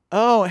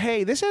 oh,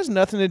 hey, this has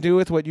nothing to do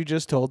with what you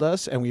just told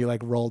us, and we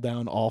like rolled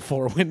down all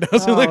 4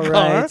 windows in the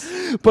car.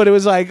 Right. But it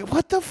was like,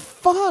 what the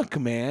fuck,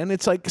 man?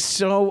 It's like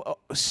so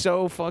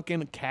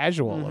fucking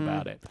casual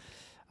about it.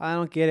 I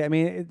don't get it. I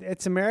mean,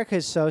 it's America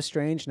is so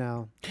strange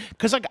now.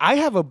 Because like I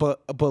have a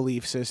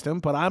belief system,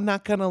 but I'm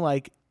not gonna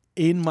like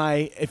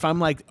if I'm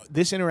like,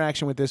 this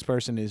interaction with this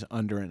person is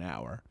under an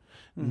hour.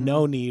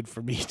 No need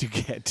for me to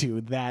get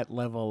to that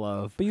level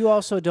of. But you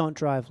also don't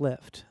drive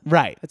Lyft.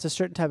 Right. It's a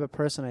certain type of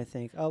person, I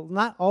think.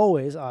 Not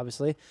always,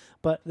 obviously,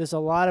 but there's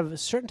a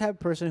certain type of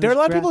person. There are a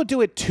lot of people who do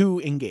it to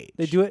engage.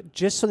 They do it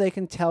just so they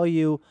can tell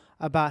you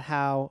about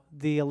how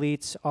the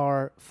elites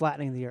are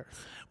flattening the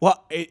earth.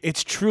 Well,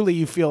 it's truly,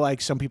 you feel like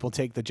some people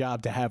take the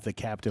job to have the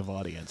captive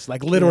audience,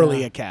 like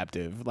literally a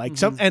captive.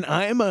 Like and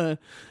I'm a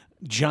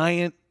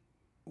giant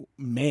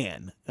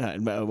man,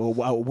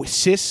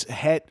 cis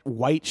het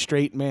white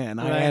straight man.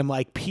 Right. I am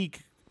like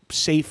peak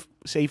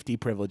safety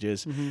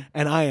privileges,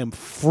 and I am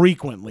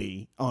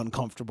frequently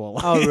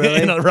uncomfortable. Oh,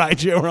 really? In a ride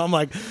share where I'm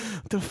like,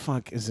 what the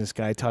fuck is this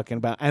guy talking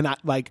about? And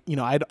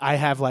I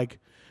have like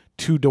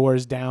 2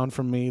 doors down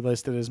from me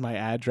listed as my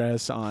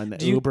address on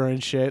Uber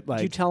and shit. Like,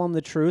 do you tell them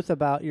the truth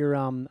about your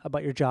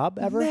job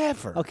ever?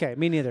 Never. Okay,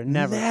 me neither.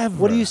 Never. Never.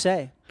 What do you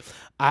say?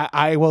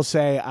 I will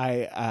say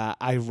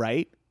I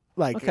write.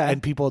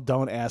 And people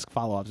don't ask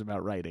follow-ups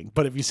about writing.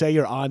 But if you say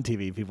you're on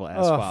TV, people ask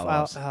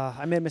follow-ups.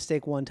 I made a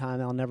mistake one time,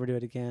 and I'll never do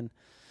it again.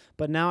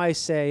 But now I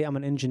say I'm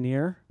an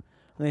engineer.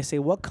 And they say,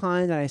 what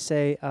kind? And I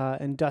say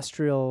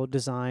industrial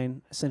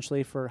design,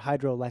 essentially for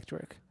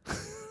hydroelectric.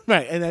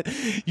 Right. And then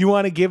you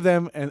want to give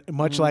them, and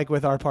much like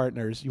with our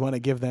partners, you want to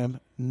give them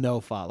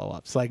no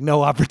follow-ups, like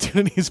no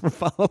opportunities for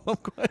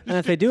follow-up questions. And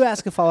if they do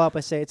ask a follow-up,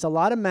 I say, it's a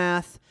lot of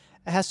math.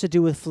 It has to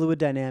do with fluid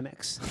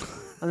dynamics.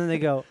 And then they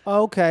go,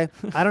 oh, okay,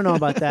 I don't know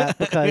about that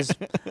because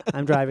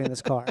I'm driving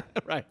this car.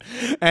 Right.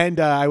 And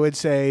I would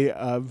say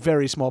a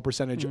very small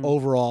percentage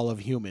overall of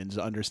humans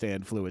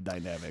understand fluid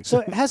dynamics. So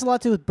it has a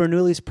lot to do with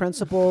Bernoulli's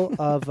principle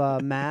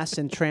of mass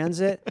in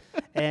transit.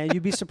 And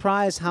you'd be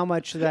surprised how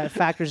much that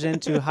factors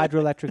into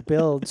hydroelectric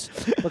builds,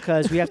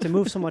 because we have to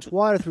move so much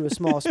water through a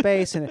small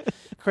space, and it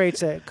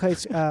creates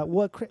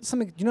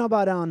something. You know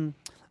about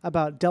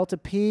about Delta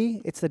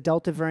P. It's the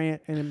Delta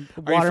variant in Are you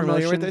water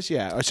familiar motion. with this?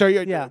 Yeah. So we're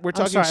I'm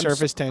talking sorry,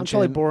 surface tension. I'm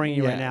totally boring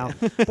you right Yeah.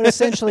 now. But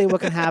essentially,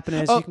 what can happen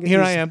is you can get here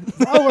these, I am.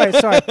 Oh, right,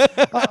 sorry.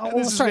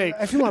 This is sorry. me.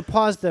 If you want to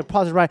pause the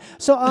ride.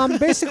 So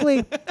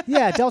basically,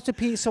 yeah, Delta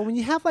P. So when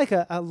you have like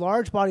a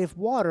large body of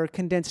water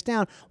condensed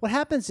down, what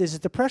happens is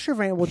the pressure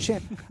variant will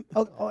change.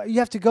 You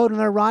have to go to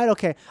another ride?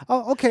 Okay.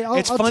 Oh, okay.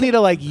 It's funny to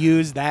like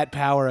use that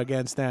power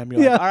against them.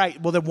 You're Yeah. like, all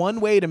right, well, the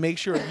one way to make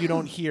sure you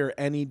don't hear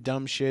any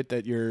dumb shit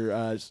that your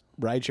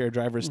rideshare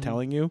driver is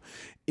telling you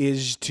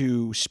is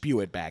to spew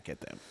it back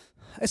at them.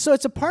 So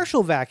it's a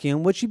partial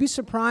vacuum, which you'd be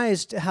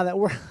surprised how that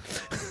works.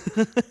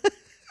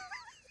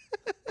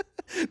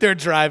 They're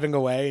driving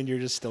away, and you're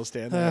just still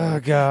standing there. Oh,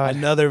 God.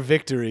 Another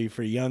victory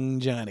for young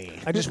Johnny.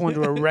 I just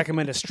wanted to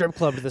recommend a strip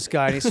club to this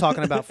guy, and he's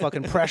talking about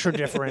fucking pressure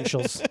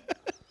differentials.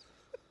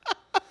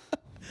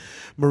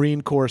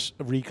 Marine Corps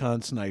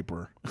recon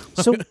sniper.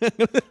 So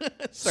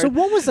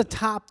what was the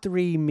top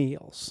 3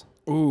 meals?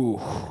 Ooh.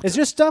 Is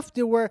there stuff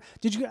that where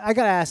I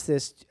gotta ask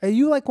this? Are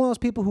you like one of those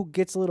people who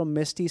gets a little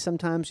misty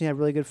sometimes when you have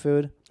really good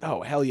food?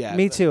 Oh, hell yeah.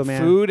 Me too,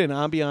 man. Food and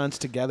ambiance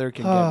together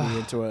can get me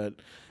into a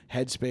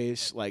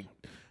headspace.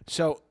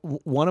 So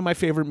one of my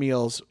favorite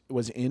meals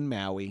was in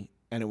Maui,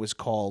 and it was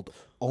called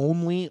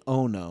Only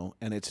Ono,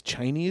 and it's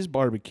Chinese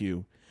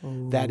barbecue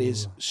that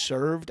is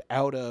served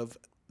out of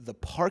the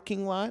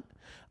parking lot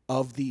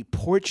of the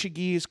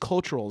Portuguese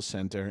Cultural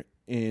Center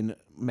in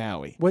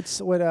Maui. What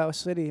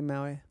city in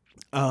Maui?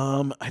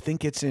 I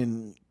think it's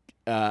in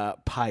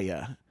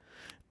Paia.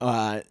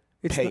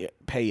 It's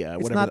Paia.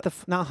 It's Whatever.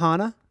 not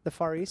Hana, the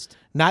Far East.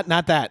 Not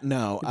that.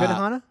 No. You been to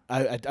Hana?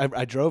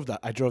 I drove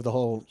the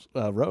whole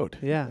road.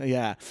 Yeah.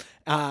 Yeah.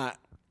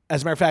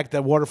 As a matter of fact,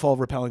 the waterfall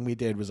rappelling we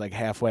did was like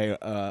halfway it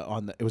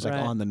was like Right.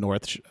 on the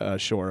north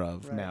shore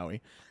of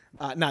Maui.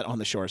 Not on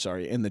the shore,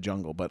 sorry, in the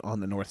jungle, but on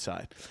the north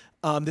side.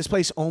 This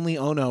place, Only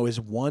Ono, is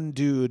one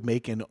dude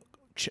making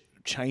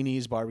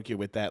Chinese barbecue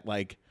with that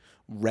like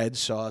red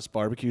sauce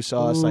barbecue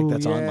sauce like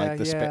that's on like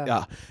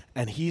the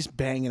and he's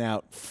banging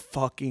out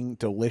fucking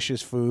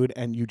delicious food,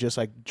 and you just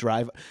like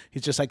drive.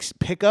 He's just like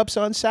pickups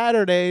on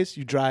Saturdays.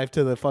 You drive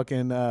to the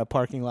fucking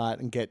parking lot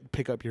and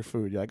pick up your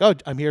food. You're like, oh,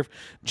 I'm here.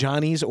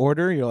 Johnny's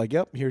order. You're like,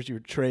 yep, here's your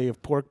tray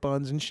of pork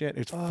buns and shit.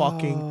 It's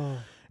fucking.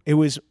 It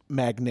was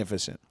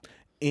magnificent.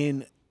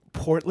 In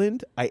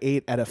Portland, I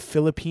ate at a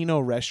Filipino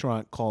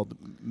restaurant called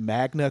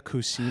Magna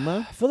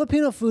Kusima.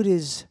 Filipino food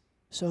is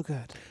so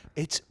good.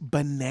 It's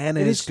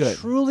bananas It is good.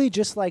 truly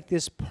just like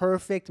this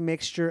perfect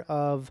mixture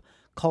of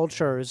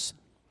cultures.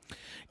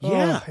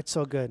 Yeah. Oh, it's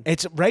so good.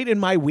 It's right in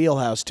my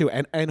wheelhouse too,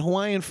 and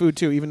Hawaiian food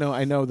too. Even though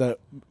I know the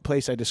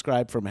place I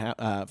described from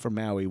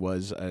Maui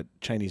was a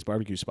Chinese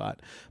barbecue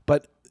spot,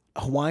 but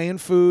Hawaiian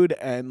food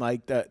and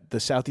like the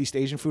Southeast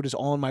Asian food is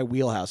all in my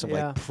wheelhouse of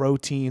like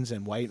proteins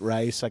and white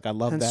rice. Like I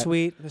love and that.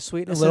 the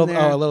sweetness A little, in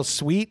there. a little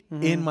sweet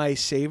in my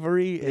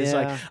savory is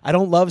like Yeah. I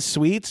don't love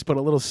sweets, but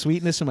a little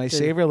sweetness in my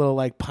savory, a little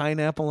like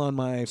pineapple on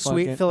my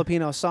Sweet fucking,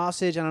 Filipino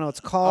sausage. I don't know what it's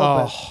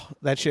called,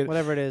 that shit.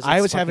 whatever it is, I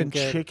it's was having fucking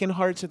good. chicken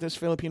hearts at this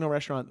Filipino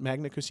restaurant,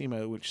 Magna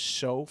Kusima, which is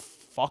so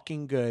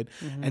fucking good,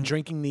 and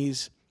drinking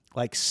these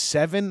like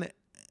 7%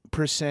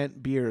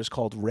 beers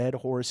called Red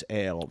Horse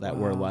Ale that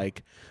were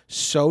like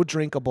so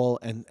drinkable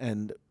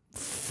and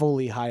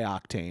fully high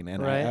octane,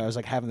 and Right. I was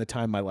like having the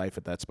time of my life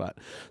at that spot.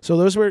 So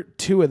those were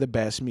 2 of the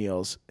best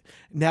meals.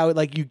 Now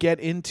like you get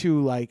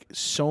into like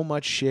so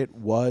much shit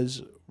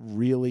was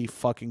really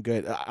fucking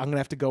good. I'm gonna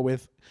have to go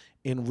with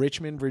in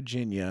Richmond,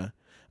 Virginia,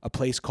 a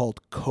place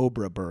called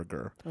Cobra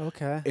Burger.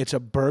 Okay. It's a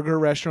burger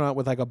restaurant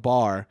with like a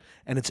bar,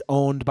 and it's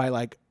owned by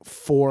like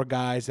 4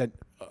 guys that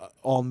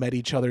all met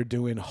each other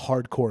doing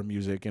hardcore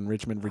music in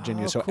Richmond,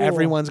 Virginia. Oh, So cool.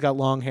 everyone's got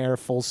long hair,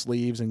 full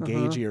sleeves, and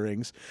gauge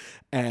earrings,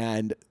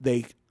 and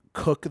they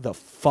cook the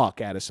fuck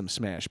out of some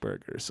smash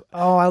burgers.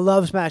 Oh, I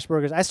love smash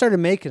burgers. I started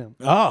making them.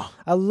 Oh,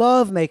 I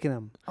love making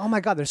them. Oh my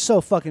God, they're so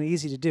fucking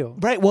easy to do.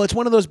 right. Well, it's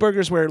one of those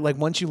burgers where like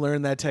once you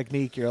learn that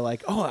technique, you're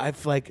like, oh,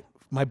 I've like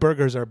my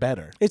burgers are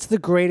better. It's the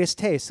greatest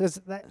taste.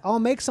 'Cause I'll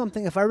make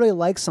something if I really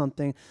like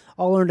something.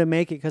 I'll learn to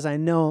make it because I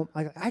know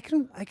I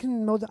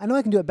know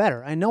I can do it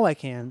better. I know I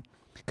can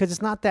because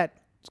it's not that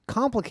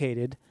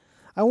complicated.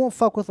 I won't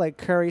fuck with like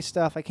curry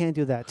stuff. I can't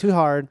do that. Too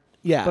hard.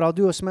 Yeah. But I'll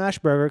do a smash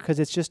burger because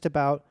it's just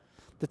about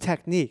the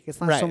technique.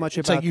 It's not so much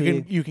it's about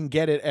like you can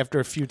get it after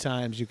a few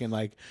times. You can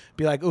like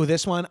be like, oh,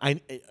 this one, all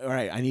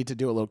right, I need to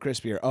do a little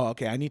crispier. Oh,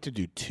 okay, I need to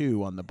do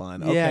 2 on the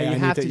bun. Okay, Yeah, I you need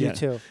have to do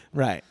 2.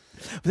 Right.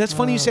 But that's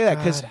funny you say that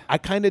because God. I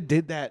kind of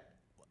did that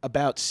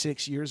about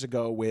 6 years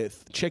ago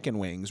with chicken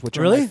wings, which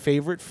are Really? my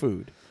favorite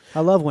food.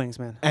 I love wings,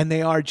 man. And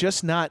they are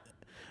just not.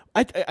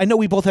 I know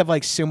we both have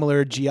like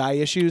similar GI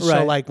issues. So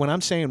Right. like when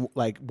I'm saying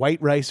like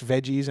white rice,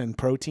 veggies, and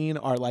protein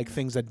are like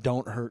things that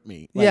don't hurt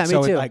me. Like, Yeah, me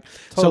so too.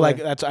 So like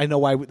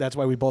Totally. that's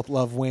why we both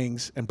love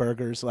wings and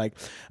burgers. Like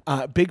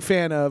big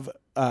fan of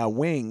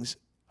wings,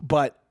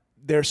 but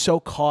they're so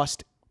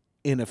cost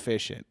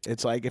inefficient.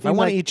 It's like if I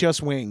want to eat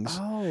just wings,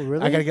 Oh,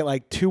 really? I gotta get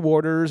like 2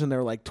 orders, and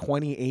they're like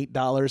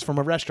 $28 from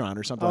a restaurant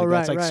or something Oh, like that. right,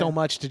 It's like right. so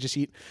much to just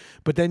eat.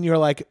 But then you're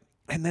like,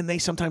 and then they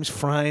sometimes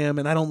fry them,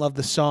 and I don't love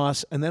the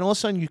sauce. And then all of a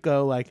sudden you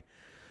go like,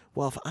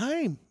 well, if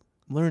I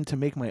learn to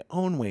make my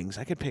own wings,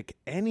 I could pick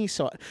any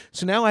sauce.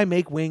 So now I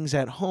make wings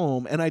at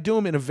home, and I do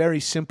them in a very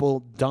simple,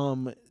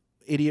 dumb,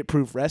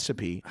 idiot-proof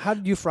recipe. How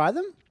did you fry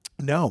them?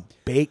 No,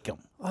 bake them.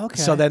 Okay.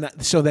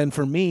 So then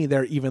for me,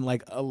 they're even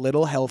like a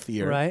little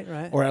healthier. Right.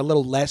 Or a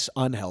little less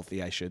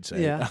unhealthy, I should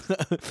say. Yeah.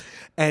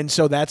 And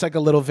so that's like a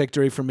little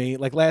victory for me.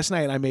 Like last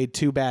night, I made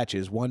 2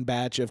 batches. One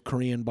batch of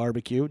Korean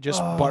barbecue,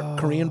 just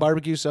Korean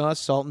barbecue sauce,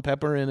 salt and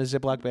pepper in a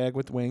Ziploc bag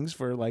with wings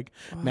for like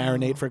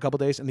marinate for a couple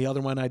days. And the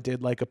other one, I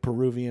did like a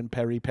Peruvian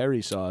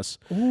peri-peri sauce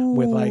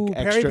with like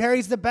extra.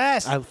 Peri-peri's the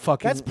best.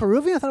 That's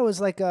Peruvian? I thought it was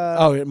like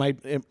no,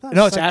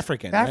 it's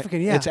African.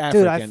 African, yeah. It's African.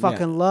 Dude, I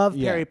fucking love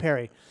Yeah.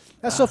 peri-peri.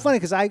 That's so funny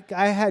because I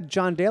had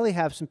John Daly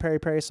have some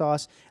peri-peri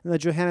sauce in the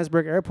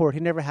Johannesburg airport. He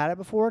never had it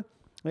before.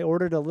 I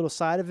ordered a little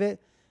side of it.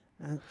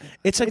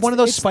 It's like one of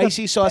those it's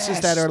spicy the sauces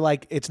that best. are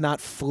like, it's not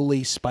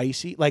fully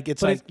spicy. Like it's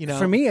But like,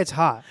 for me, it's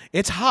hot.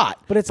 it's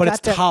hot, But it's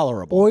got that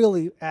tolerable.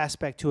 oily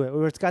aspect to it,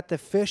 where it's got the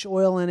fish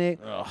oil in it.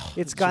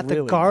 It's got the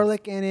really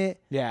garlic in it.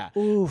 Yeah.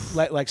 Oof.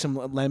 Like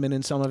some lemon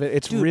in some of it.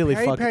 It's Dude, really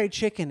peri-peri fucking.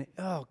 chicken.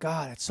 Oh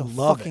God, it's so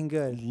Love fucking it.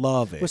 good.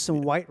 Love it. With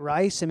some white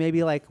rice and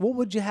maybe like, what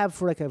would you have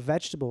for like a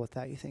vegetable with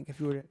that? You think if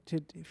you were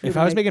to If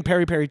I was making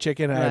peri-peri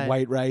chicken and I Right. had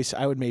white rice,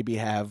 I would maybe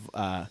have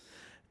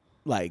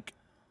like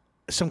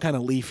some kind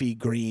of leafy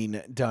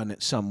green done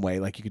some way.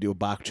 Like you could do a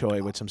bok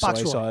choy with some soy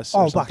sauce. Oh,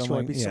 or bok something choy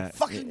like, would be yeah. so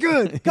fucking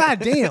good. God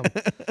damn.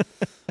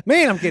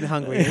 Man, I'm getting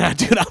hungry. Yeah,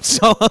 dude, I'm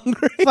so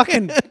hungry.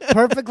 Fucking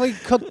perfectly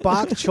cooked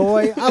bok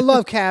choy. I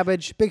love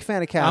cabbage. Big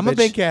fan of cabbage. I'm a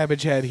big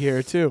cabbage head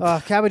here too.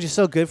 Cabbage is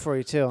so good for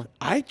you too.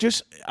 I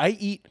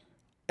eat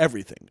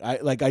everything.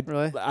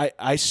 Really?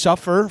 I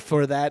suffer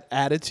for that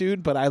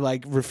attitude, but I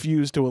like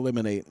refuse to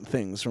eliminate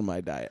things from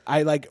my diet.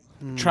 I like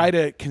try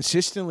to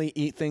consistently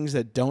eat things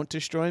that don't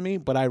destroy me,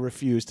 but I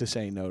refuse to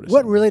say no to What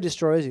something. really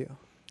destroys you?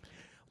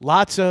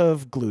 Lots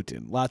of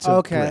gluten, lots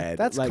of bread.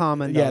 That's Like,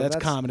 common. Yeah, though. that's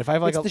common. If I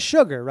have like it's the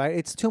sugar, right?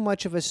 It's too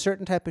much of a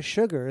certain type of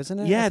sugar, isn't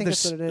it? I yeah, think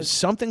there's that's what it is.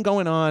 something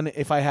going on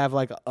if I have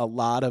like a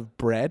lot of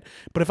bread,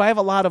 but if I have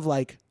a lot of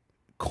like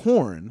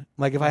corn,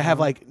 like if I have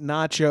like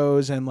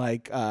nachos and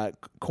like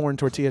corn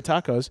tortilla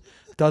tacos,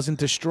 doesn't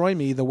destroy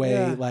me the way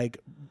Yeah. like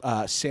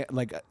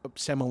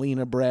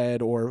semolina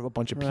bread or a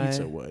bunch of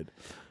pizza Right. would.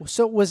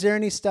 So, was there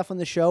any stuff on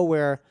the show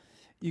where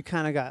you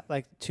kind of got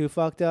like too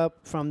fucked up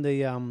from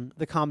the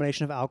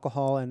combination of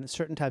alcohol and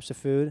certain types of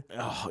food?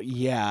 Oh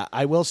yeah,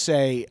 I will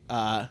say.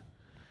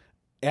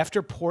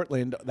 After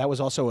Portland, that was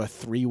also a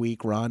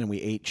 3-week run, and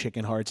we ate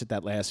chicken hearts at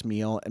that last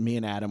meal. And me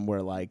and Adam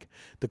were like,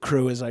 the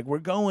crew is like, we're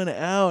going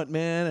out,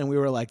 man. And we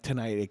were like,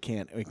 tonight it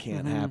can't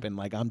happen.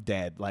 Like I'm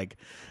dead. Like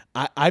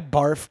I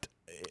barfed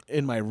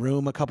in my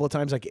room a couple of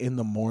times, like in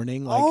the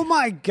morning. Like, Oh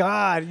my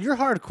God, you're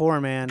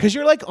hardcore, man. because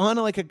you're like on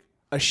like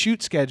a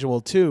shoot schedule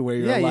too, where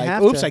you're Yeah, you like,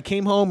 have oops, to. I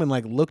came home and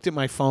like looked at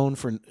my phone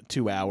for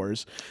 2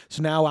 hours.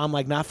 So now I'm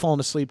like not falling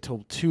asleep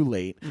till too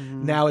late.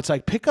 Mm-hmm. Now it's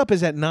like pickup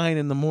is at 9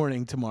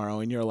 a.m. tomorrow,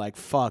 and you're like,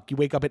 fuck. You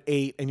wake up at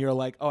 8 and you're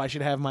like, oh, I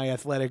should have my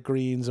athletic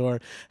greens or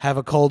have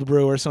a cold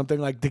brew or something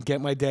like to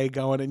get my day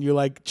going. And you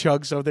like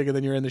chug something, and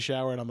then you're in the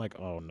shower, and I'm like,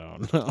 oh no,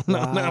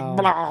 Wow.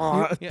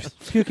 blah. Yeah.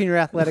 Puking your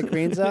athletic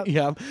greens up.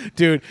 Yeah,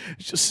 dude,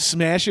 just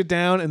smash it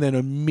down and then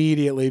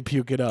immediately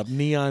puke it up.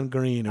 Neon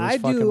green. It was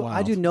fucking wild.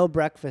 I do no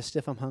breakfast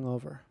if I'm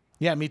hungover.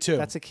 Yeah, me too.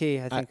 That's a key.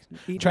 I think.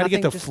 Eat Try to get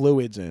nothing, the just-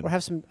 fluids in. Or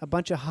have a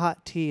bunch of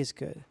hot tea is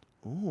good.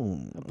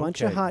 Ooh, A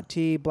bunch of hot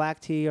tea, black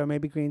tea, or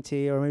maybe green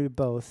tea, or maybe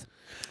both.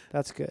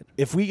 That's good.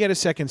 If we get a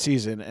second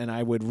season, and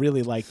I would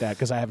really like that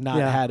because I have not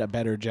Yeah. had a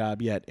better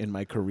job yet in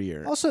my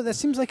career. Also, that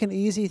seems like an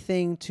easy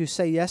thing to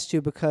say yes to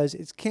because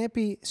it can't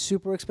be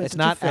super expensive. It's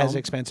not to film, as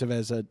expensive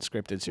as a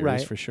scripted series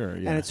Right. for sure.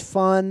 Yeah, and it's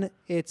fun.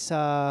 It's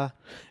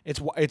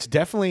it's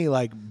definitely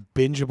like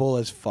bingeable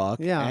as fuck.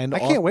 yeah. and I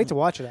can't wait to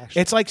watch it.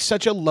 Actually, It's like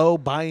such a low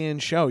buy-in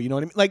show. You know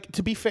what I mean? Like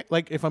to be fair,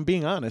 like if I'm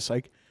being honest,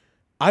 like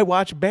I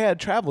watch bad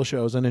travel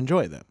shows and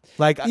enjoy them.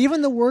 Like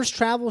even the worst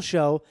travel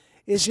show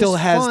is still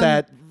just has fun.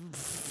 that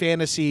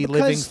fantasy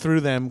living Because-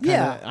 through them kind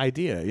yeah. of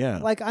idea. Yeah.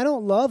 Like I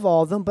don't love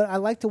all of them, but I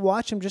like to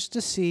watch them just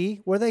to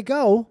see where they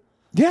go.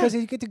 Yeah. because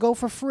you get to go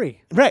for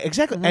free. Right,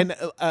 exactly. Mm-hmm.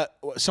 And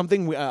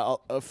something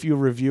a few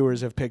reviewers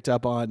have picked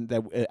up on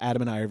that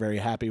Adam and I are very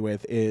happy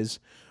with is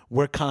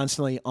we're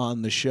constantly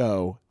on the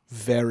show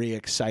very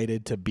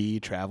excited to be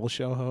travel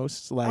show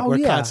hosts. Like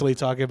we're constantly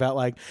talking about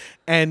like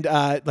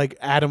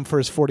Adam for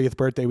his 40th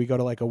birthday, we go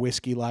to like a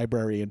whiskey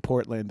library in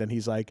Portland, and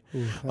he's like,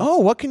 "Oh,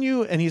 what can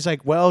you?" And he's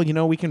like, "Well, you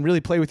know, we can really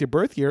play with your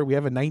birth year. We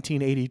have a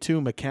 1982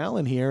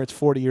 Macallan here. It's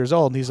 40 years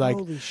old." And he's like,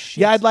 Holy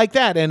shit. "Yeah, I'd like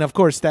that." And of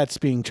course, that's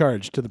being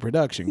charged to the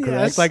production, correct?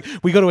 Yes. Like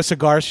we go to a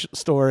cigar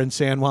store in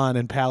San Juan,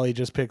 and Pally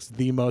just picks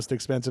the most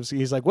expensive.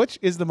 He's like, "Which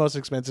is the most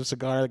expensive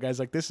cigar?" The guy's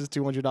like, "This is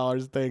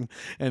 $200 a thing,"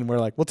 and we're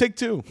like, "We'll take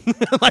 2."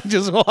 Like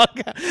just walk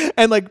out.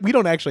 And like we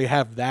don't actually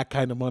have that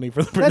kind of money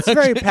for the production.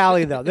 That's very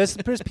pally though. There's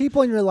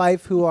people in your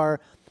life who are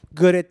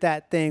good at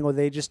that thing, or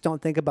they just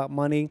don't think about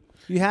money.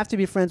 You have to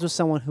be friends with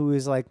someone who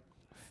is like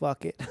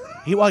fuck it.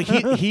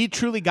 He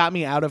truly got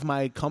me out of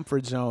my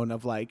comfort zone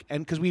of like,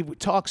 and because we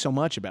talk so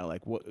much about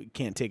like, what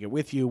can't take it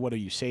with you, what are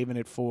you saving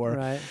it for,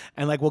 Right.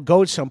 and like we'll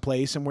go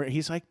someplace and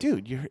he's like,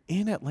 dude, you're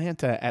in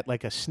Atlanta at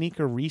like a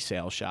sneaker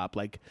resale shop,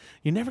 like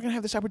you're never gonna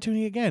have this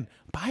opportunity again.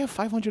 Buy a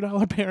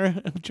 $500 pair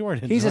of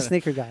Jordans. He's a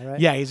sneaker guy, right?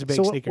 Yeah, he's a big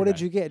so sneaker what guy.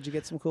 did you get? Did you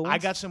get some cool ones? I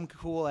got some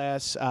cool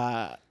ass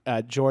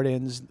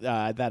Jordans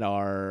that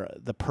are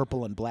the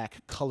purple and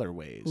black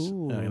colorways.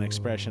 An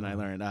expression I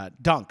learned.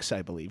 Dunks,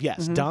 I believe.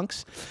 Yes,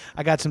 Dunks.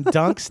 I got some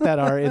Dunks that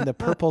are in the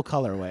purple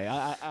colorway.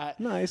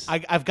 Nice.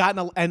 I've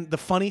gotten, and the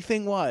funny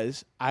thing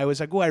was, I was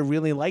like, oh, I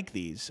really like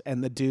these.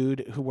 And the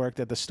dude who worked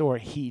at the store,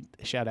 Heat,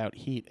 shout out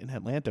Heat in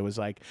Atlanta, was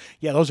like,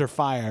 yeah, those are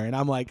fire. And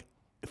I'm like,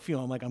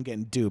 feeling like I'm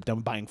getting duped.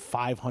 I'm buying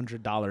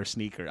 $500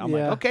 sneaker. I'm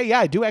like, okay, yeah,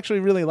 I do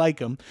actually really like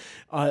them.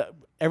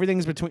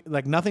 Everything's between,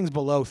 like, nothing's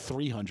below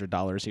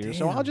 $300 here. Damn.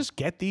 So I'll just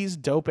get these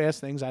dope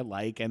ass things I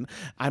like, and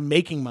I'm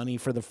making money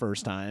for the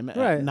first time.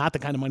 Right. Not the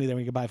kind of money that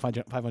we could buy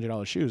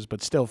 $500 shoes,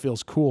 but still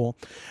feels cool.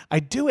 I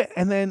do it,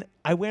 and then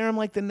I wear them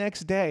like the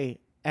next day,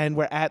 and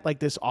we're at like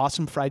this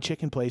awesome fried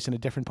chicken place in a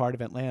different part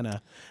of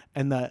Atlanta,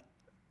 and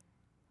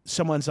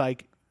someone's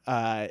like,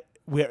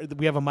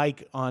 we have a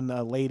mic on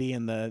a lady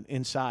in the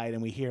inside,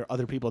 and we hear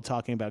other people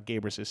talking about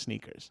Gabrus'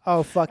 sneakers.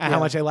 Oh, fuck and how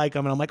much I like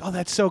them. And I'm like, oh,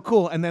 that's so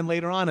cool. And then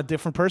later on, a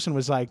different person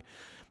was like,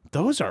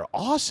 those are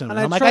awesome. And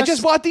I'm like, I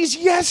just bought these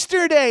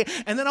yesterday.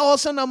 And then all of a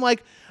sudden, I'm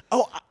like,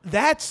 oh,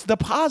 that's the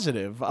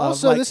positive.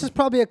 Also, like, this is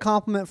probably a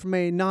compliment from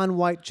a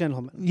non-white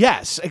gentleman.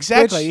 Yes,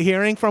 exactly.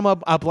 Hearing from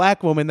a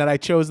black woman that I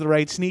chose the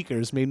right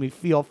sneakers made me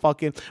feel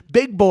fucking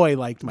big boy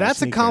liked my That's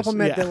sneakers. a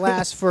compliment that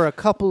lasts for a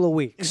couple of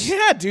weeks.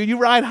 Yeah, dude, you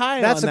ride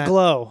high That's on a that.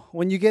 glow.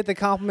 When you get the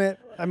compliment,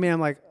 I mean,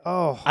 I'm like,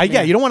 oh.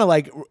 Yeah, you don't want to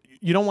like...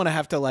 You don't want to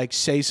have to like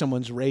say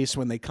someone's race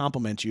when they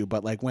compliment you,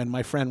 but like when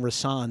my friend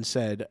Rasan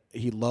said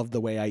he loved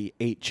the way I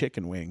ate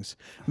chicken wings,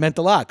 meant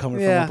a lot coming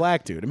from a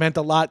black dude. It meant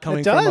a lot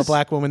coming from a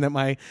black woman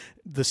that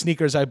the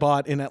sneakers I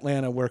bought in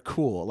Atlanta were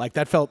cool. Like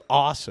that felt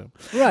awesome.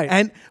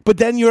 Right. But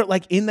then you're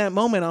like in that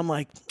moment, I'm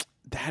like,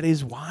 that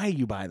is why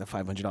you buy the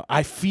 $500.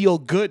 I feel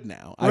good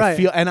now.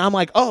 And I'm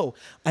like, oh,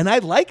 and I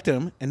liked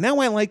them, and now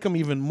I like them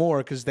even more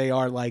because they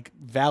are like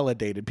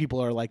validated.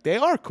 People are like, they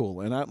are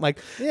cool, and I'm like,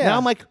 now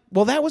I'm like,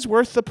 well, that was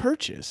worth the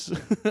purchase.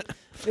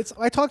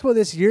 I talked about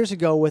this years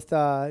ago with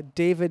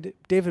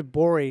David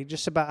Bory,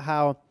 just about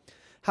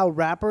how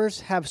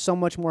rappers have so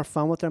much more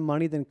fun with their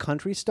money than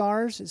country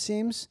stars. It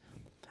seems.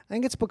 I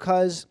think it's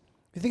because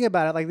if you think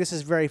about it, like this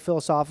is very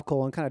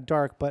philosophical and kind of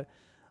dark, but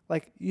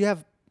like you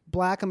have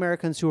Black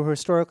Americans who are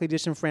historically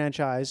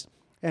disenfranchised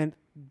and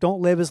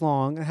don't live as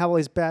long and have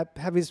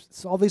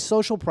all these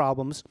social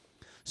problems,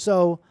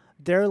 so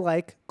they're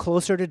like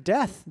closer to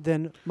death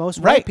than most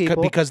white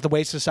people. Because the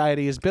way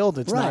society is built,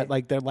 it's not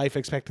like their life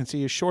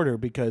expectancy is shorter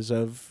because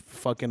of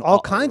fucking all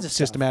kinds of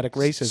systematic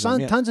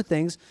racism, tons of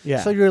things.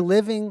 Yeah. So you're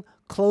living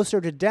closer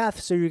to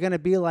death, so you're going to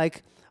be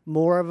like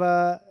more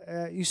of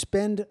you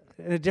spend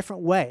in a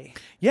different way.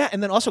 Yeah,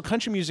 and then also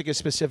country music is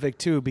specific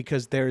too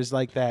because there's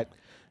like that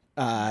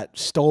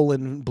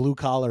stolen blue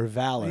collar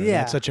valor. Yeah.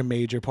 That's such a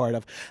major part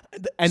of.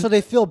 And so they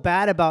feel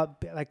bad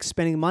about like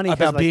spending money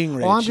about like, being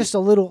rich. Oh, I'm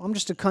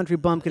just a country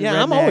bumpkin. Yeah,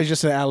 redneck. I'm always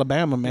just an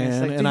Alabama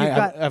man, like, and I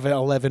have an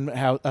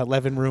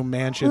 11-room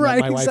mansion that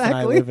my wife and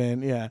I live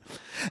in. Yeah,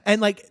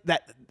 and like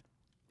that,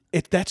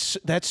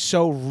 that's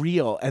so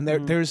real, and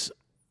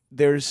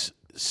there's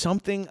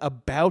something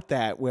about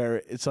that where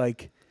it's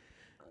like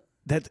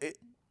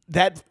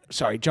that.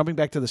 Sorry, jumping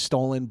back to the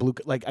stolen blue.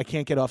 Like I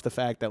can't get off the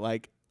fact that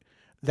like.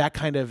 That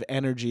kind of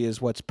energy is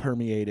what's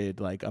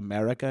permeated like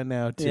America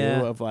now too.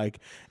 Yeah. Of like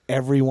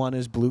everyone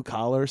is blue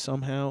collar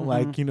somehow.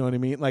 Like you know what I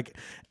mean. Like,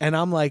 and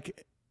I'm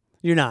like,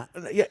 you're not.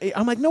 Yeah,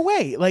 I'm like, no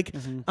way. Like,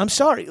 I'm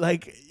sorry.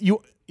 Like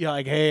you're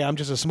like, hey, I'm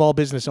just a small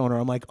business owner.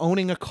 I'm like,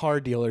 owning a car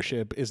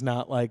dealership is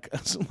not like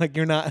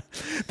you're not.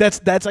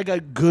 That's like a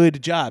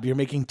good job. You're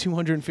making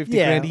 $250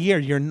 grand a year.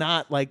 You're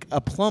not like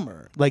a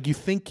plumber. Like you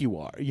think you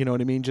are. You know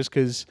what I mean? Just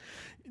because.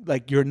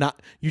 Like you're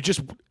not,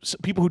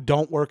 people who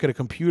don't work at a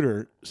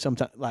computer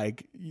sometimes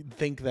like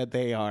think that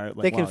they are.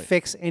 Like, they can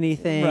fix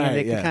anything. Right, and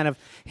they can kind of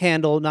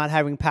handle not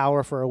having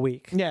power for a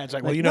week. Yeah, it's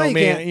like well, you know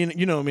me,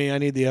 you know me. I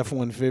need the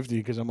F-150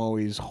 because I'm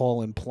always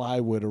hauling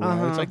plywood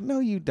around. It's like no,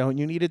 you don't.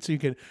 You need it so you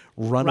can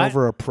run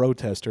over a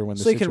protester when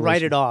the you can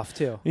write it off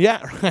too.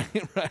 Yeah,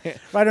 right.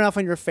 Write it off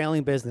on your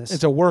failing business.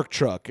 It's a work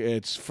truck.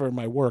 It's for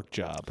my work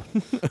job.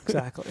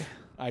 Exactly.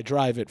 I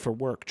drive it for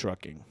work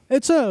trucking. I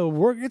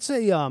work at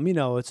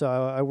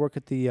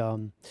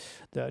the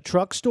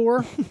truck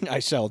store. I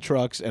sell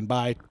trucks and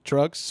buy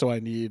trucks, so I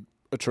need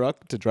a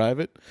truck to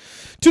drive it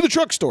to the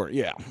truck store.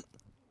 Yeah.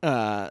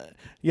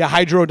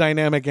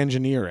 Hydrodynamic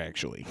engineer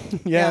actually.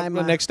 Yeah,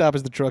 the next stop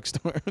is the truck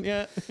store.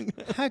 Yeah.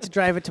 I have to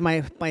drive it to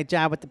my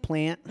job at the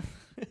plant.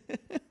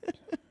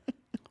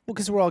 Well,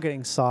 because we're all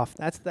getting soft.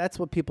 That's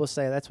what people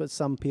say. That's what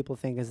some people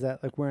think is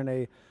that like we're in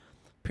a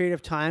period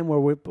of time where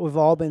we've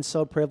all been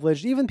so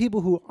privileged. Even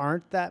people who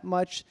aren't that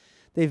much,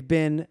 they've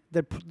been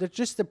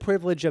just the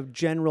privilege of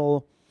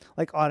general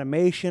like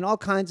automation, all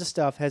kinds of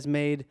stuff has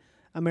made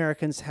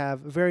Americans have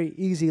very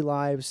easy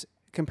lives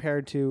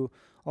compared to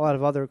a lot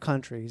of other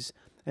countries,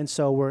 and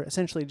so we're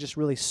essentially just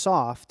really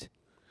soft.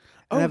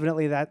 And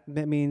evidently that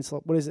means,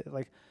 what is it,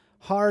 like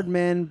hard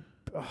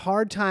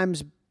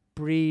times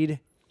breed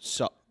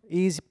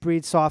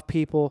soft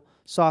people.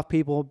 Soft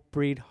people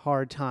breed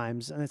hard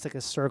times, and it's like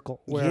a circle.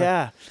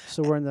 Where,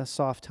 so we're in the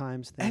soft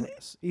times thing.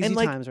 Easy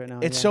times right now.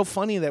 It's so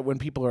funny that when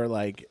people are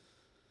like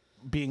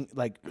being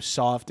like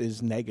soft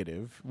is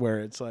negative,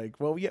 where it's like,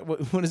 well, yeah,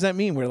 what does that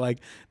mean? We're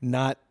like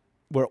not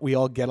where we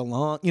all get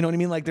along. You know what I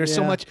mean? Like there's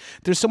so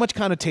much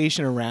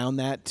connotation around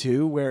that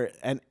too. Where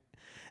and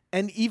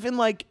even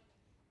like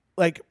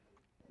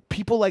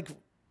people like,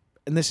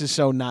 and this is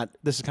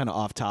kind of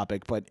off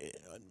topic, but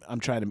I'm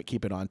trying to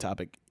keep it on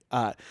topic.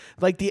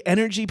 Like the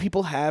energy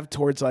people have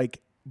towards like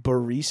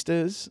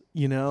baristas,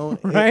 you know,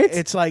 right?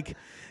 It's like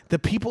the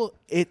people.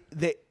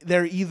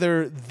 They're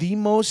either the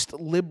most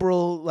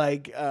liberal,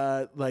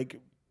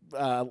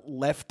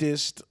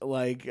 leftist,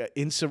 like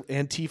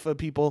Antifa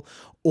people,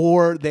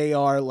 or they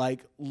are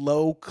like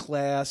low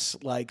class,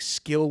 like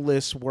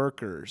skillless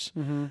workers.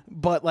 Mm-hmm.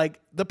 But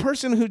like the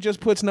person who just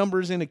puts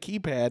numbers in a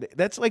keypad,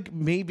 that's like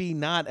maybe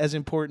not as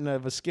important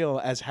of a skill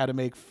as how to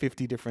make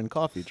 50 different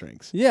coffee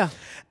drinks. Yeah,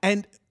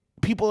 and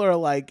people are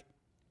like,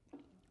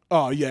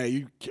 oh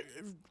yeah,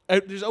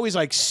 there's always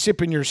like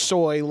sipping your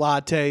soy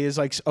latte is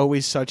like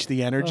always such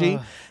the energy.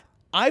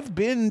 I've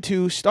been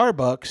to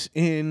Starbucks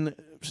in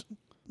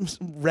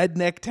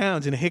redneck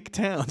towns and hick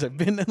towns. I've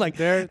been like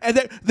they're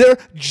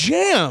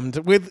jammed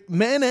with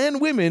men and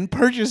women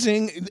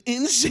purchasing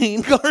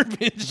insane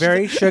garbage,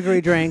 very sugary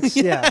drinks.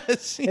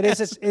 Yes, It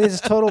is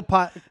a total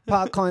pot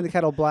calling the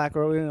kettle black,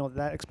 or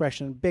that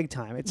expression, big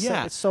time.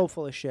 It's so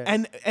full of shit.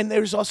 And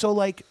there's also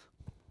like,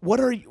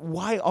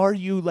 why are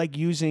you like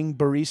using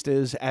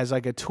baristas as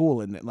like a tool?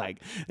 And like,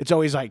 it's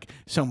always like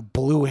some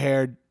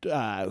blue-haired,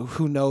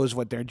 who knows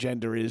what their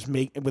gender is,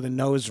 with a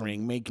nose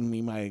ring making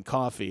me my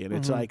coffee. And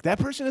it's like, that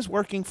person is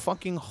working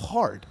fucking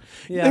hard.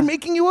 Yeah. They're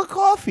making you a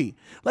coffee.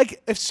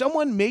 Like if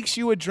someone makes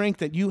you a drink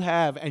that you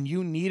have and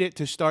you need it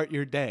to start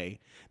your day,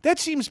 that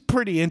seems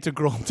pretty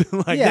integral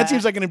to that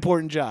seems like an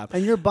important job.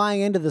 And you're buying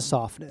into the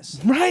softness.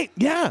 Right.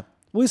 Yeah.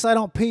 At least I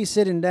don't pee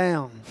sitting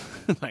down.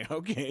 Like,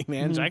 okay,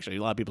 man. Actually,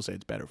 a lot of people say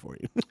it's better for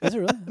you. Is it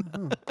really?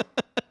 Oh.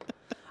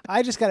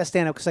 I just got to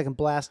stand up because I can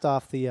blast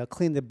off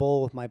clean the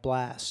bowl with my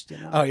blast. You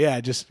know? Oh, yeah.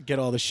 Just get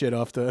all the shit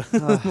off the...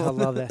 I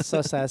love that.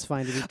 So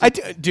satisfying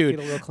to dude, get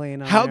a little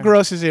clean on how there.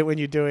 gross is it when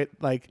you do it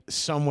like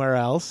somewhere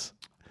else?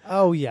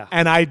 Oh, yeah.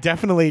 And I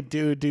definitely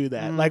do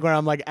that. Like where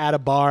I'm like at a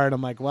bar and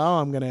I'm like, well,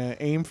 I'm going to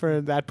aim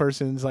for that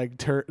person's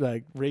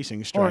like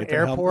racing stripe. Or an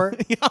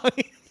airport.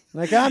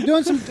 Like, I'm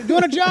doing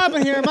a job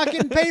in here. I'm not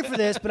getting paid for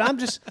this, but I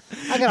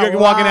got You're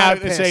walking out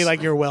and say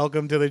like you're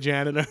welcome to the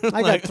janitor.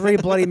 I got 3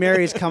 Bloody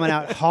Marys coming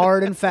out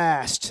hard and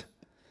fast,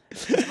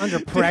 under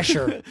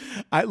pressure.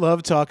 I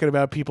love talking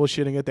about people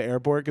shitting at the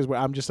airport because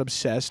I'm just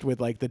obsessed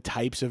with like the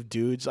types of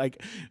dudes.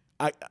 Like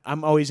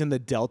I'm always in the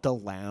Delta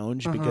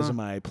Lounge because of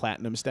my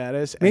platinum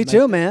status. Me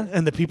too, man.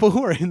 And the people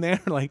who are in there,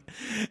 like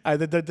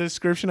the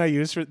description I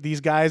use for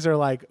these guys are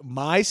like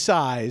my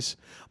size,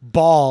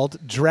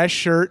 bald, dress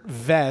shirt,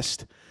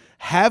 vest,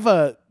 have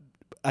a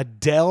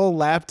Dell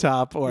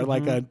laptop or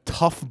like a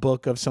Tough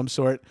book of some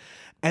sort,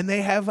 and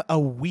they have a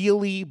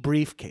wheelie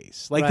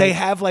briefcase. Like they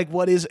have like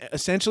what is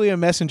essentially a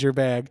messenger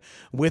bag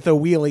with a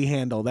wheelie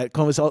handle that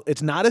comes.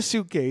 It's not a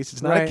suitcase.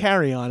 It's not a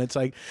carry-on. It's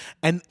like,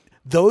 and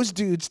those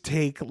dudes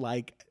take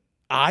like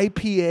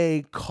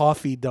IPA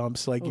coffee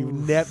dumps. Like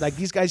like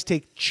these guys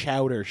take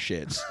chowder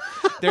shits.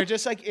 They're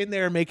just like in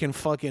there making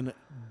fucking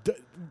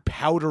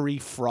powdery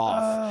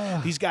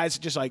froth. These guys are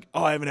just like,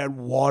 oh, I haven't had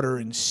water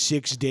in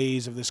 6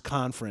 days of this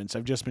conference.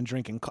 I've just been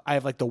drinking. I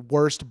have like the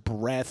worst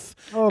breath.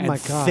 Oh and my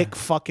God. thick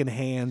fucking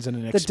hands and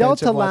an The expensive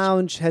Delta watch.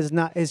 Lounge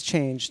has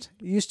changed.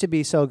 It used to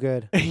be so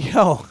good.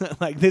 Yo,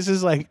 like this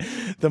is like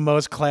the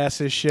most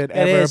classist shit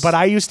ever. is. But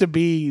I used to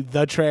be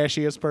the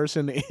trashiest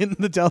person in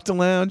the Delta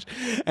Lounge,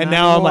 and Not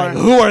now I'm anymore.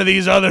 like, who are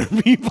these other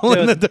people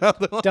in the Dude,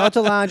 Delta Lounge?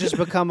 Delta Lounge has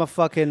become a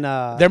fucking...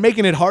 They're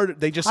making it harder.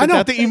 They just I sent know.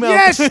 out the email.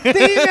 Yes, the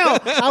email.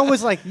 I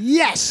was like,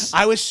 yes.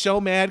 I was so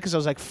mad because I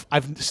was like,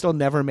 I've still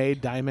never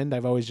made diamond.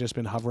 I've always just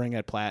been hovering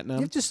at platinum.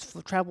 You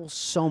just travel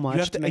so much You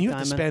have to, make and you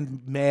have to diamond.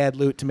 spend mad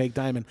loot to make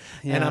diamond.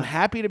 And Yeah. I'm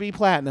happy to be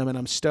platinum, and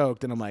I'm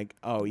stoked. And I'm like,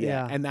 oh,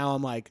 yeah. Yeah. And now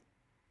I'm like,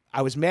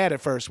 I was mad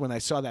at first when I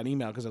saw that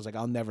email because I was like,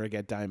 I'll never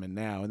get diamond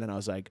now. And then I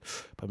was like,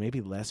 but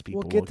maybe less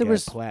people will get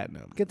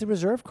platinum. Get the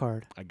reserve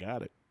card. I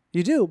got it.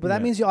 You do, but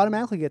that Yeah. means you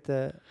automatically get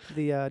the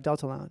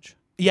Delta Lounge.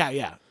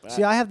 Yeah.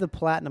 See, I have the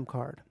platinum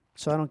card,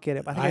 so I don't get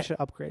it. But I think I should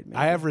upgrade. Maybe.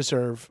 I have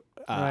reserve.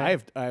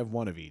 Right. I have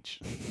one of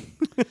each.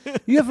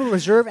 You have a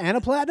reserve and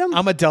a platinum?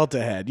 I'm a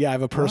Delta head. Yeah, I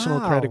have a personal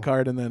Wow. credit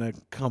card and then a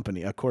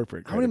corporate. How many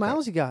credit card.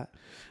 miles you got?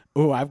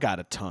 Oh, I've got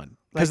a ton.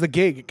 Because the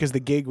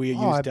gig we use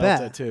I Delta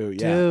bet.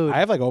 yeah. Dude. I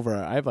have like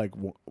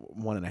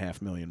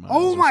 1.5 million miles.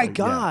 Oh my so.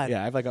 God!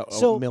 Yeah, I have like a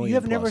so million. You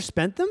have plus. never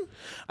spent them?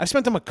 I've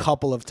spent them a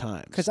couple of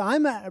times. Because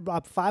I'm at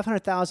about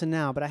 500,000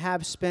 now, but I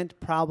have spent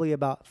probably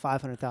about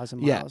 500,000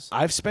 miles. Yeah,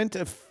 I've spent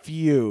a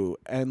few,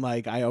 and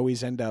like I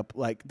always end up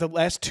like the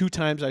last 2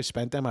 times I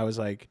spent them, I was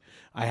like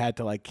I had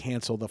to like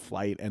cancel the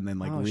flight and then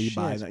like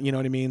rebuy them. You know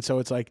what I mean? So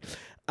it's like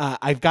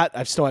I've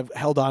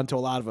held on to a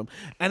lot of them,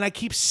 and I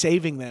keep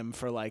saving them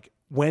for like.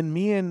 When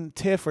me and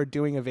Tiff are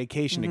doing a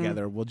vacation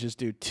together, we'll just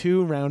do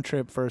 2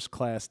 round-trip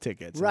first-class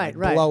tickets. Right,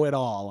 and blow it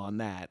all on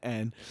that.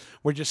 And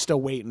we're just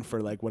still waiting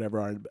for like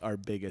whatever our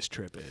biggest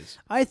trip is.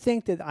 I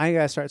think that I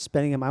got to start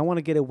spending them. I want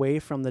to get away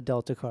from the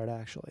Delta card,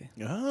 actually.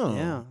 Oh.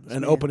 Yeah.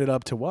 And open it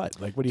up to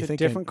what? Like, what do you think?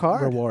 Different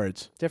card.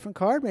 Rewards. Different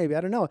card, maybe. I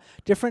don't know.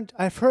 Different.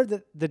 I've heard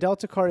that the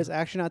Delta card is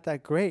actually not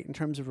that great in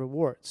terms of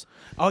rewards.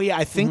 Oh, yeah.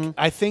 I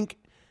think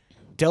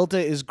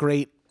Delta is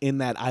great in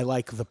that I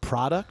like the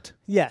product.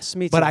 Yes,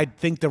 me too. But I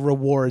think the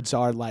rewards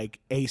are like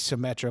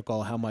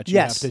asymmetrical how much you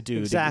have to do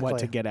exactly. what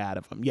to get out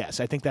of them. Yes,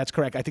 I think that's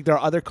correct. I think there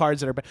are other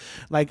cards that are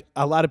like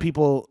a lot of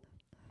people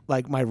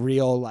like my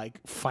real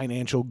like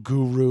financial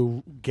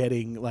guru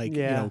getting like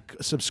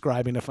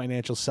subscribing to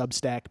financial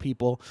Substack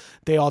people.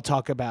 They all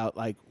talk about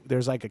like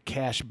there's like a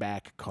cash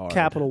back card.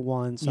 Capital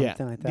One,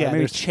 something like that. Yeah,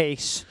 maybe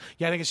Chase.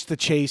 Yeah, I think it's the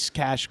Chase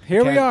cash.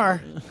 Here we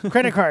are.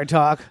 Credit card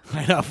talk.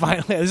 I know,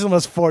 finally. This is the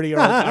most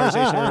 40-year-old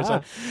conversation I've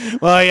ever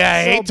said. Well, yeah,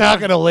 I hate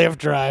talking to Lyft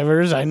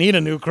drivers. I need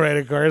a new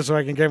credit card so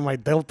I can get my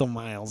Delta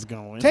miles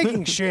going.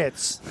 Taking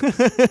shits.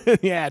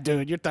 Yeah,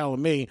 dude, you're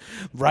telling me.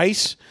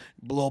 Rice,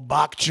 little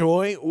bok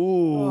choy.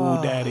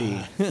 Ooh, daddy.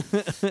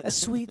 A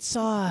sweet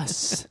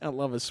sauce. I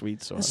love a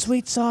sweet sauce. A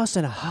sweet sauce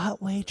and a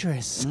hot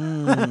waitress.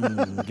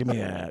 Give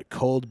me a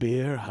cold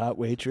beer, hot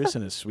waitress,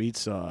 and a sweet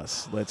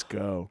sauce. Let's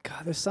go.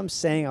 God, there's some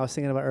saying I was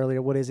thinking about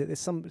earlier. What is it?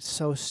 It's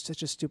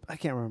such a stupid. I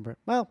can't remember it.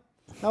 Well,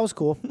 that was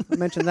cool. I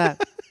mentioned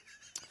that.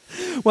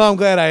 Well, I'm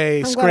glad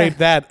I scraped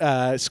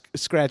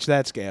scratched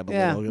that scab a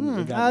Yeah.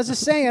 little. I was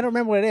just saying, I don't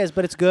remember what it is,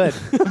 but it's good.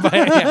 But,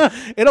 yeah,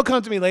 it'll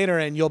come to me later,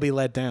 and you'll be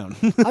let go I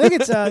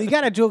think it's you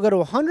got to go to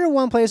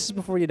 101 places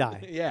before you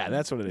die. Yeah,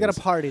 that's what it is. You got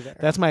to party there.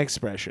 That's my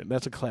expression.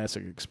 That's a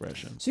classic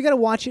expression. So you got to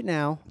watch it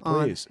now.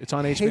 Please, it's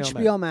on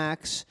HBO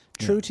Max,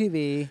 True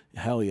TV.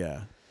 Hell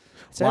yeah.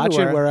 It's watch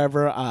everywhere. it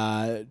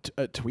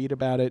wherever. Tweet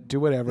about it. Do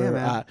whatever. Yeah,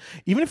 man.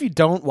 Even if you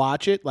don't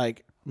watch it,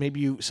 like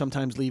maybe you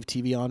sometimes leave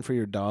TV on for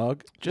your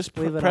dog. Just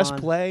press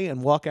play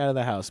and walk out of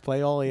the house.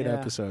 Play all 8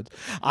 episodes.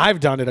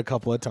 I've done it a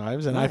couple of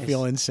times, and I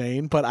feel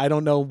insane, but I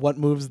don't know what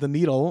moves the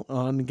needle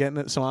on getting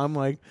it. So I'm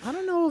like, I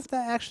don't know if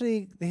that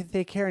actually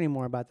they care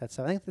anymore about that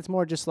stuff. I think it's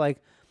more just like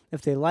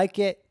if they like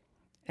it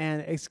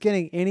and it's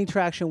getting any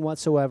traction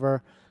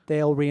whatsoever,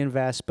 they'll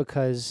reinvest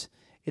because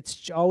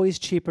it's always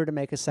cheaper to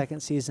make a second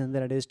season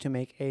than it is to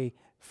make a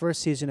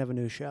first season of a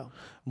new show.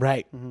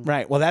 Right,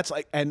 right. Well, that's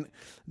like, and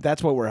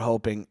that's what we're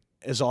hoping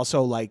is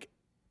also like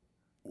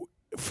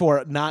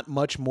for not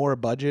much more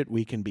budget,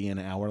 we can be an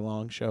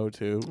hour-long show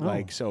too. Oh.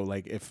 Like, so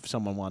like if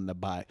someone wanted to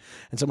buy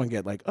and someone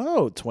get like,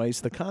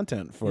 twice the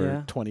content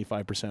for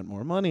 25%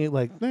 more money,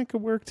 like that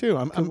could work too.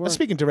 I'm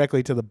speaking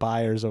directly to the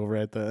buyers over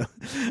at the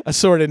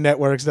assorted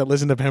networks that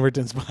listen to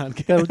Pemberton's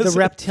podcast. The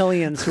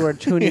reptilians who are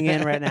tuning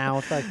in right now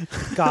with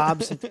like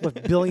gobs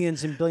with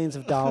billions and billions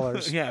of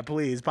dollars. Yeah,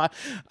 please.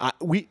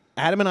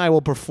 Adam and I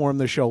will perform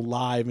the show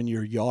live in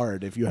your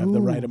yard if you have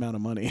the right amount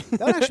of money. That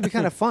would actually be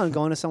kind of fun,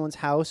 going to someone's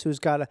house who's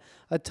got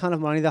a ton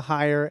of money. They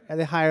hire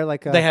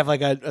like they have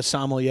like a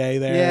sommelier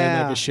there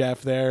and like a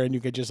chef there, and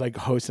you could just like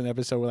host an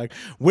episode where like,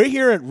 we're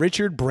here at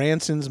Richard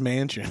Branson's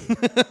mansion.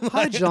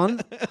 Hi,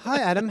 John.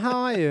 Hi, Adam. How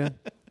are you?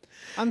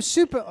 I'm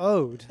super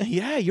old.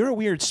 Yeah, you're a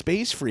weird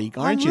space freak,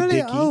 aren't you, I'm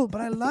really Dickie? old,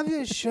 but I love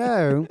your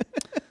show.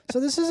 So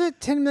this is a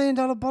 $10 million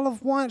bottle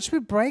of wine. Should we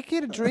break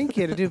it or drink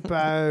it or do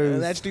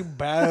both? Let's do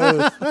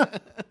both.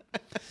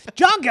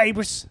 John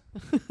Gabris.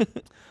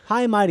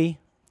 Hi, Mighty.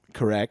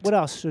 Correct. What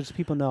else should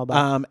people know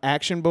about?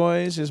 Action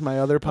Boys is my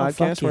other podcast.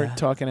 fuck yeah. We're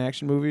talking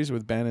action movies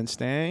with Ben and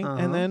Stang.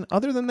 And then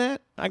other than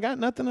that, I got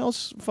nothing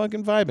else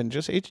fucking vibing.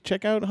 Just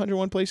check out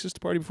 101 Places to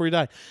Party Before You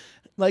Die.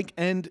 Like,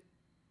 and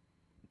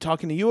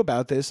talking to you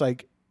about this,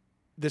 like,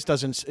 this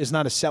is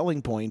not a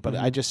selling point, but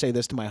I just say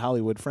this to my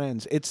Hollywood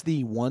friends. It's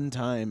the one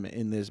time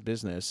in this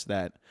business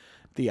that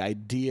the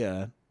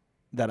idea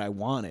that I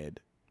wanted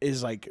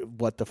is like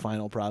what the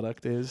final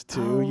product is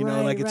too.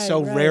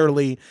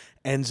 Rarely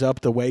ends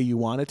up the way you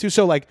want it to.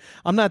 So like,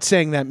 I'm not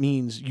saying that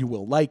means you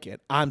will like it.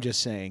 I'm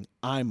just saying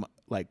I'm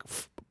like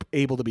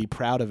able to be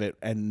proud of it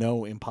and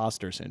no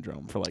imposter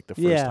syndrome for like the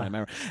first time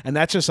ever. And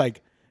that's just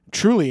like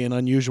truly an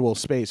unusual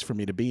space for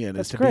me to be in.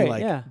 That's is to great, be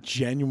like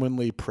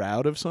genuinely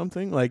proud of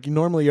something. Like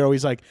normally you're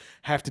always like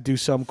have to do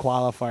some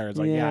qualifiers.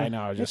 Like I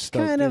know, I just it's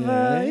kind of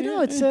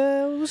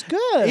it was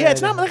good. Yeah,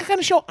 it's not like the kind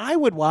of show I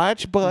would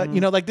watch, but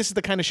like this is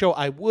the kind of show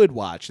I would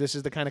watch. This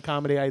is the kind of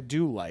comedy I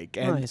do like,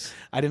 and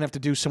I didn't have to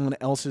do someone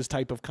else's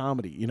type of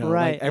comedy.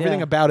 Like,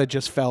 everything about it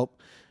just felt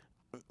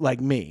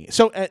like me.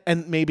 So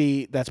and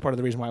maybe that's part of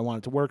the reason why I want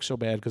it to work so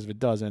bad, because if it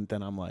doesn't,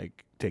 then I'm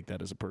like, take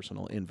that as a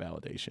personal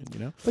invalidation, you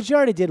know? But you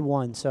already did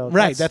one, so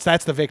Right,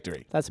 that's the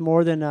victory. That's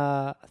more than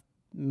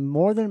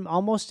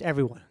almost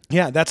everyone.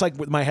 Yeah, that's like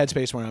with my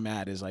headspace where I'm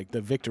at is like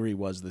the victory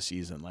was the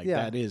season. Like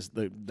that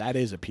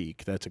is a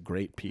peak. That's a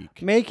great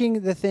peak.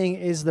 Making the thing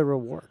is the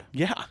reward.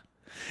 Yeah.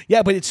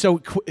 Yeah, but it's so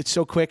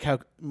quick how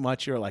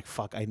much you're like,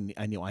 fuck, I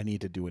know I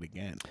need to do it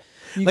again.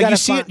 You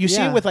see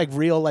it with like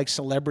real like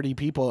celebrity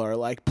people are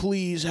like,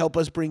 please help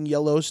us bring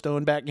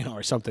Yellowstone back, you know,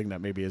 or something that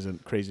maybe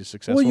isn't crazy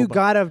successful. Well, you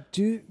gotta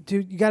you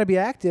gotta be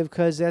active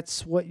because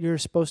that's what you're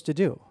supposed to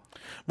do.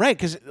 Right,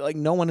 because like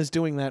no one is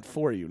doing that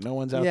for you. No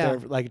one's out there.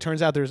 Like it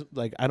turns out there's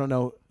like, I don't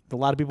know, a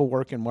lot of people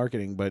work in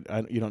marketing, but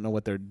you don't know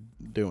what they're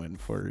doing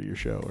for your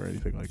show or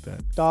anything like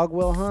that. Dog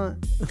will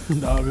hunt.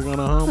 Dog is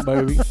gonna hunt,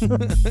 baby.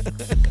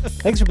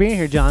 Thanks for being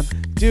here, John.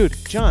 Dude,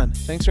 John,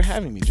 thanks for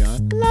having me,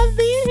 John. Love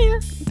being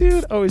here.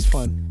 Dude, always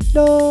fun.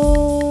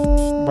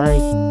 No.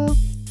 Bye.